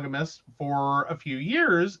non-monogamous for a few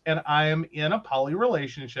years, and I am in a poly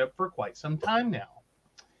relationship for quite some time now.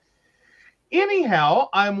 Anyhow,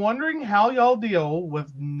 I'm wondering how y'all deal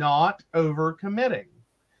with not overcommitting.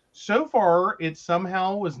 So far, it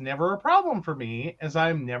somehow was never a problem for me, as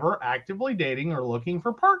I'm never actively dating or looking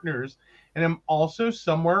for partners, and am also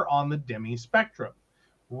somewhere on the demi spectrum.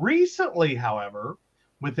 Recently, however,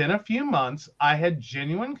 within a few months, I had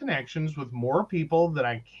genuine connections with more people that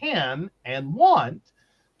I can and want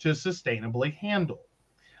to sustainably handle.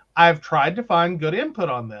 I've tried to find good input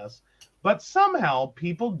on this, but somehow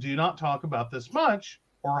people do not talk about this much,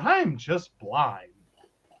 or I'm just blind.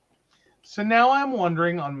 So now I'm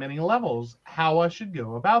wondering on many levels how I should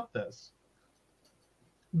go about this.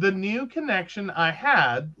 The new connection I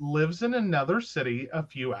had lives in another city a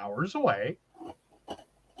few hours away,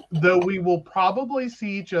 though we will probably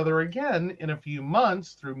see each other again in a few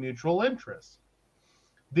months through mutual interests.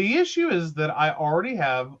 The issue is that I already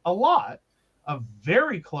have a lot of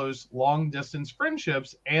very close long-distance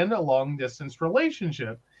friendships and a long-distance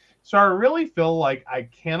relationship, so I really feel like I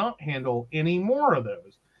cannot handle any more of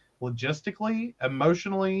those, logistically,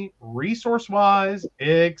 emotionally, resource-wise,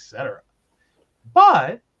 etc.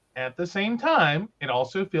 But at the same time, it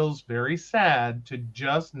also feels very sad to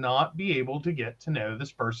just not be able to get to know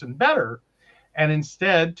this person better and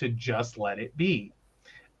instead to just let it be,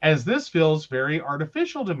 as this feels very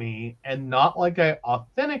artificial to me and not like I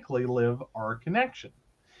authentically live our connection,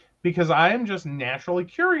 because I am just naturally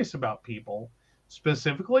curious about people,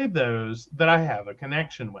 specifically those that I have a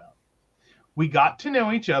connection with. We got to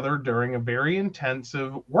know each other during a very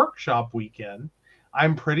intensive workshop weekend.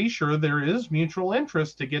 I'm pretty sure there is mutual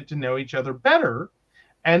interest to get to know each other better,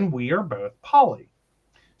 and we are both poly.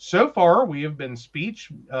 So far, we have been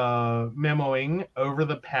speech memoing over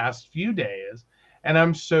the past few days, and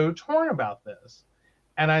I'm so torn about this.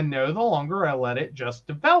 And I know the longer I let it just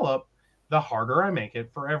develop, the harder I make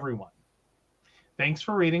it for everyone. Thanks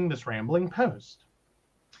for reading this rambling post.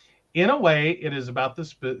 In a way, it is about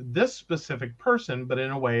this specific person, but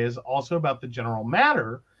in a way is also about the general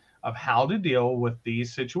matter of how to deal with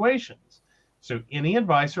these situations. So any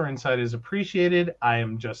advice or insight is appreciated. I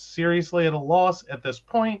am just seriously at a loss at this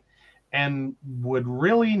point and would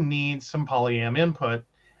really need some polyam input,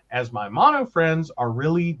 as my mono friends are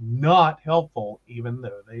really not helpful, even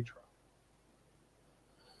though they try.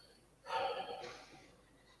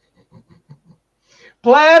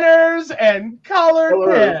 Planners and colored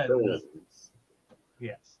pens.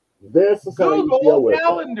 Yes. This is how you deal Google with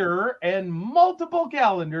Calendar and multiple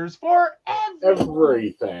calendars for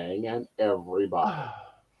everything and everybody.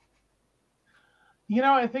 You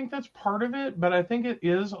know, I think that's part of it, but I think it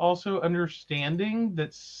is also understanding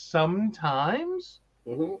that sometimes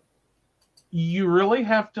you really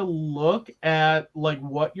have to look at like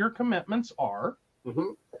what your commitments are.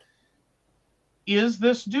 Is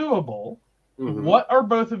this doable? What are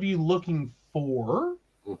both of you looking for?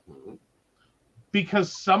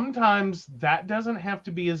 Because sometimes that doesn't have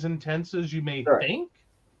to be as intense as you may think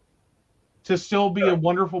to still be a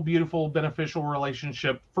wonderful, beautiful, beneficial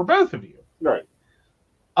relationship for both of you. Right.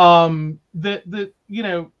 That you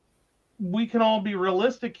know, we can all be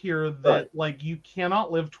realistic here that like you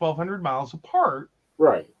cannot live 1,200 miles apart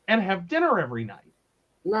and have dinner every night.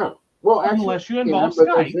 No. Well, actually, unless you involve but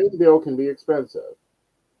Skype. the Zoom bill can be expensive.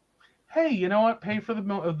 Hey, you know what? Pay for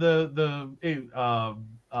the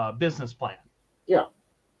business plan. Yeah.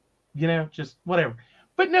 You know, just whatever.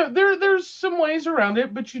 But no, there's some ways around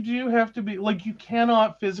it, but you do have to be like, you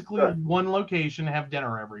cannot physically in one location have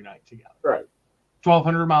dinner every night together. Right.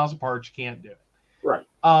 1,200 miles apart, you can't do it. Right.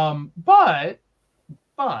 But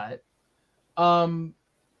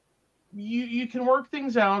you can work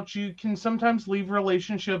things out. You can sometimes leave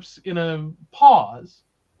relationships in a pause.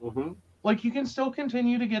 Like you can still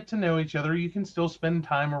continue to get to know each other. You can still spend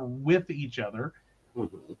time with each other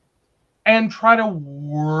and try to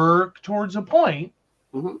work towards a point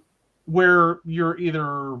where you're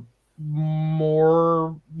either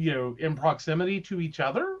more, you know, in proximity to each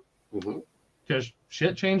other because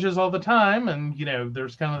shit changes all the time. And, you know,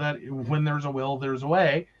 there's kind of that when there's a will, there's a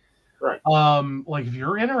way. Right. Like if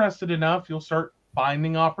you're interested enough, you'll start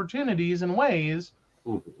finding opportunities and ways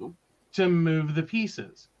to move the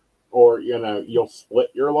pieces. Or, you'll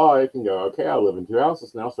split your life and go, okay, I live in 2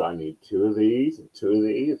 houses now, so I need 2 of these, and 2 of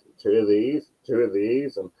these, and 2 of these, and 2 of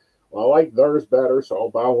these. And, well, I like theirs better, so I'll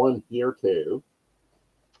buy one here, too.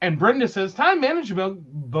 And Brenda says, time management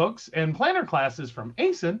books and planner classes from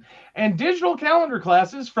Asen and digital calendar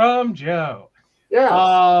classes from Joe.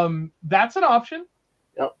 Yeah. That's an option.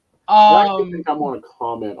 Yep. I think I want to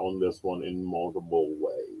comment on this one in multiple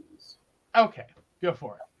ways. Okay, go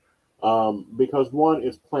for it. Because one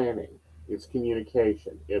is planning, it's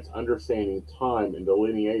communication, it's understanding time and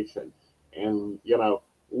delineation, and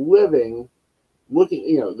looking.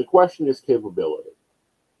 The question is capability.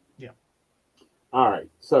 Yeah. All right.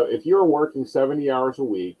 So if you're working 70 hours a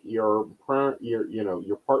week, your partner,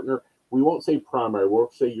 we won't say primary, we'll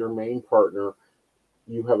say your main partner,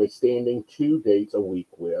 you have a standing 2 dates a week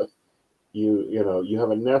with. You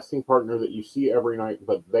have a nesting partner that you see every night,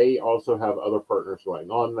 but they also have other partners going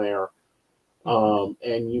on there.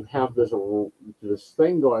 And you have this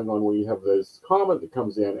thing going on where you have this comment that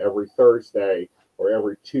comes in every Thursday or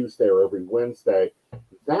every Tuesday or every Wednesday.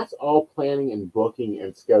 That's all planning and booking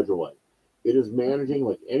and scheduling. It is managing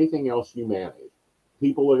like anything else you manage.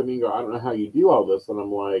 People look at me and go, I don't know how you do all this. And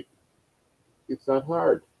I'm like, it's not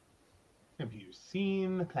hard. Have you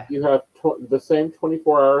seen the plan? You have the same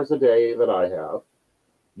 24 hours a day that I have.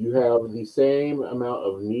 You have the same amount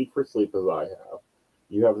of need for sleep as I have.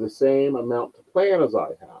 You have the same amount to plan as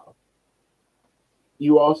I have.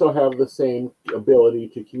 You also have the same ability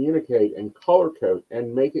to communicate and color code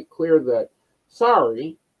and make it clear that,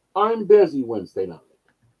 sorry, I'm busy Wednesday night.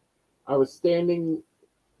 I was standing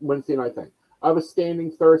Wednesday night thing. I was standing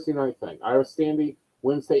Thursday night thing. I was standing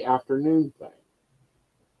Wednesday afternoon thing.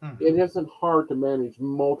 Mm-hmm. It isn't hard to manage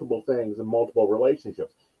multiple things and multiple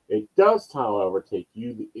relationships. It does, however, takes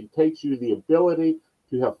you the ability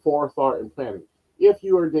to have forethought and planning. If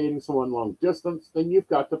you are dating someone long distance, then you've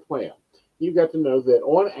got to plan. You've got to know that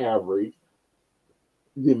on average,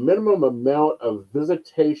 the minimum amount of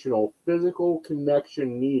visitational physical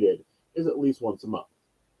connection needed is at least once a month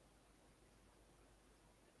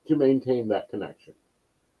to maintain that connection.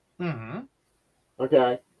 Mm-hmm.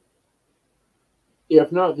 Okay?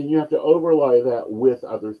 If not, then you have to overlay that with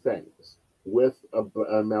other things, with an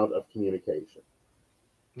amount of communication.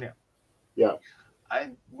 Yeah. Yeah.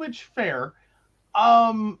 Which, fair.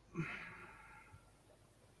 Shannon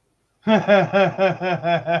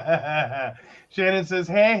says,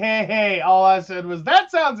 hey, all I said was,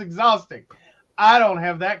 that sounds exhausting. I don't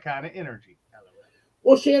have that kind of energy.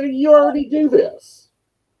 Well, Shannon, you already do this.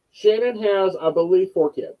 Shannon has, I believe,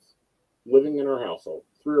 4 kids living in her household,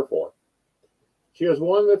 3 or 4. She has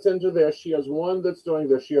one that's into this. She has one that's doing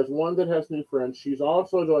this. She has one that has new friends. She's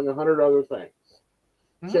also doing 100 other things.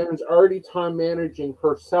 Mm-hmm. Shannon's already time managing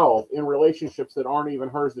herself in relationships that aren't even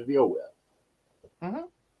hers to deal with.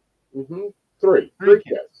 Mm-hmm. 3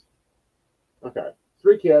 kids. Okay.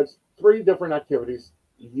 3 kids, 3 different activities.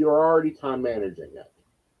 You're already time managing it.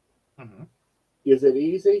 Mm-hmm. Is it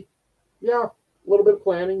easy? Yeah. A little bit of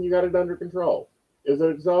planning. You got it under control. Is it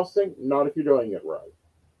exhausting? Not if you're doing it right.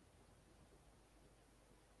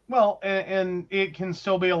 Well, and it can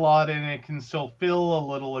still be a lot, and it can still feel a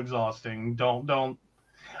little exhausting. Don't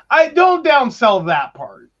downsell that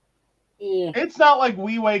part. Yeah. It's not like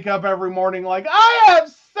we wake up every morning like, I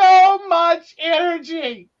have so much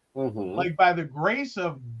energy. Mm-hmm. Like, by the grace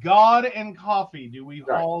of God and coffee, do we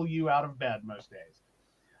haul you out of bed most days?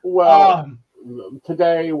 Well,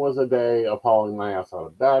 today was a day of hauling my ass out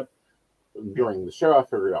of bed. During the show, I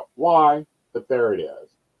figured out why, but there it is.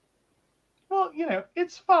 Well,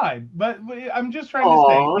 it's fine, but I'm just trying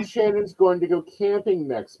to say. Shannon's going to go camping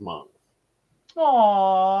next month.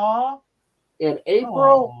 Aww. In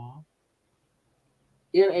April,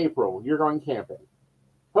 you're going camping.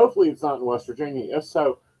 Hopefully it's not in West Virginia. If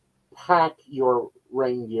so, pack your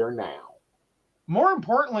rain gear now. More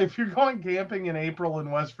importantly, if you're going camping in April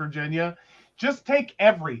in West Virginia, just take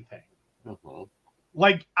everything. Mm-hmm.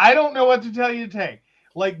 Like, I don't know what to tell you to take.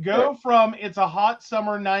 Like, go from it's a hot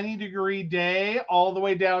summer 90-degree day all the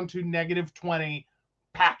way down to -20.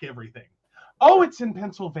 Pack everything. Oh, it's in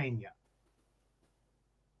Pennsylvania.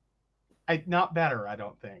 Not better, I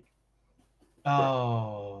don't think.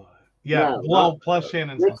 Oh, yeah. No, well, plus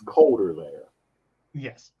Shannon's. It's colder there.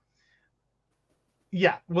 Yes.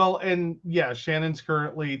 Yeah. Well, and yeah, Shannon's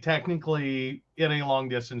currently technically in a long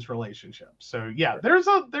distance relationship. So yeah, there's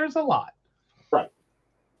a lot. Right.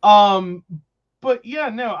 But yeah,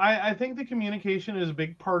 no, I think the communication is a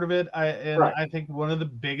big part of it. I think one of the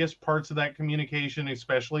biggest parts of that communication,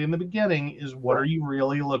 especially in the beginning, is what are you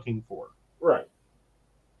really looking for? Right.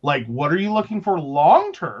 Like, what are you looking for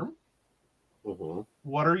long term? Mm-hmm.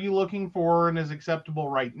 What are you looking for and is acceptable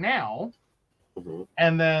right now? Mm-hmm.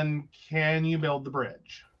 And then can you build the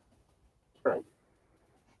bridge? Right.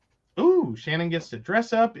 Ooh, Shannon gets to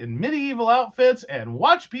dress up in medieval outfits and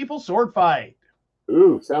watch people sword fight.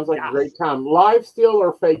 Ooh, sounds like Yes. a great time. Live steel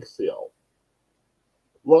or fake steel?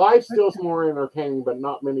 Live steel's more entertaining, but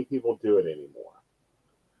not many people do it anymore.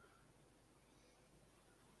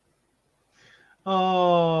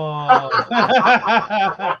 Oh.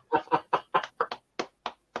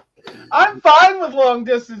 I'm fine with long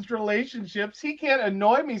distance relationships. He can't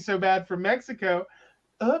annoy me so bad from Mexico.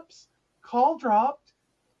 Oops, call dropped.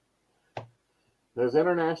 Those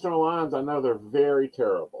international lines, I know they're very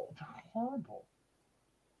terrible. They're horrible.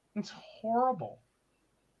 It's horrible.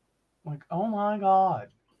 Like, oh my God.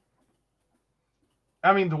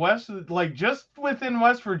 I mean, the West, like just within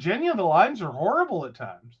West Virginia, the lines are horrible at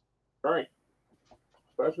times. Right.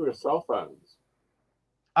 Especially with cell phones.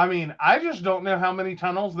 I mean, I just don't know how many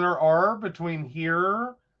tunnels there are between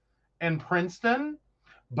here and Princeton,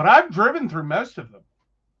 but I've driven through most of them.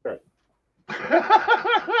 Right.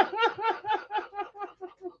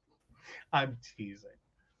 I'm teasing.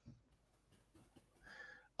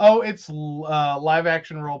 Oh, it's live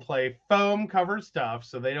action role play. Foam covers stuff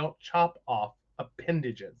so they don't chop off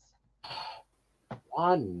appendages.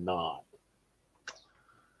 Why not?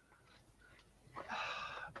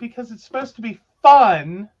 Because it's supposed to be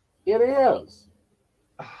fun. It is.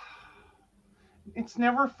 It's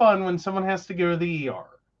never fun when someone has to go to the ER.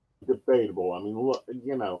 Debatable. I mean, look,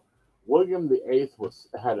 William VIII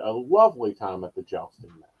had a lovely time at the jousting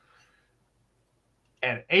match.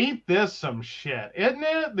 And ain't this some shit, isn't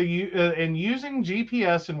it? And using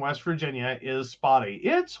GPS in West Virginia is spotty.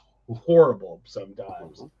 It's horrible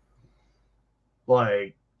sometimes. Mm-hmm.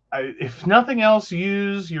 Like, if nothing else,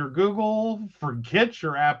 use your Google, forget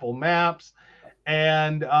your Apple Maps.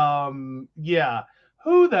 And yeah,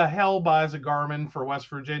 who the hell buys a Garmin for West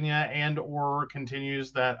Virginia and or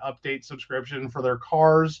continues that update subscription for their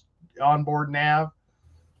cars onboard nav?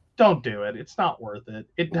 Don't do it. It's not worth it.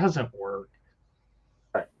 It doesn't work.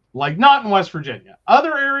 Right. Like, not in West Virginia.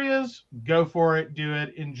 Other areas, go for it, do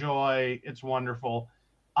it, enjoy. It's wonderful,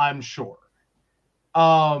 I'm sure.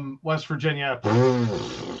 West Virginia,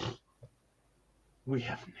 we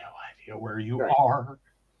have no idea where you Right. are.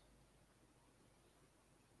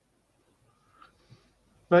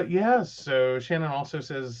 But yes, so Shannon also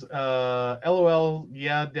says, LOL,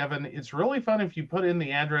 yeah, Devin, it's really fun if you put in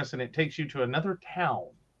the address and it takes you to another town.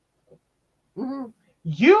 Mm-hmm.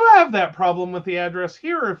 You have that problem with the address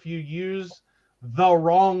here if you use the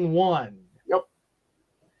wrong one. Yep.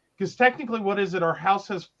 Because technically, what is it? Our house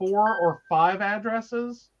has 4 or 5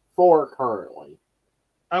 addresses? 4 currently.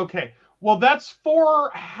 Okay. Well, that's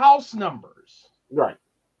 4 house numbers. Right.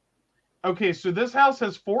 Okay, so this house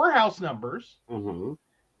has 4 house numbers. Mm-hmm.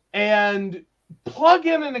 And plug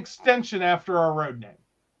in an extension after our road name.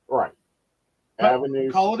 Right. But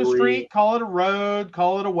Avenue, call it a street, call it a road,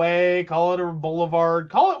 call it a way, call it a boulevard,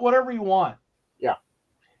 call it whatever you want. Yeah.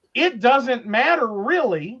 It doesn't matter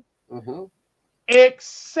really, Mm-hmm.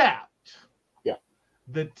 except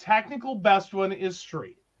the technical best one is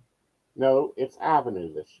street. No, it's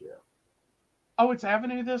Avenue this year. Oh, it's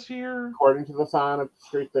Avenue this year? According to the sign of the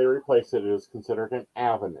street they replaced it, it is considered an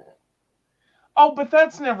avenue. Oh, but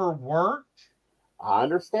that's never worked. I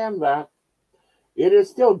understand that. It is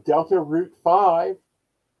still Delta Route 5.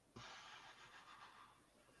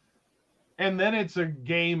 And then it's a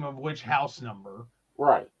game of which house number.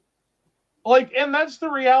 Right. Like, and that's the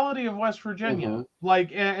reality of West Virginia. Mm-hmm.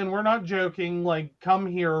 Like, and we're not joking. Like, come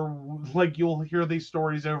here, like you'll hear these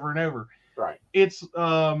stories over and over. Right. It's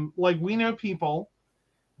like we know people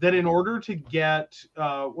that in order to get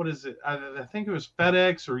what is it? I think it was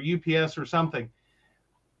FedEx or UPS or something.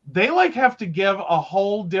 They like have to give a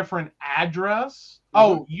whole different address.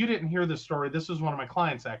 Mm-hmm. Oh, you didn't hear this story. This is one of my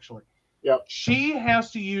clients actually. Yep. She has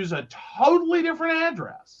to use a totally different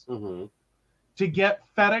address Mm-hmm. to get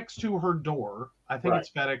FedEx to her door. I think Right. it's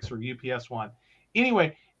FedEx or UPS one.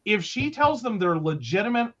 Anyway, if she tells them they're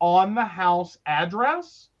legitimate on the house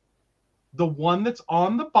address, the one that's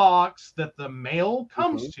on the box that the mail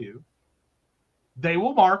comes Mm-hmm. to, they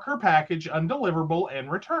will mark her package undeliverable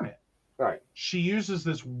and return it. Right. She uses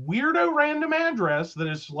this weirdo random address that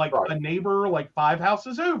is like Right. a neighbor like 5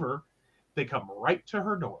 houses over. They come right to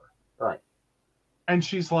her door. Right. And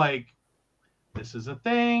she's like, this is a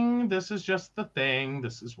thing. This is just the thing.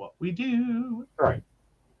 This is what we do. Right.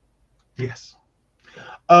 Yes.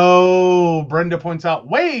 Oh, Brenda points out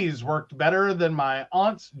Waze worked better than my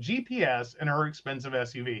aunt's GPS in her expensive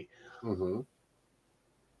SUV. Mm-hmm.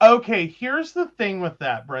 Okay, here's the thing with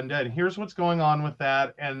that, Brenda, and here's what's going on with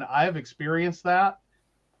that, and I've experienced that.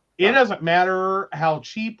 It doesn't matter how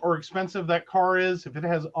cheap or expensive that car is. If it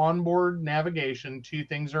has onboard navigation, two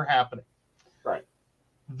things are happening. Right.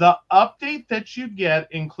 The update that you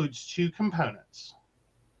get includes two components.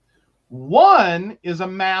 One is a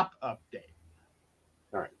map update.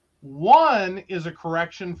 All right. One is a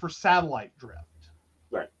correction for satellite drift.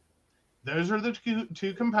 Right. Those are the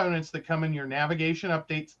two components that come in your navigation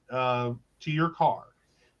updates to your car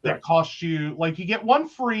that cost you, like you get one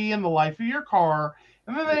free in the life of your car,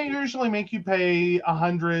 and then they usually make you pay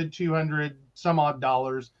 $100, $200, some odd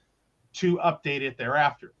dollars to update it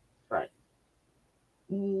thereafter. Right.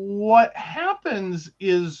 What happens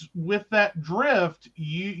is with that drift,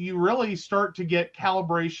 you really start to get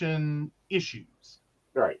calibration issues.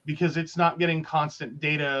 Right. Because it's not getting constant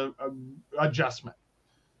data adjustment.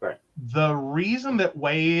 Right. The reason that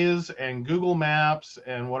Waze and Google Maps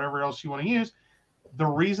and whatever else you want to use, the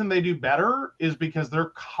reason they do better is because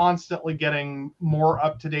they're constantly getting more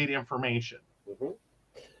up-to-date information. Mm-hmm.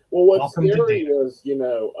 Well, what's Welcome to scary data. is,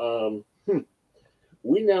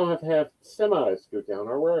 we now have semis go down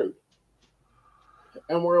our road.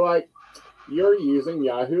 And we're like, you're using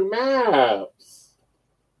Yahoo Maps.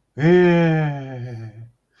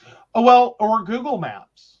 Oh, well, or Google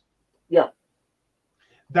Maps. Yeah.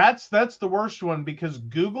 That's the worst one because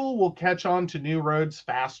Google will catch on to new roads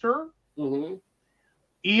faster, Mm-hmm.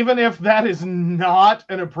 even if that is not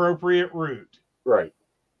an appropriate route. Right.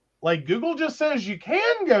 Like Google just says you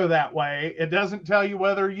can go that way. It doesn't tell you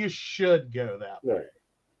whether you should go that way. Right.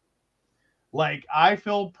 Like I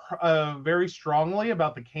feel very strongly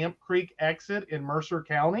about the Camp Creek exit in Mercer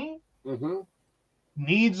County. Mm-hmm.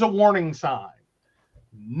 Needs a warning sign.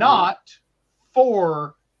 Not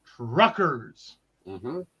for truckers.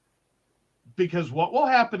 Mm-hmm. Because what will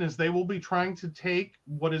happen is they will be trying to take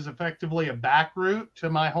what is effectively a back route to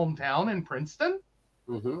my hometown in Princeton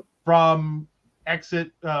Mm-hmm. from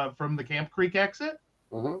the Camp Creek exit.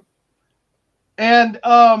 Mm-hmm. And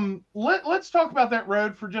let's talk about that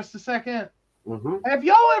road for just a second. Mm-hmm. Have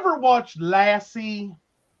y'all ever watched Lassie?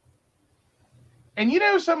 And you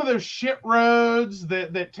know some of those shit roads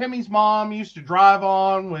that Timmy's mom used to drive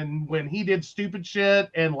on when he did stupid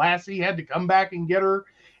shit and Lassie had to come back and get her,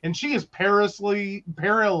 and she is perilously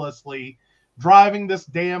driving this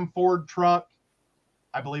damn Ford truck.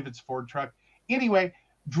 I believe it's a Ford truck. Anyway,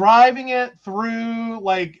 driving it through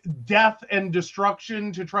like death and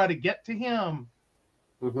destruction to try to get to him.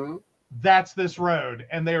 Mm-hmm. That's this road,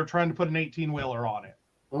 and they are trying to put an 18-wheeler on it.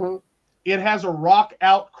 Mm-hmm. It has a rock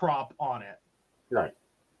outcrop on it. Right.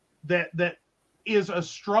 That is a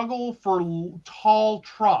struggle for tall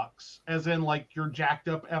trucks, as in like your jacked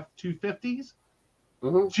up F-250s.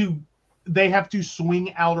 Mm-hmm. They have to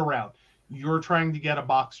swing out around. You're trying to get a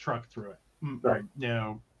box truck through it. Right.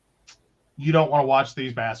 No, you don't want to watch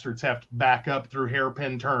these bastards have to back up through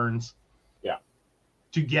hairpin turns. Yeah.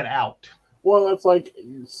 To get out. Well, it's like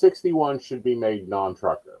 61 should be made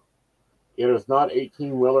non-trucker. It is not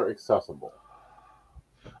 18-wheeler accessible.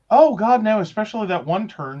 Oh, God, no, especially that one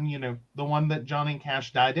turn, the one that Johnny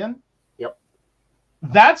Cash died in. Yep.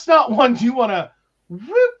 That's not one you want to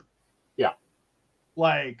whoop. Yeah.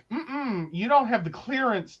 Like, you don't have the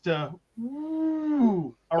clearance to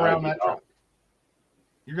around that truck.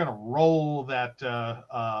 You're going to roll that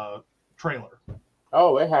trailer.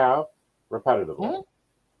 Oh, they have. Repetitively. Hmm?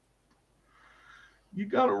 You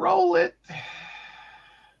got to roll it.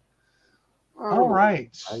 All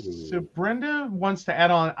right. So Brenda wants to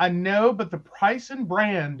add on. I know, but the price and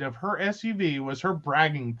brand of her SUV was her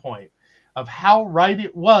bragging point of how right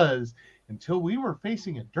it was until we were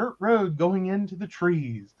facing a dirt road going into the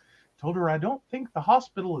trees. Told her I don't think the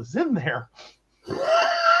hospital is in there.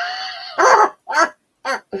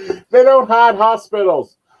 They don't hide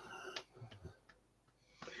hospitals.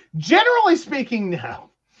 Generally speaking, no.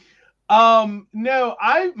 No,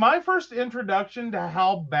 my first introduction to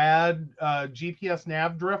how bad GPS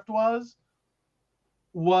nav drift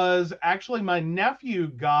was actually my nephew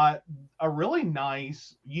got a really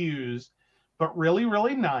nice used, but really,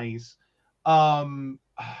 really nice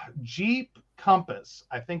Jeep Compass,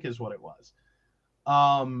 I think is what it was.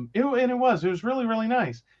 It was really, really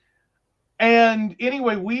nice. And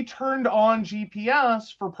anyway, we turned on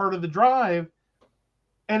GPS for part of the drive,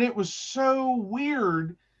 and it was so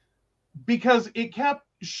weird because it kept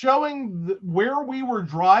showing where we were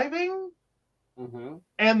driving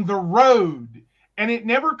and the road, and it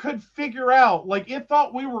never could figure out, like it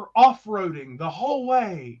thought we were off-roading the whole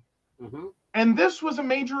way. And this was a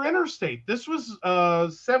major interstate. This was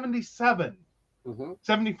 77,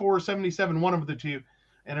 74, 77, one of the two,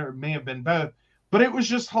 and it may have been both. But it was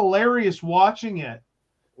just hilarious watching it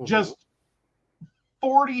just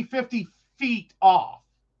 40, 50 feet off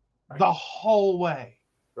the whole way.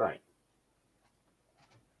 Right.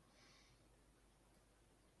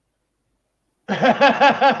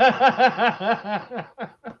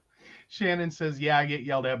 Shannon says, yeah, I get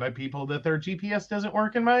yelled at by people that their GPS doesn't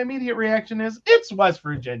work, and my immediate reaction is, it's West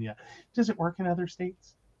Virginia. Does it work in other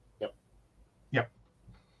states? Yep.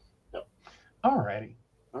 Alrighty.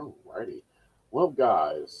 Well,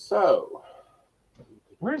 guys, so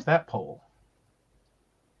where's that poll?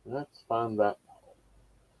 Let's find that poll.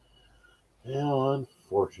 Well,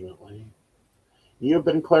 unfortunately, you have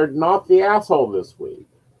been declared not the asshole this week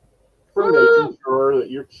for making sure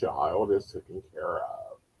that your child is taken care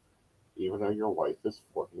of, even though your wife is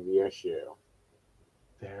forking the issue.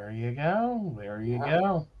 There you go.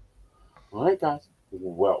 Go. All right, guys.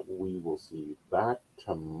 Well, we will see you back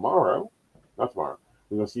tomorrow. Not tomorrow.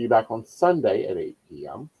 We're going to see you back on Sunday at 8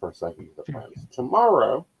 p.m. for Psychic of the Plans.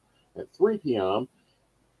 Tomorrow at 3 p.m.,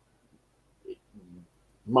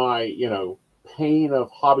 my, Pain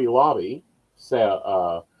of Hobby Lobby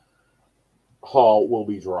haul will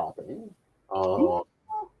be dropping. And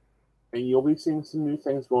you'll be seeing some new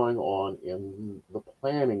things going on in the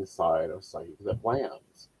planning side of Psychic of the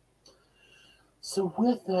Plans. So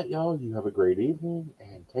with that, y'all, you have a great evening,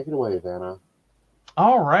 and take it away, Vanna.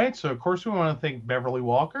 All right. So, of course, we want to thank Beverly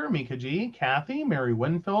Walker, Mika G, Kathy, Mary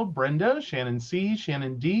Winfield, Brenda, Shannon C,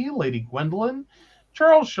 Shannon D, Lady Gwendolyn,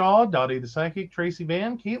 Charles Shaw, Dottie the Psychic, Tracy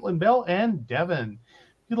Van, Caitlin Bell, and Devin.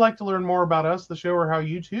 If you'd like to learn more about us, the show, or how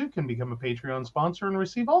you too can become a Patreon sponsor and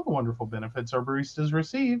receive all the wonderful benefits our baristas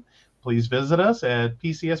receive, please visit us at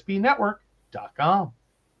pcsbnetwork.com.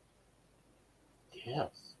 Yes.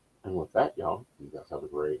 And with that, y'all, you guys have a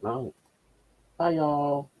great night. Bye,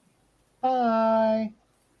 y'all. Bye.